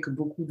sur le fait que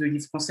beaucoup de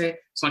livres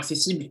français sont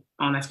accessibles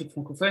en Afrique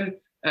francophone,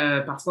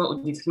 parfois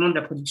au détriment de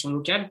la production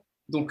locale.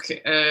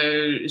 Donc,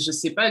 je ne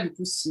sais pas du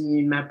coup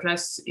si ma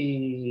place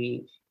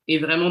est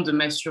vraiment de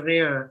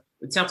m'assurer,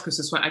 certes que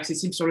ce soit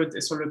accessible sur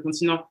le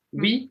continent,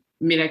 oui,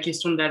 mais la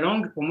question de la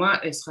langue, pour moi,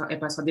 elle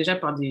passera déjà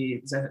par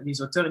des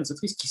auteurs et des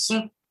autrices qui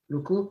sont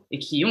locaux et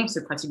qui ont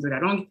cette pratique de la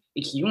langue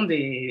et qui ont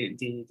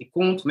des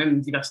contes ou même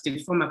une diversité de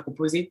formes à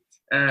proposer.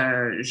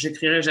 Je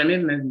n'écrirai jamais,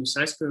 même ne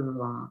serait-ce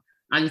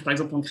qu'un livre, par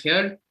exemple, en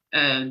créole,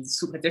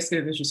 sous prétexte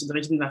que je suis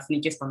d'origine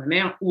martiniquaise par ma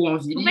mère, ou en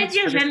Vili. On va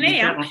dire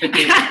jamais, hein. En fait,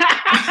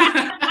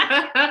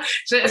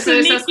 ça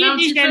serait un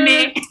petit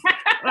peu...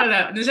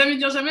 Voilà, ne jamais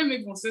dire jamais, mais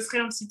bon, ce serait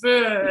un petit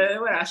peu...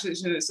 voilà, ce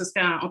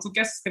serait en tout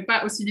cas, ce ne serait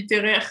pas aussi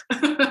littéraire.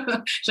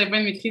 Je n'avais pas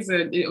une maîtrise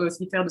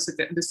aussi littéraire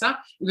de ça,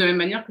 ou de la même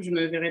manière que je ne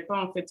me verrais pas,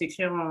 en fait,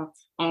 écrire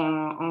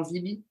en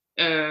Vili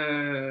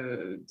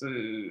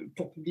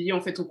pour publier, en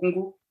fait, au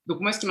Congo.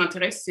 Donc, moi, ce qui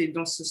m'intéresse, c'est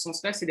dans ce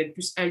sens-là, c'est d'être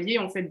plus allié,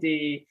 en fait,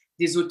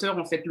 des auteurs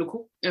en fait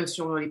locaux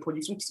sur les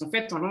productions qui sont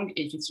faites en langue,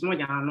 et effectivement il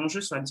y a un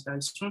enjeu sur la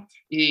disparition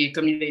et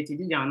comme il a été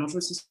dit, il y a un enjeu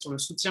aussi sur le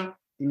soutien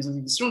des maisons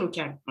d'édition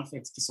locales en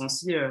fait qui sont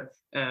aussi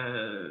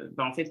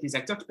en fait des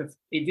acteurs qui peuvent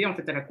aider en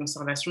fait à la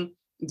conservation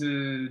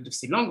de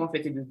ces langues en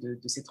fait et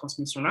de ces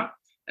transmissions là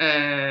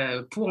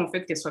pour en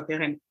fait qu'elles soient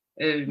pérennes.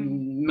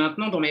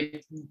 Maintenant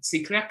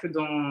c'est clair que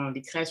dans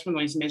les créations, dans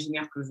les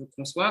imaginaires que je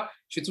conçois,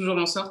 je fais toujours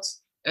en sorte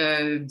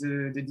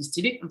de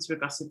distiller un petit peu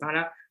par-ci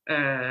par-là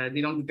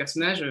des langues de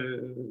personnages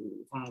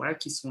voilà,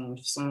 qui sont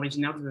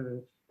originaires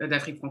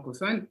d'Afrique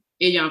francophone.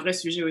 Et il y a un vrai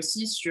sujet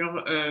aussi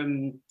sur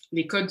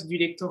les codes du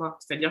lectorat,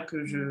 c'est-à-dire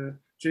que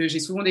j'ai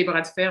souvent des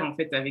bras de fer en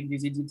fait, avec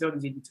des éditeurs,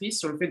 des éditrices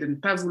sur le fait de ne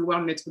pas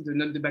vouloir mettre de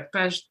notes de bas de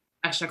page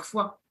à chaque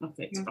fois, en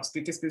fait. Parce que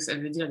qu'est-ce que ça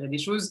veut dire? Il y a des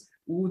choses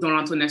où, dans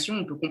l'intonation,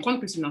 on peut comprendre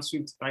que c'est une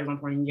insulte. Par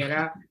exemple, en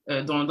lingala,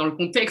 dans le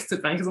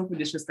contexte, par exemple,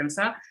 des choses comme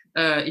ça.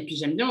 Et puis,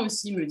 j'aime bien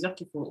aussi me dire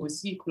qu'il faut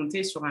aussi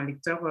compter sur un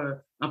lecteur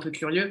un peu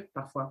curieux,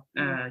 parfois,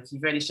 qui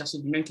veut aller chercher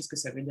lui-même qu'est-ce que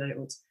ça veut dire et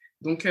autres.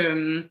 Donc,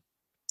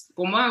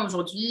 pour moi,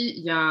 aujourd'hui,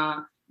 il y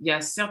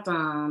a certes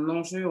un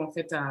enjeu, en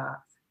fait,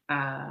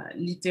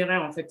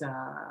 littéraire, en fait,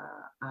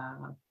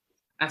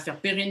 à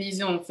faire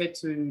pérenniser en fait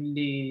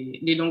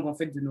les langues en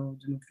fait de nos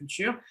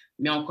cultures,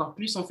 mais encore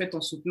plus en fait en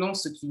soutenant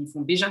ceux qui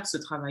font déjà ce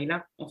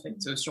travail-là en fait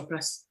sur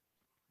place.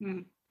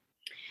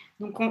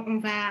 Donc on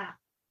va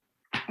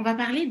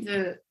parler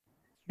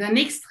d'un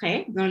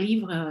extrait d'un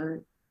livre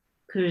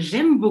que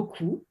j'aime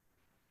beaucoup,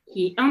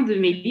 qui est un de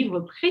mes livres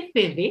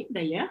préférés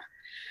d'ailleurs.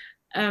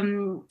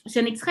 C'est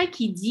un extrait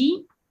qui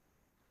dit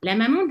 « La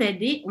maman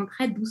d'Adé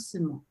entra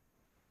doucement,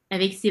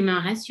 avec ses mains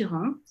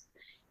rassurantes.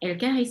 Elle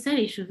caressa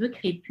les cheveux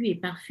crépus et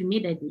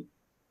parfumés d'Adé.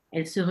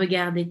 Elles se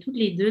regardaient toutes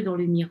les deux dans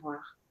le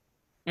miroir.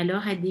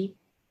 Alors, Adé,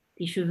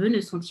 tes cheveux ne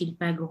sont-ils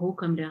pas gros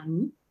comme leur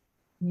nid,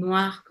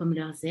 noirs comme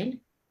leurs ailes,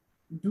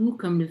 doux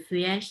comme le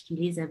feuillage qui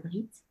les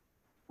abrite?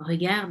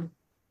 Regarde,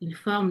 ils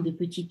forment de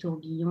petits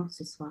tourbillons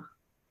ce soir,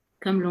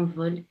 comme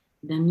l'envol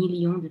d'un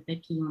million de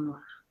papillons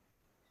noirs. »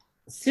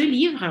 Ce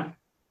livre,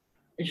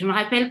 je me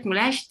rappelle qu'on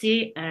l'a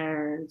acheté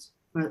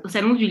au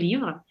Salon du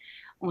Livre.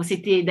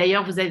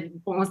 D'ailleurs, vous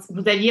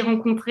aviez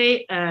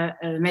rencontré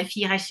ma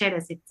fille Rachel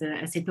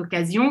à cette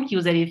occasion, qui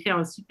vous avait fait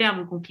un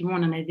superbe compliment.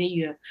 On en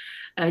avait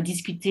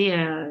discuté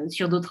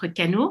sur d'autres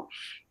canaux.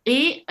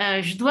 Et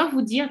je dois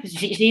vous dire,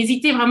 j'ai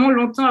hésité vraiment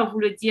longtemps à vous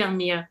le dire,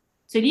 mais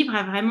ce livre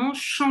a vraiment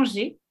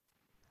changé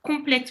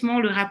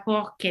complètement le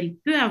rapport qu'elle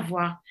peut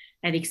avoir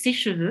avec ses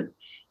cheveux.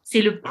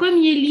 C'est le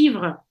premier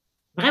livre,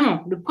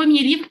 vraiment, le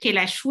premier livre qu'elle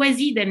a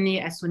choisi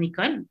d'amener à son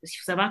école. Parce qu'il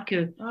faut savoir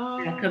que,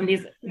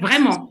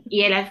 vraiment, et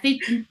elle a fait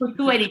une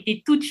photo, elle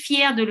était toute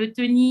fière de le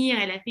tenir,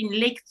 elle a fait une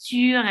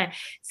lecture.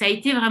 Ça a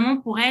été vraiment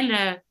pour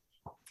elle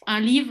un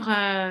livre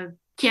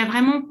qui a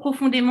vraiment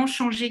profondément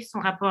changé son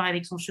rapport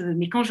avec son cheveu.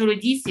 Mais quand je le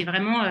dis, c'est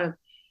vraiment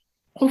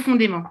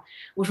profondément.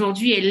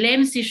 Aujourd'hui, elle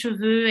aime ses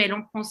cheveux, elle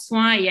en prend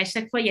soin, et à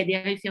chaque fois, il y a des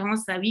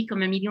références à oui,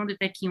 comme un million de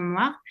papillons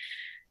noirs.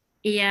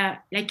 Et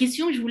la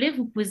question que je voulais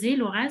vous poser,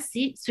 Laura,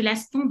 c'est: se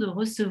lasse-t-on de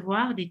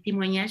recevoir des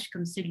témoignages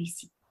comme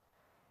celui-ci?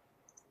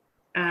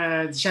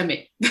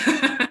 Jamais.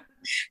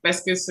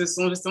 Parce que ce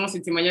sont justement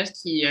ces témoignages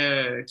qui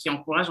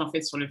encouragent en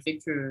fait sur le fait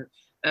que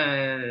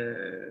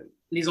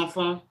les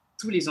enfants,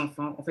 tous les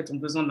enfants, en fait, ont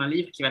besoin d'un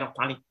livre qui va leur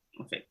parler,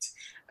 en fait.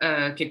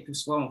 Quelle que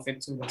soit en fait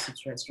leur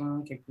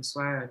situation, quelles que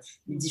soient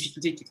les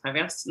difficultés qu'ils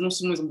traversent. Non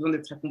seulement ils ont besoin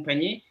d'être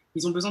accompagnés,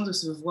 ils ont besoin de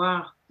se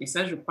voir. Et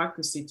ça, je crois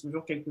que c'est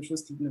toujours quelque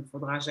chose qu'il ne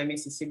faudra jamais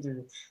cesser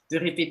de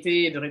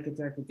répéter, de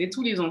répéter, répéter.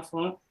 Tous les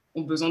enfants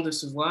ont besoin de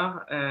se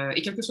voir.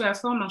 Et quelle que soit la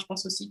forme, hein, je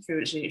pense aussi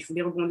que je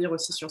voulais rebondir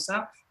aussi sur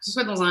ça, que ce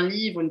soit dans un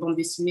livre, une bande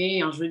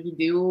dessinée, un jeu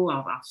vidéo,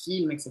 un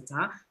film, etc.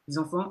 Les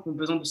enfants ont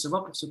besoin de se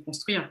voir pour se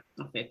construire,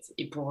 en fait,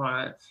 et pour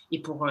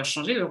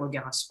changer le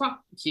regard à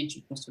soi, qui est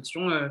une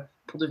construction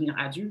pour devenir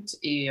adulte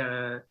et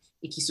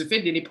qui se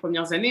fait dès les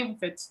premières années, en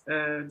fait,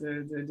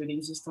 de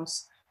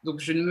l'existence. Donc,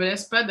 je ne me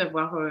laisse pas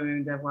d'avoir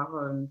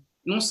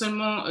non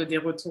seulement des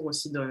retours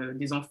aussi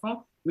des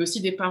enfants, mais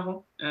aussi des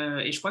parents.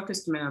 Et je crois que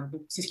c'est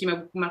ce qui m'a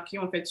beaucoup marqué,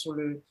 en fait,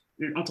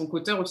 en tant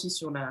qu'auteur aussi,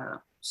 sur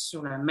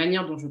la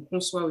manière dont je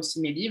conçois aussi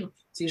mes livres,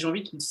 c'est que j'ai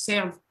envie qu'ils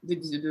servent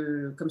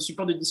comme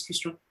support de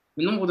discussion.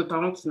 Le nombre de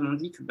parents qui m'ont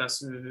dit que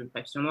ce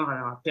papier noir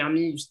leur a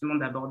permis justement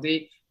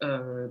d'aborder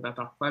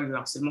parfois le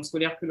harcèlement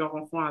scolaire que leur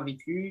enfant a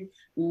vécu,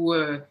 ou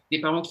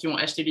des parents qui ont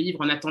acheté les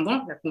livres en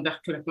attendant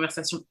que la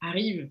conversation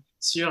arrive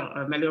sur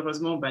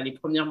malheureusement les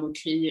premières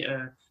moqueries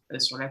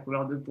sur la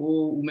couleur de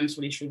peau ou même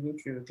sur les cheveux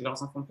que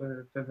leurs enfants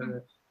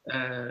peuvent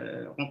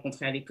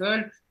rencontrer à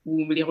l'école,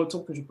 ou les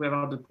retours que je pouvais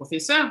avoir de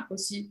professeurs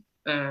aussi.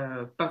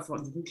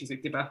 Du coup, qui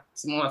n'étaient pas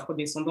forcément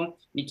afro-descendants,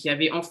 mais qui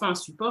avaient enfin un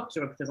support qui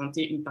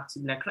représentait une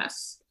partie de la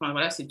classe. Enfin,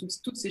 voilà, c'est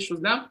toutes ces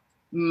choses-là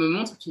me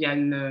montrent qu'il y a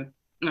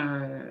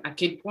à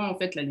quel point, en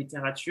fait, la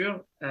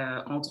littérature,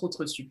 entre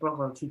autres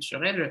supports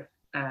culturels,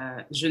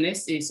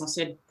 jeunesse est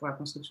essentielle pour la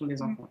construction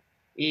des enfants.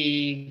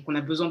 Et qu'on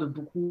a besoin de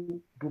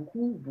beaucoup,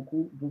 beaucoup,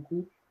 beaucoup,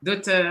 beaucoup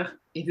d'auteurs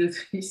et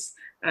d'autrices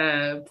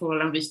pour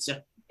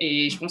l'investir.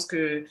 Et je pense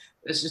que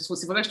c'est pour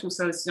ça que je trouve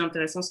ça aussi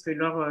intéressant ce que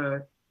Laure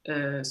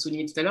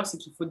souligné tout à l'heure, c'est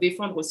qu'il faut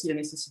défendre aussi la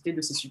nécessité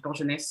de ces supports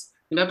jeunesse.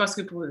 Ce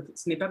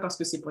n'est pas parce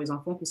que c'est pour les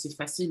enfants que c'est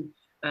facile.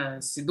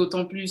 C'est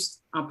d'autant plus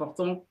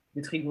important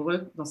d'être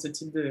rigoureux dans ce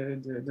type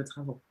de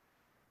travaux.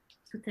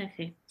 Tout à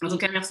fait. En tout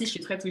cas, merci, je suis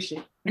très touchée.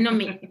 Non,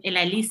 mais elle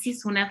a laissé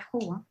son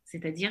afro, hein.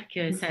 C'est-à-dire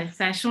que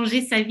ça a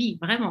changé sa vie,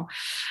 vraiment.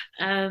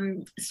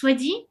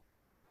 Swaady,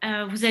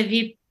 vous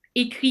avez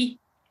écrit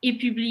et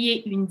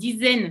publié une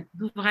dizaine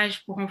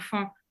d'ouvrages pour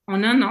enfants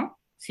en 1 an.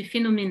 C'est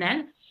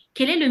phénoménal.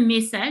 Quel est le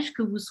message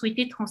que vous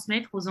souhaitez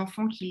transmettre aux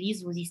enfants qui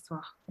lisent vos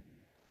histoires?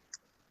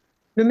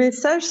 Le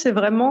message, c'est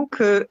vraiment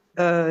que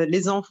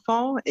les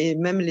enfants et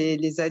même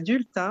les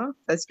adultes, hein,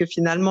 parce que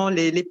finalement,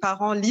 les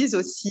parents lisent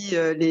aussi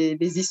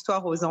les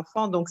histoires aux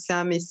enfants, donc c'est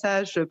un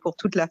message pour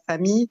toute la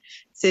famille.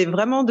 C'est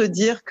vraiment de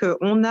dire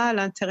qu'on a à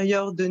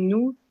l'intérieur de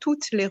nous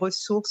toutes les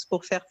ressources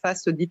pour faire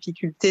face aux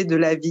difficultés de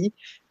la vie,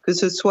 que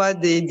ce soit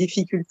des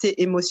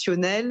difficultés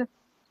émotionnelles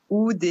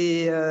ou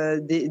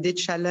des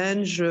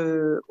challenges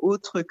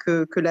autres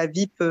que la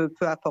vie peut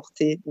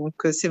apporter. Donc,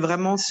 c'est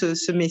vraiment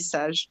ce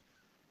message.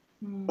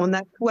 On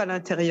a tout à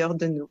l'intérieur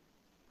de nous.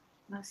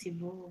 Ah, c'est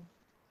beau.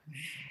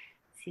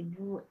 C'est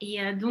beau. Et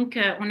donc,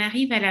 on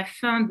arrive à la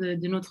fin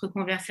de notre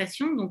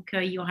conversation. Donc,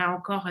 il y aura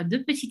encore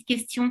 2 petites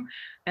questions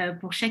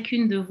pour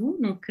chacune de vous.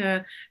 Donc,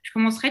 je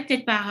commencerai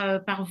peut-être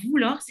par vous,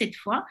 Laure, cette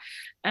fois.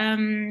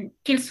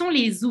 Quels sont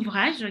les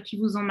ouvrages qui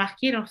vous ont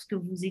marqué lorsque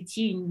vous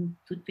étiez une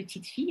toute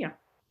petite fille?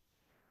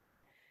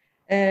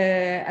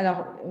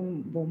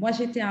 Moi,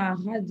 j'étais un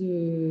rat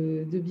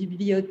de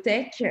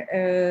bibliothèque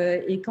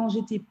et quand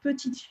j'étais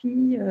petite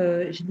fille,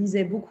 je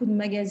lisais beaucoup de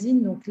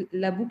magazines, donc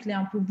la boucle est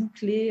un peu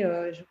bouclée.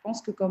 Je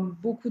pense que comme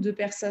beaucoup de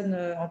personnes,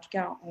 en tout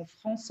cas en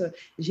France,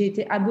 j'ai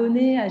été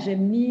abonnée à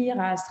J'aime Lire,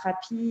 à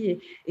Astrapi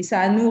et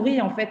ça a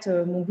nourri en fait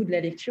mon goût de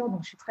la lecture.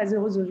 Donc, je suis très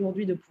heureuse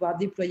aujourd'hui de pouvoir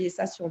déployer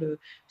ça sur le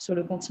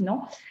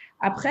continent.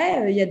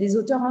 Après, il y a des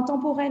auteurs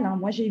intemporels.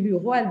 Moi, j'ai lu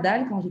Roald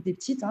Dahl quand j'étais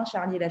petite.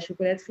 Charlie et la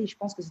chocolaterie, je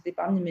pense que c'était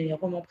parmi mes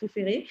romans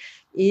préférés.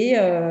 Et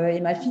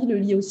ma fille le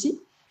lit aussi.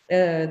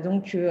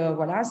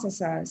 Voilà,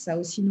 ça a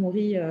aussi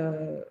nourri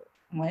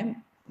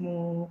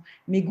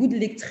mes goûts de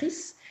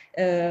lectrice,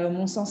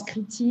 mon sens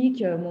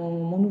critique,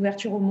 mon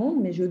ouverture au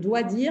monde. Mais je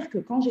dois dire que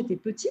quand j'étais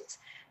petite,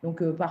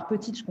 donc par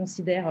petite, je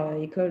considère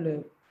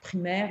école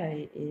primaire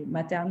et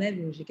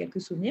maternelle, j'ai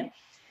quelques souvenirs,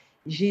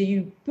 j'ai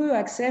eu peu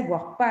accès,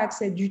 voire pas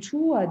accès du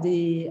tout, à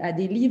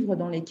des livres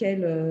dans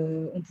lesquels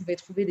on pouvait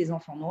trouver des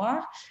enfants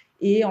noirs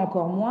et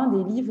encore moins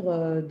des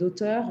livres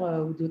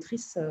d'auteurs ou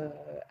d'autrices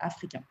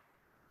africains.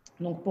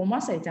 Donc, pour moi,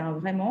 ça a été un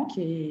vrai manque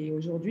et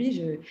aujourd'hui,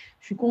 je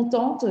suis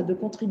contente de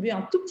contribuer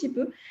un tout petit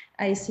peu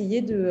à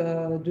essayer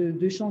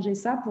de changer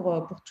ça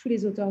pour tous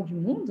les auteurs du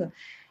monde.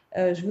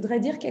 Je voudrais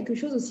dire quelque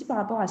chose aussi par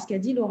rapport à ce qu'a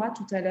dit Laura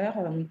tout à l'heure.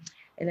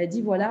 Elle a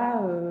dit,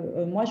 voilà,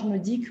 moi je me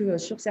dis que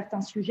sur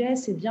certains sujets,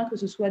 c'est bien que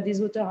ce soit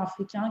des auteurs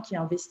africains qui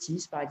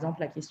investissent, par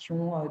exemple la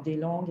question des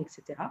langues,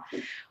 etc.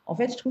 En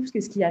fait, je trouve que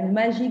ce qui est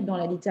magique dans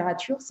la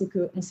littérature, c'est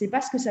qu'on ne sait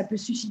pas ce que ça peut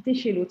susciter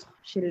chez l'autre,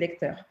 chez le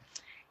lecteur.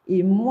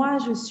 Et moi,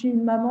 je suis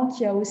une maman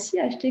qui a aussi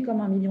acheté comme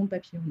 1 million de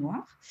papillons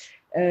noirs.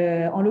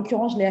 En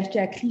l'occurrence, je l'ai acheté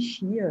à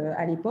Clichy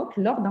à l'époque,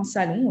 lors d'un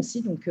salon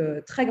aussi, donc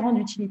très grande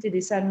utilité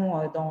des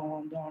salons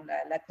dans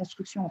la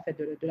construction en fait,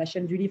 de la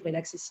chaîne du livre et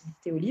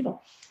l'accessibilité au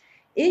livre.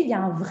 Et il y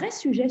a un vrai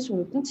sujet sur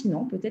le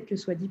continent, peut-être que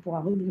Swaady pourra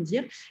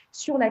rebondir,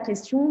 sur la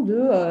question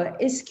de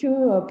est-ce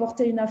que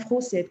porter une afro,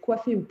 c'est être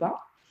coiffé ou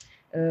pas.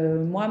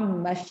 Moi,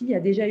 ma fille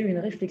a déjà eu une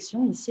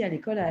réflexion ici à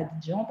l'école à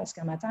Abidjan, parce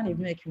qu'un matin, elle est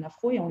venue avec une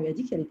afro et on lui a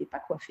dit qu'elle n'était pas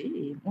coiffée.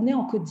 Et on est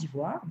en Côte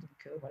d'Ivoire,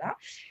 donc voilà.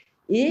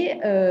 Et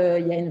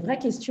il y a une vraie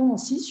question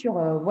aussi sur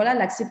voilà,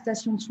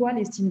 l'acceptation de soi,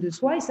 l'estime de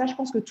soi. Et ça, je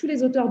pense que tous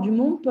les auteurs du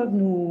monde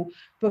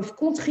peuvent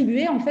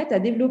contribuer en fait, à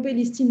développer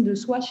l'estime de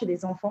soi chez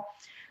les enfants.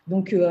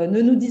 Donc,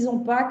 ne nous disons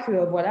pas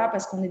que voilà,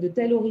 parce qu'on est de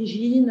telle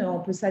origine, on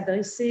peut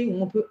s'adresser ou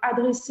on peut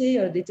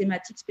adresser des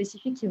thématiques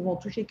spécifiques qui vont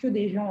toucher que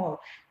des gens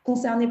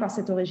concernés par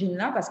cette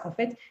origine-là, parce qu'en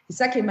fait, c'est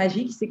ça qui est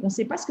magique, c'est qu'on ne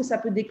sait pas ce que ça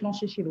peut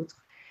déclencher chez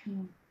l'autre.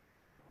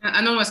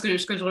 Ah non, moi, ce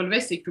que je relevais,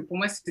 c'est que pour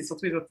moi, c'était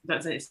surtout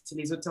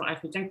les auteurs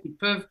africains qui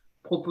peuvent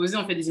proposer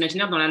en fait des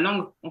imaginaires dans la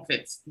langue en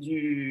fait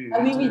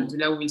de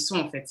là où ils sont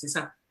en fait, c'est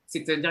ça.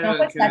 C'est-à-dire en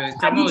fait, que la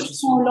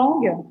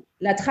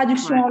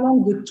traduction en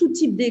langue de tout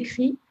type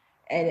d'écrit,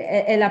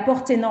 elle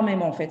apporte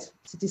énormément en fait.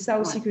 C'était ça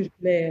aussi que je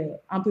voulais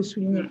un peu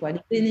souligner. Quoi. Les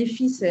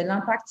bénéfices,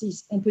 l'impact,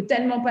 on ne peut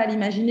tellement pas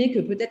l'imaginer que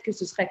peut-être que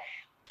ce serait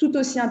tout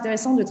aussi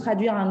intéressant de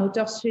traduire un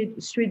auteur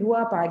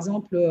suédois, par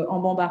exemple, en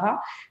bambara,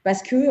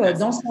 parce que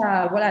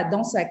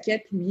dans sa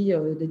quête, lui,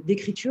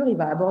 d'écriture, il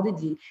va aborder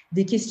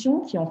des questions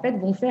qui, en fait,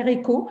 vont faire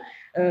écho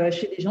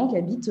chez les gens qui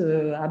habitent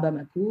à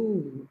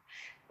Bamako.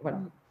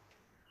 Voilà.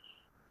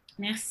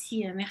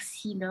 Merci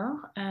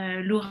Laure.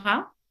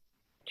 Laura,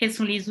 quels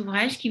sont les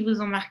ouvrages qui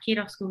vous ont marqué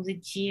lorsque vous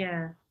étiez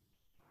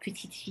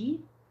petite fille?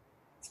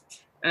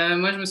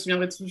 Moi, je me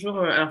souviendrai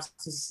toujours. Alors,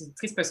 c'est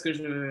triste parce que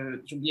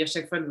j'oublie à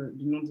chaque fois le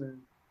nom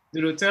de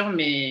l'auteur,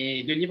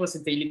 mais le livre,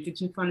 c'était Il était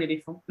une fois un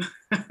éléphant.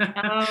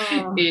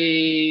 Oh.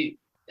 Et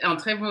un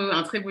très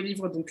beau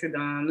livre donc,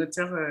 d'un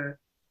auteur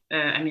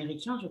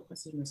américain, je crois,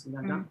 si je me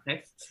souviens bien.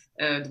 Bref,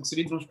 donc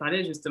celui dont je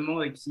parlais,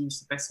 justement, qui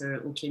se passe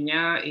au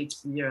Kenya et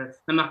qui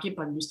m'a marqué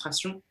par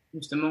l'illustration,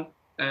 justement,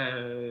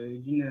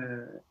 d'une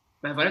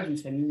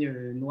famille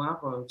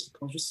noire qui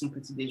prend juste son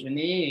petit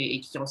déjeuner et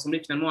qui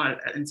ressemblait finalement à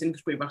une scène que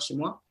je pouvais voir chez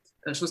moi.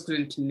 Chose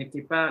qui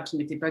n'était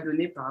pas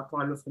donnée par rapport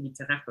à l'offre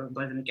littéraire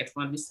dans les années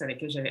 90 à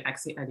laquelle j'avais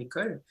accès à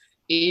l'école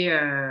et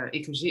un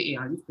livre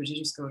que j'ai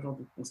jusqu'à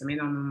aujourd'hui. Donc ça m'a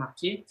énormément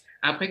marqué.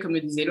 Après, comme le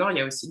disait Laure, il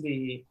y a aussi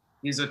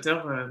des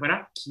auteurs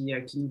qui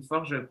nous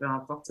forgent, peu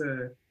importe,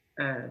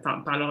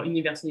 par leur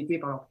universalité,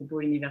 par leurs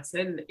propos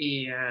universels.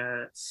 Et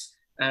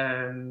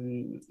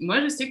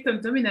moi, je sais que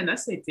Tom Tom et Nana,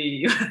 ça a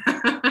été...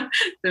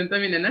 Tom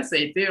Tom et Nana, ça a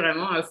été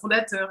vraiment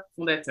fondateur.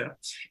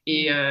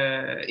 Et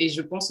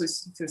je pense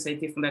aussi que ça a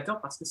été fondateur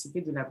parce que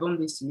c'était de la bande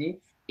dessinée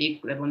et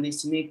la bande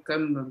dessinée,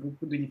 comme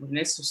beaucoup de livres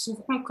jeunesse,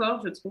 souffre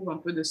encore, je trouve, un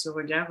peu de ce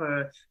regard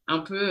un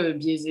peu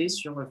biaisé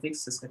sur le fait que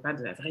ce ne serait pas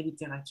de la vraie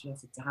littérature,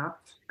 etc.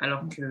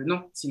 Alors que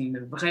non, c'est une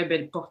vraie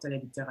belle porte à la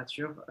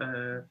littérature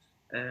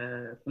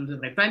qu'on ne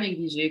devrait pas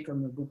négliger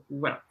comme beaucoup.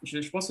 Voilà.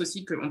 Je pense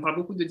aussi qu'on parle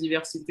beaucoup de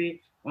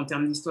diversité en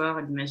termes d'histoire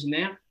et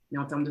d'imaginaire, mais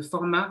en termes de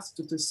format, c'est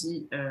tout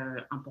aussi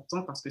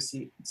important parce que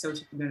c'est ça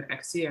aussi qui donne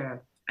accès à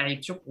la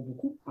lecture pour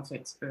beaucoup, en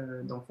fait,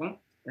 d'enfants.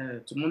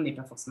 Tout le monde n'est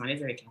pas forcément à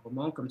l'aise avec un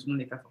roman, comme tout le monde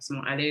n'est pas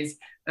forcément à l'aise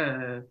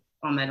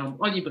en allant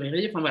en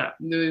librairie. Enfin voilà,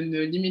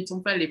 ne limitons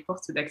pas les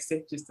portes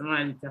d'accès justement à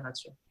la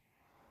littérature.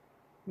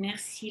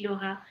 Merci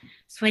Laura.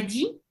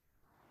 Swaady?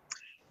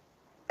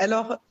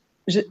 Alors,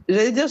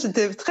 j'allais dire,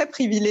 j'étais très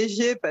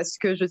privilégiée parce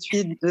que je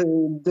suis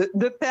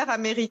de père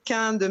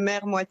américain, de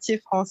mère moitié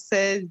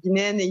française,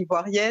 guinéenne et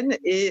ivoirienne,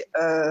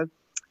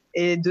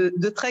 et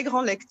de très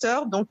grands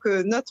lecteurs. Donc,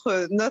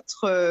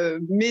 notre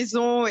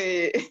maison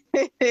est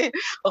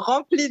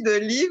remplie de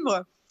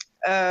livres.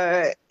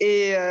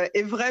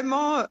 Et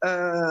vraiment,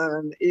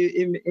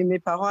 et mes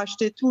parents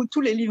achetaient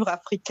tous les livres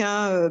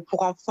africains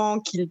pour enfants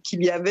qu'il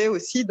y avait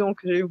aussi. Donc,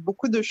 j'ai eu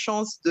beaucoup de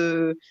chance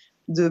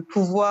de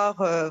pouvoir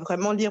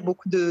vraiment lire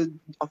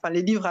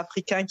les livres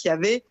africains qu'il y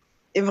avait.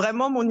 Et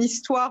vraiment, mon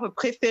histoire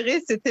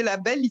préférée, c'était la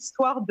belle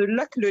histoire de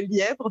Luck le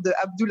lièvre de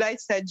Abdoulaye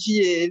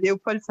Sadji et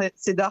Léopold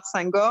Sédar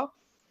Senghor.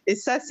 Et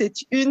ça, c'est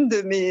une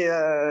de mes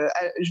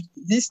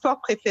histoires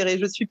préférées.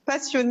 Je suis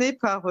passionnée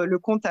par le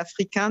conte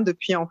africain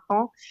depuis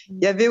enfant.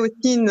 Il y avait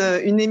aussi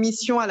une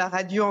émission à la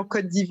radio en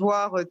Côte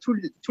d'Ivoire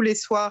tous les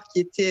soirs qui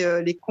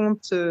était les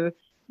contes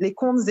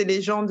et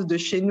légendes de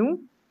chez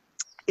nous.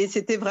 Et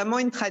c'était vraiment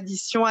une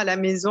tradition à la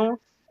maison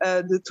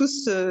de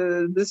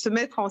se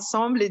mettre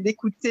ensemble et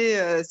d'écouter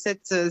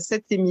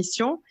cette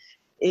émission.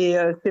 Et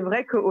c'est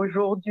vrai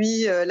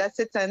qu'aujourd'hui, là,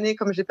 cette année,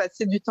 comme j'ai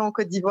passé du temps en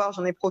Côte d'Ivoire,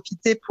 j'en ai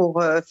profité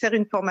pour faire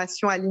une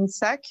formation à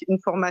l'INSAC, une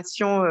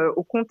formation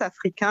au conte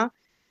africain.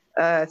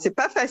 C'est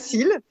pas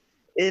facile.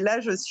 Et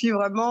là, je suis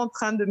vraiment en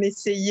train de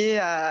m'essayer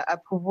à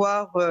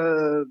pouvoir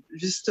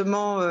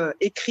justement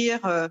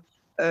écrire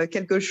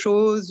quelque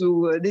chose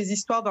ou des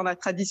histoires dans la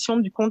tradition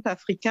du conte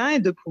africain et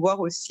de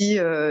pouvoir aussi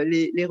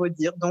les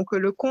redire. Donc,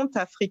 le conte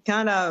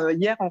africain, là,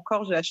 hier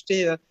encore, j'ai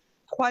acheté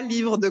 3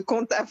 livres de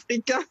contes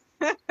africains.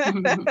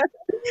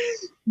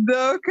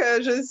 Donc,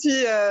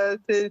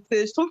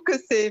 je trouve que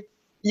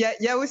il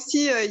y a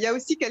aussi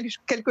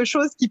quelque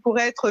chose qui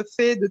pourrait être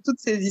fait de toutes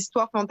ces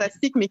histoires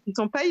fantastiques, mais qui ne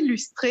sont pas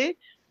illustrées,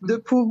 de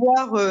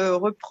pouvoir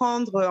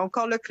reprendre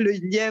encore là que le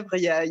lièvre,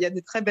 il y a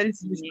des très belles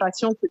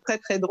illustrations, c'est très,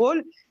 très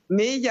drôle,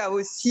 mais il y a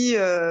aussi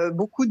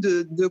beaucoup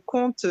de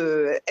contes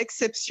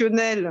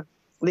exceptionnels.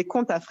 Les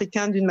contes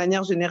africains, d'une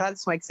manière générale,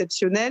 sont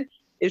exceptionnels.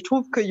 Et je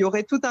trouve qu'il y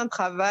aurait tout un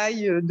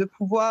travail de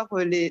pouvoir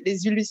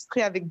les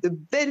illustrer avec de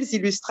belles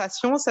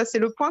illustrations. Ça, c'est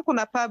le point qu'on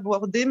n'a pas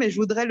abordé, mais je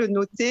voudrais le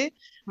noter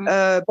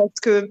parce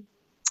que,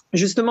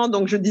 justement,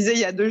 donc je disais, il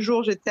y a 2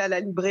 jours, j'étais à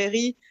la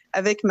librairie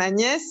avec ma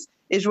nièce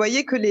et je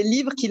voyais que les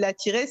livres qui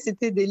l'attiraient,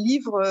 c'était des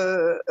livres,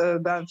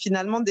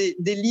 finalement,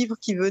 des livres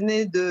qui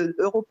venaient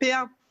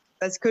européens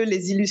parce que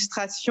les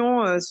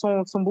illustrations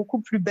sont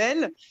beaucoup plus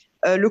belles.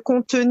 Le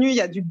contenu, il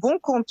y a du bon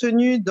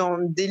contenu dans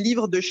des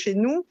livres de chez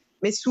nous,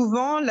 mais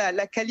souvent,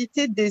 la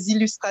qualité des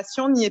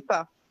illustrations n'y est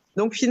pas.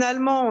 Donc,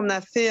 finalement, on a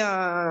fait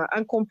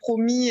un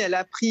compromis. Elle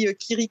a pris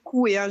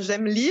Kirikou et un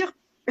J'aime lire,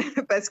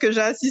 parce que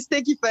j'ai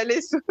insisté qu'il fallait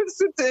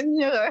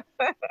soutenir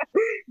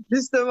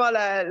justement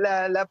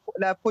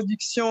la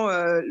production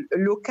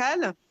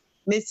locale.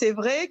 Mais c'est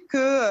vrai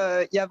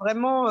qu'il y a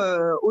vraiment,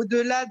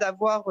 au-delà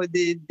d'avoir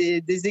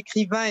des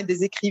écrivains et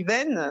des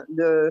écrivaines,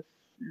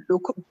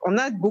 on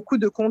a beaucoup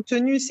de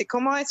contenu. C'est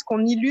comment est-ce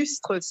qu'on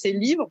illustre ces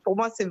livres. Pour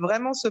moi, c'est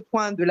vraiment ce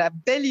point de la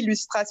belle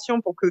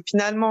illustration pour que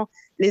finalement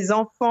les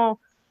enfants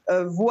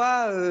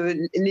voient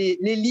les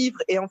livres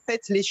et en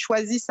fait les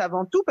choisissent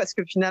avant tout parce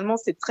que finalement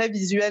c'est très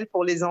visuel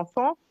pour les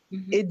enfants.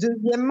 Et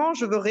deuxièmement,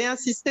 je veux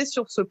réinsister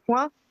sur ce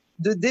point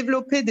de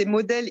développer des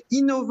modèles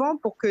innovants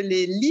pour que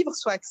les livres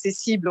soient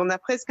accessibles. On a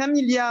presque 1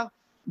 milliard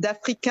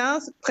d'Africains,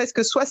 presque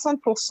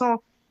 60%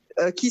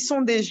 qui sont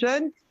des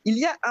jeunes. Il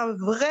y a un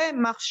vrai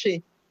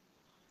marché.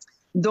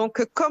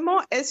 Donc, comment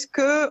est-ce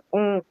que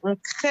on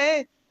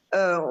crée,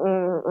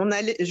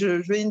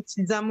 je vais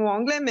utiliser un mot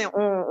anglais, mais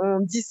on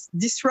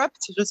disrupt,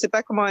 je ne sais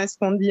pas comment est-ce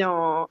qu'on dit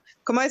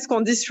comment est-ce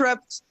qu'on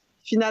disrupt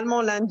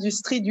finalement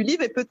l'industrie du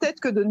livre et peut-être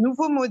que de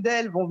nouveaux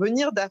modèles vont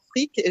venir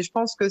d'Afrique et je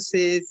pense que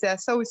c'est à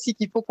ça aussi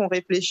qu'il faut qu'on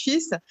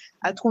réfléchisse,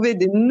 à trouver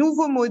des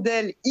nouveaux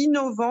modèles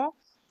innovants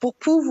pour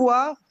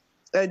pouvoir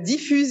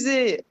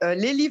diffuser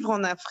les livres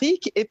en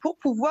Afrique et pour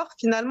pouvoir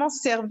finalement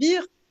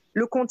servir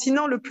le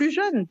continent le plus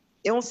jeune.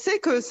 Et on sait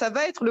que ça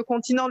va être le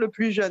continent le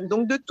plus jeune.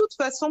 Donc, de toute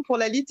façon, pour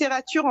la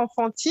littérature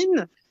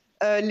enfantine,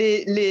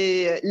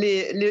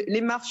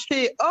 les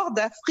marchés hors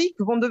d'Afrique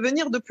vont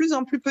devenir de plus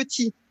en plus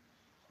petits,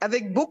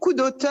 avec beaucoup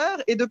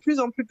d'auteurs et de plus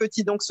en plus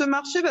petits. Donc, ce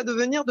marché va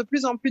devenir de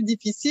plus en plus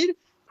difficile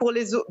pour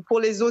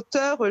les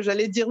auteurs,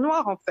 j'allais dire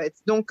noirs, en fait.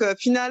 Donc,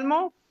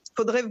 finalement, il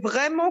faudrait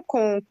vraiment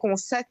qu'on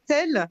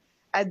s'attelle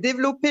à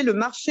développer le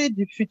marché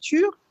du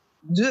futur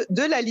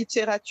de la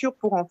littérature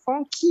pour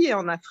enfants qui est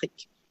en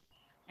Afrique.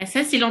 Et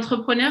ça, c'est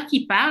l'entrepreneur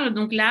qui parle.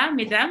 Donc là,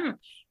 mesdames,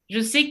 je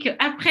sais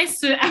qu'après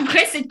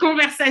cette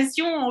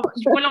conversation,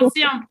 il faut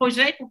lancer un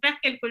projet, il faut faire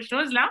quelque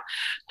chose là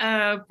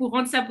pour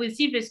rendre ça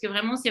possible parce que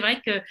vraiment, c'est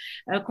vrai que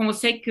qu'on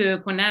sait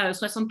qu'on a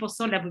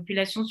 60% de la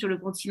population sur le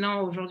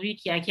continent aujourd'hui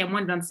qui a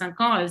moins de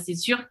 25 ans, c'est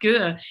sûr que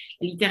la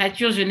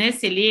littérature jeunesse,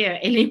 elle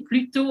est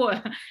plutôt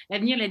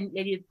l'avenir, la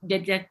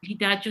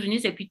littérature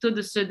jeunesse est plutôt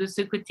de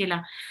ce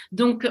côté-là.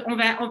 Donc, on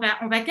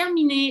va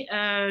terminer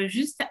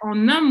juste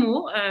en un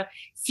mot.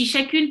 Si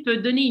chacune peut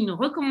donner une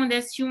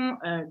recommandation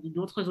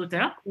d'autres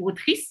auteurs ou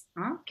autrices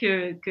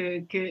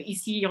que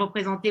ici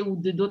représentées ou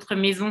d'autres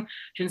maisons,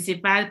 je ne sais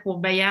pas pour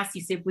Bayard si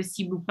c'est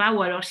possible ou pas,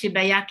 ou alors chez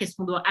Bayard, qu'est-ce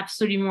qu'on doit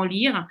absolument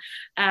lire,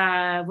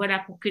 voilà,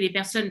 pour que les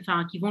personnes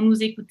qui vont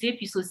nous écouter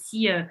puissent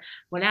aussi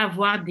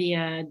avoir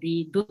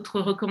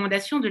d'autres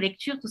recommandations de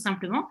lecture tout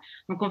simplement.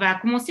 Donc on va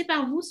commencer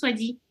par vous,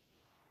 Swaady.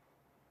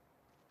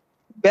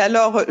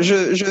 Alors,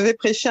 je vais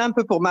prêcher un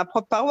peu pour ma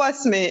propre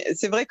paroisse, mais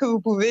c'est vrai que vous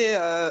pouvez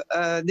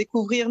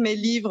découvrir mes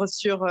livres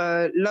sur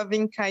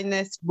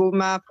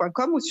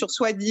lovingkindnessboma.com ou sur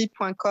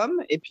swaady.com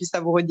et puis ça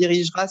vous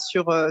redirigera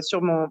sur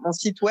mon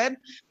site web.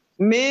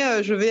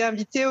 Mais je vais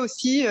inviter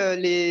aussi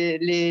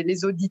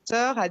les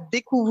auditeurs à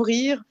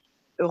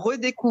redécouvrir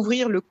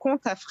le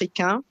conte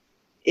africain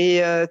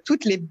et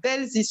toutes les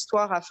belles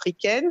histoires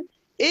africaines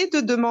et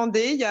de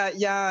demander,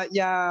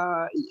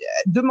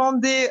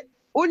 demander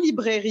aux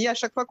librairies à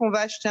chaque fois qu'on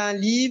va acheter un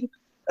livre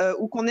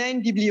ou qu'on est à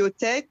une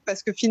bibliothèque,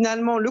 parce que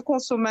finalement le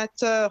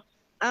consommateur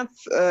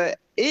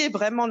est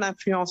vraiment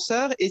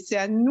l'influenceur et c'est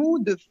à nous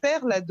de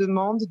faire la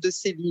demande de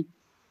ces livres.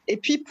 Et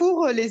puis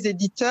pour les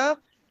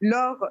éditeurs,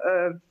 Laure,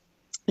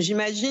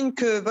 j'imagine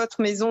que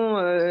votre maison,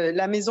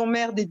 la maison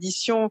mère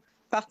d'édition,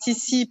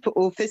 participe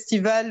au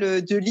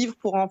festival de livres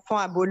pour enfants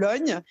à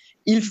Bologne.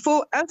 Il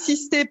faut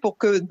insister pour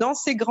que dans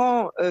ces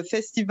grands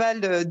festivals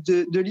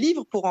de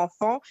livres pour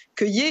enfants,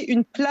 qu'il y ait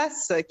une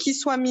place qui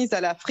soit mise à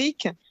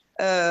l'Afrique.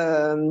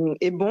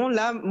 Et bon,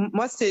 là,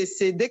 moi,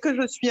 c'est dès que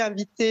je suis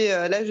invitée,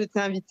 là, j'étais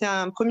invitée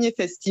à un premier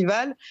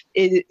festival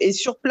et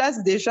sur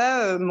place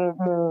déjà,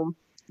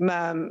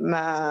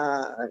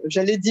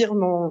 j'allais dire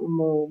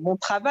mon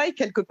travail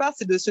quelque part,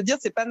 c'est de se dire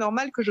c'est pas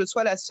normal que je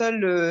sois la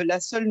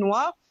seule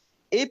noire.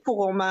 Et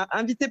on m'a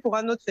invitée pour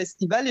un autre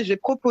festival et j'ai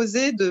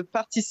proposé de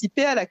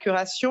participer à la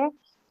curation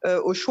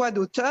au choix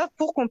d'auteurs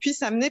pour qu'on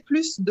puisse amener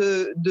plus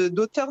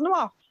d'auteurs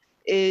noirs.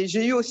 Et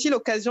j'ai eu aussi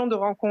l'occasion de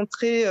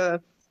rencontrer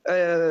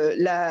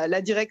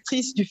la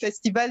directrice du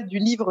festival du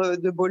livre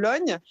de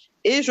Bologne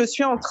et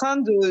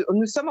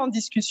nous sommes en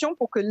discussion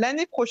pour que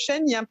l'année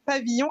prochaine il y ait un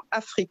pavillon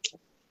Afrique.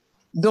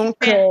 Donc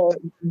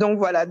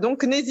voilà.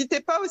 Donc n'hésitez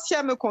pas aussi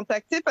à me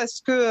contacter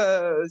parce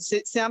que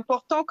c'est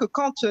important que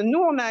quand nous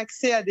on a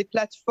accès à des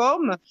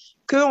plateformes,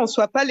 qu'on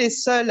soit pas les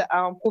seuls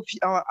à en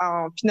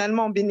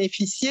finalement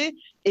bénéficier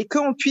et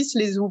qu'on puisse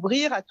les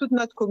ouvrir à toute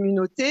notre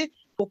communauté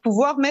pour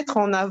pouvoir mettre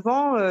en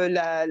avant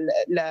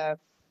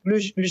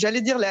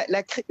j'allais dire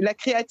la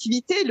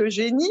créativité, le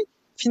génie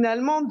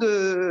finalement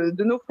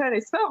de nos frères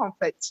et sœurs en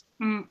fait.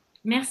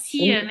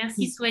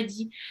 Merci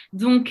Swaady.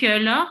 Donc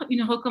Laure,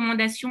 une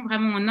recommandation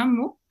vraiment en un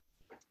mot?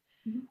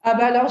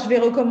 Alors, je vais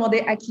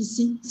recommander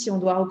Akissi, si on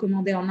doit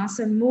recommander en un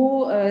seul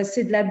mot.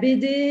 C'est de la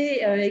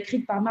BD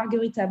écrite par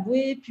Marguerite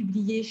Aboué,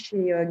 publiée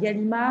chez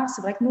Gallimard.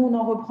 C'est vrai que nous, on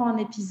en reprend un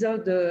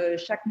épisode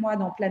chaque mois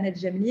dans Planète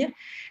J'aime Lire.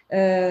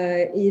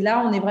 Et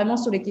là, on est vraiment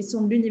sur les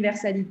questions de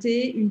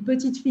l'universalité. Une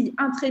petite fille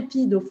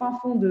intrépide au fin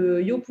fond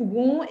de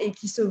Yopougon et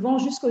qui se vend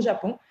jusqu'au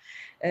Japon.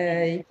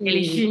 Elle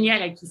est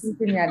géniale, Akissi.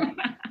 Géniale.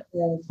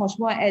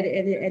 Franchement, elle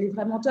est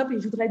vraiment top.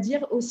 Et je voudrais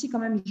dire aussi quand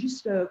même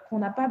juste qu'on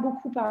n'a pas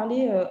beaucoup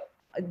parlé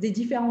des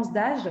différences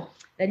d'âge.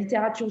 La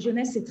littérature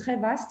jeunesse est très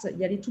vaste. Il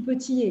y a les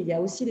tout-petits et il y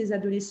a aussi les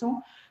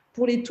adolescents.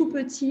 Pour les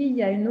tout-petits, il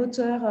y a une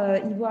auteure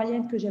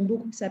ivoirienne que j'aime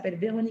beaucoup qui s'appelle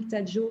Véronique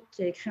Tadjo,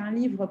 qui a écrit un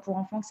livre pour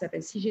enfants qui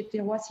s'appelle « Si j'étais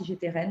roi, si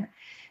j'étais reine »,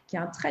 qui est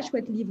un très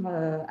chouette livre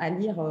à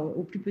lire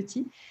aux plus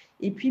petits.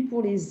 Et puis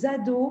pour les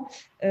ados,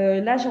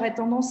 là j'aurais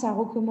tendance à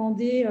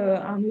recommander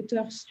un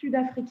auteur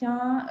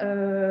sud-africain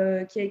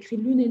qui a écrit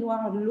L'une est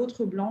noire,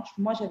 l'autre blanche.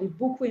 Moi j'avais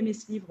beaucoup aimé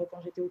ce livre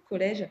quand j'étais au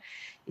collège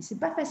et c'est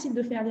pas facile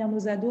de faire lire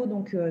nos ados,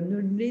 donc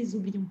ne les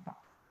oublions pas.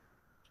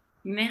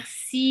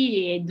 Merci.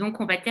 Et donc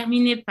on va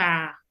terminer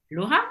par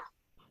Laura.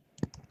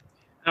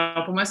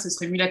 Alors pour moi, ce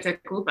serait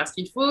Mulatako parce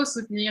qu'il faut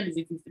soutenir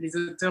les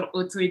auteurs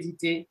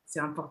auto-édités. C'est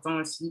important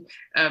aussi.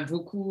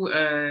 Beaucoup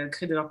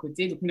créent de leur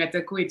côté. Donc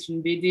Mulatako est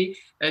une BD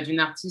d'une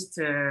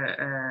artiste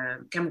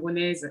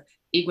camerounaise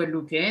et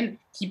guadeloupéenne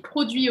qui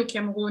produit au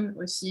Cameroun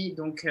aussi,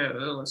 donc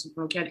son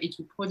plan local, et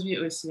qui produit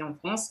aussi en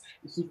France,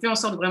 et qui fait en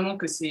sorte vraiment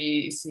que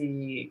ces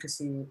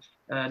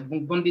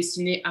bandes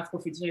dessinées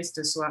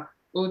afro-futuristes soient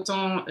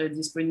autant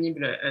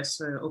disponibles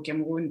au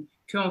Cameroun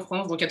qu'en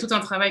France. Donc, il y a tout un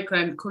travail quand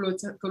même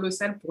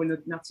colossal pour une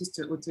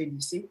artiste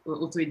auto-éditée,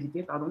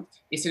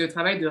 et c'est le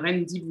travail de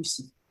Reine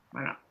Diboussi.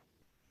 Voilà.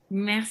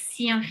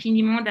 Merci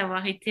infiniment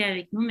d'avoir été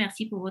avec nous.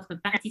 Merci pour votre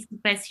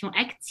participation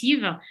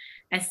active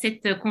à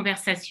cette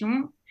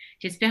conversation.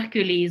 J'espère que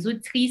les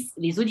auditrices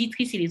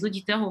et les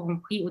auditeurs auront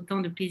pris autant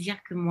de plaisir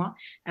que moi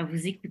à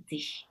vous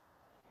écouter.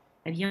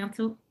 À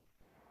bientôt.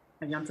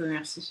 À bientôt,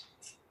 merci.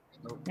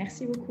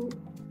 Merci beaucoup.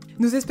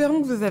 Nous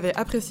espérons que vous avez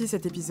apprécié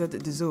cet épisode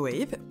de The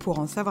Wave. Pour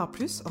en savoir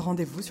plus,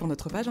 rendez-vous sur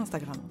notre page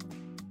Instagram.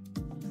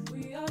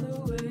 We are the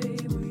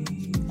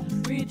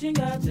wave, reaching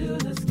out to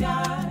the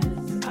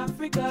skies,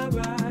 Africa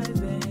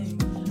rising.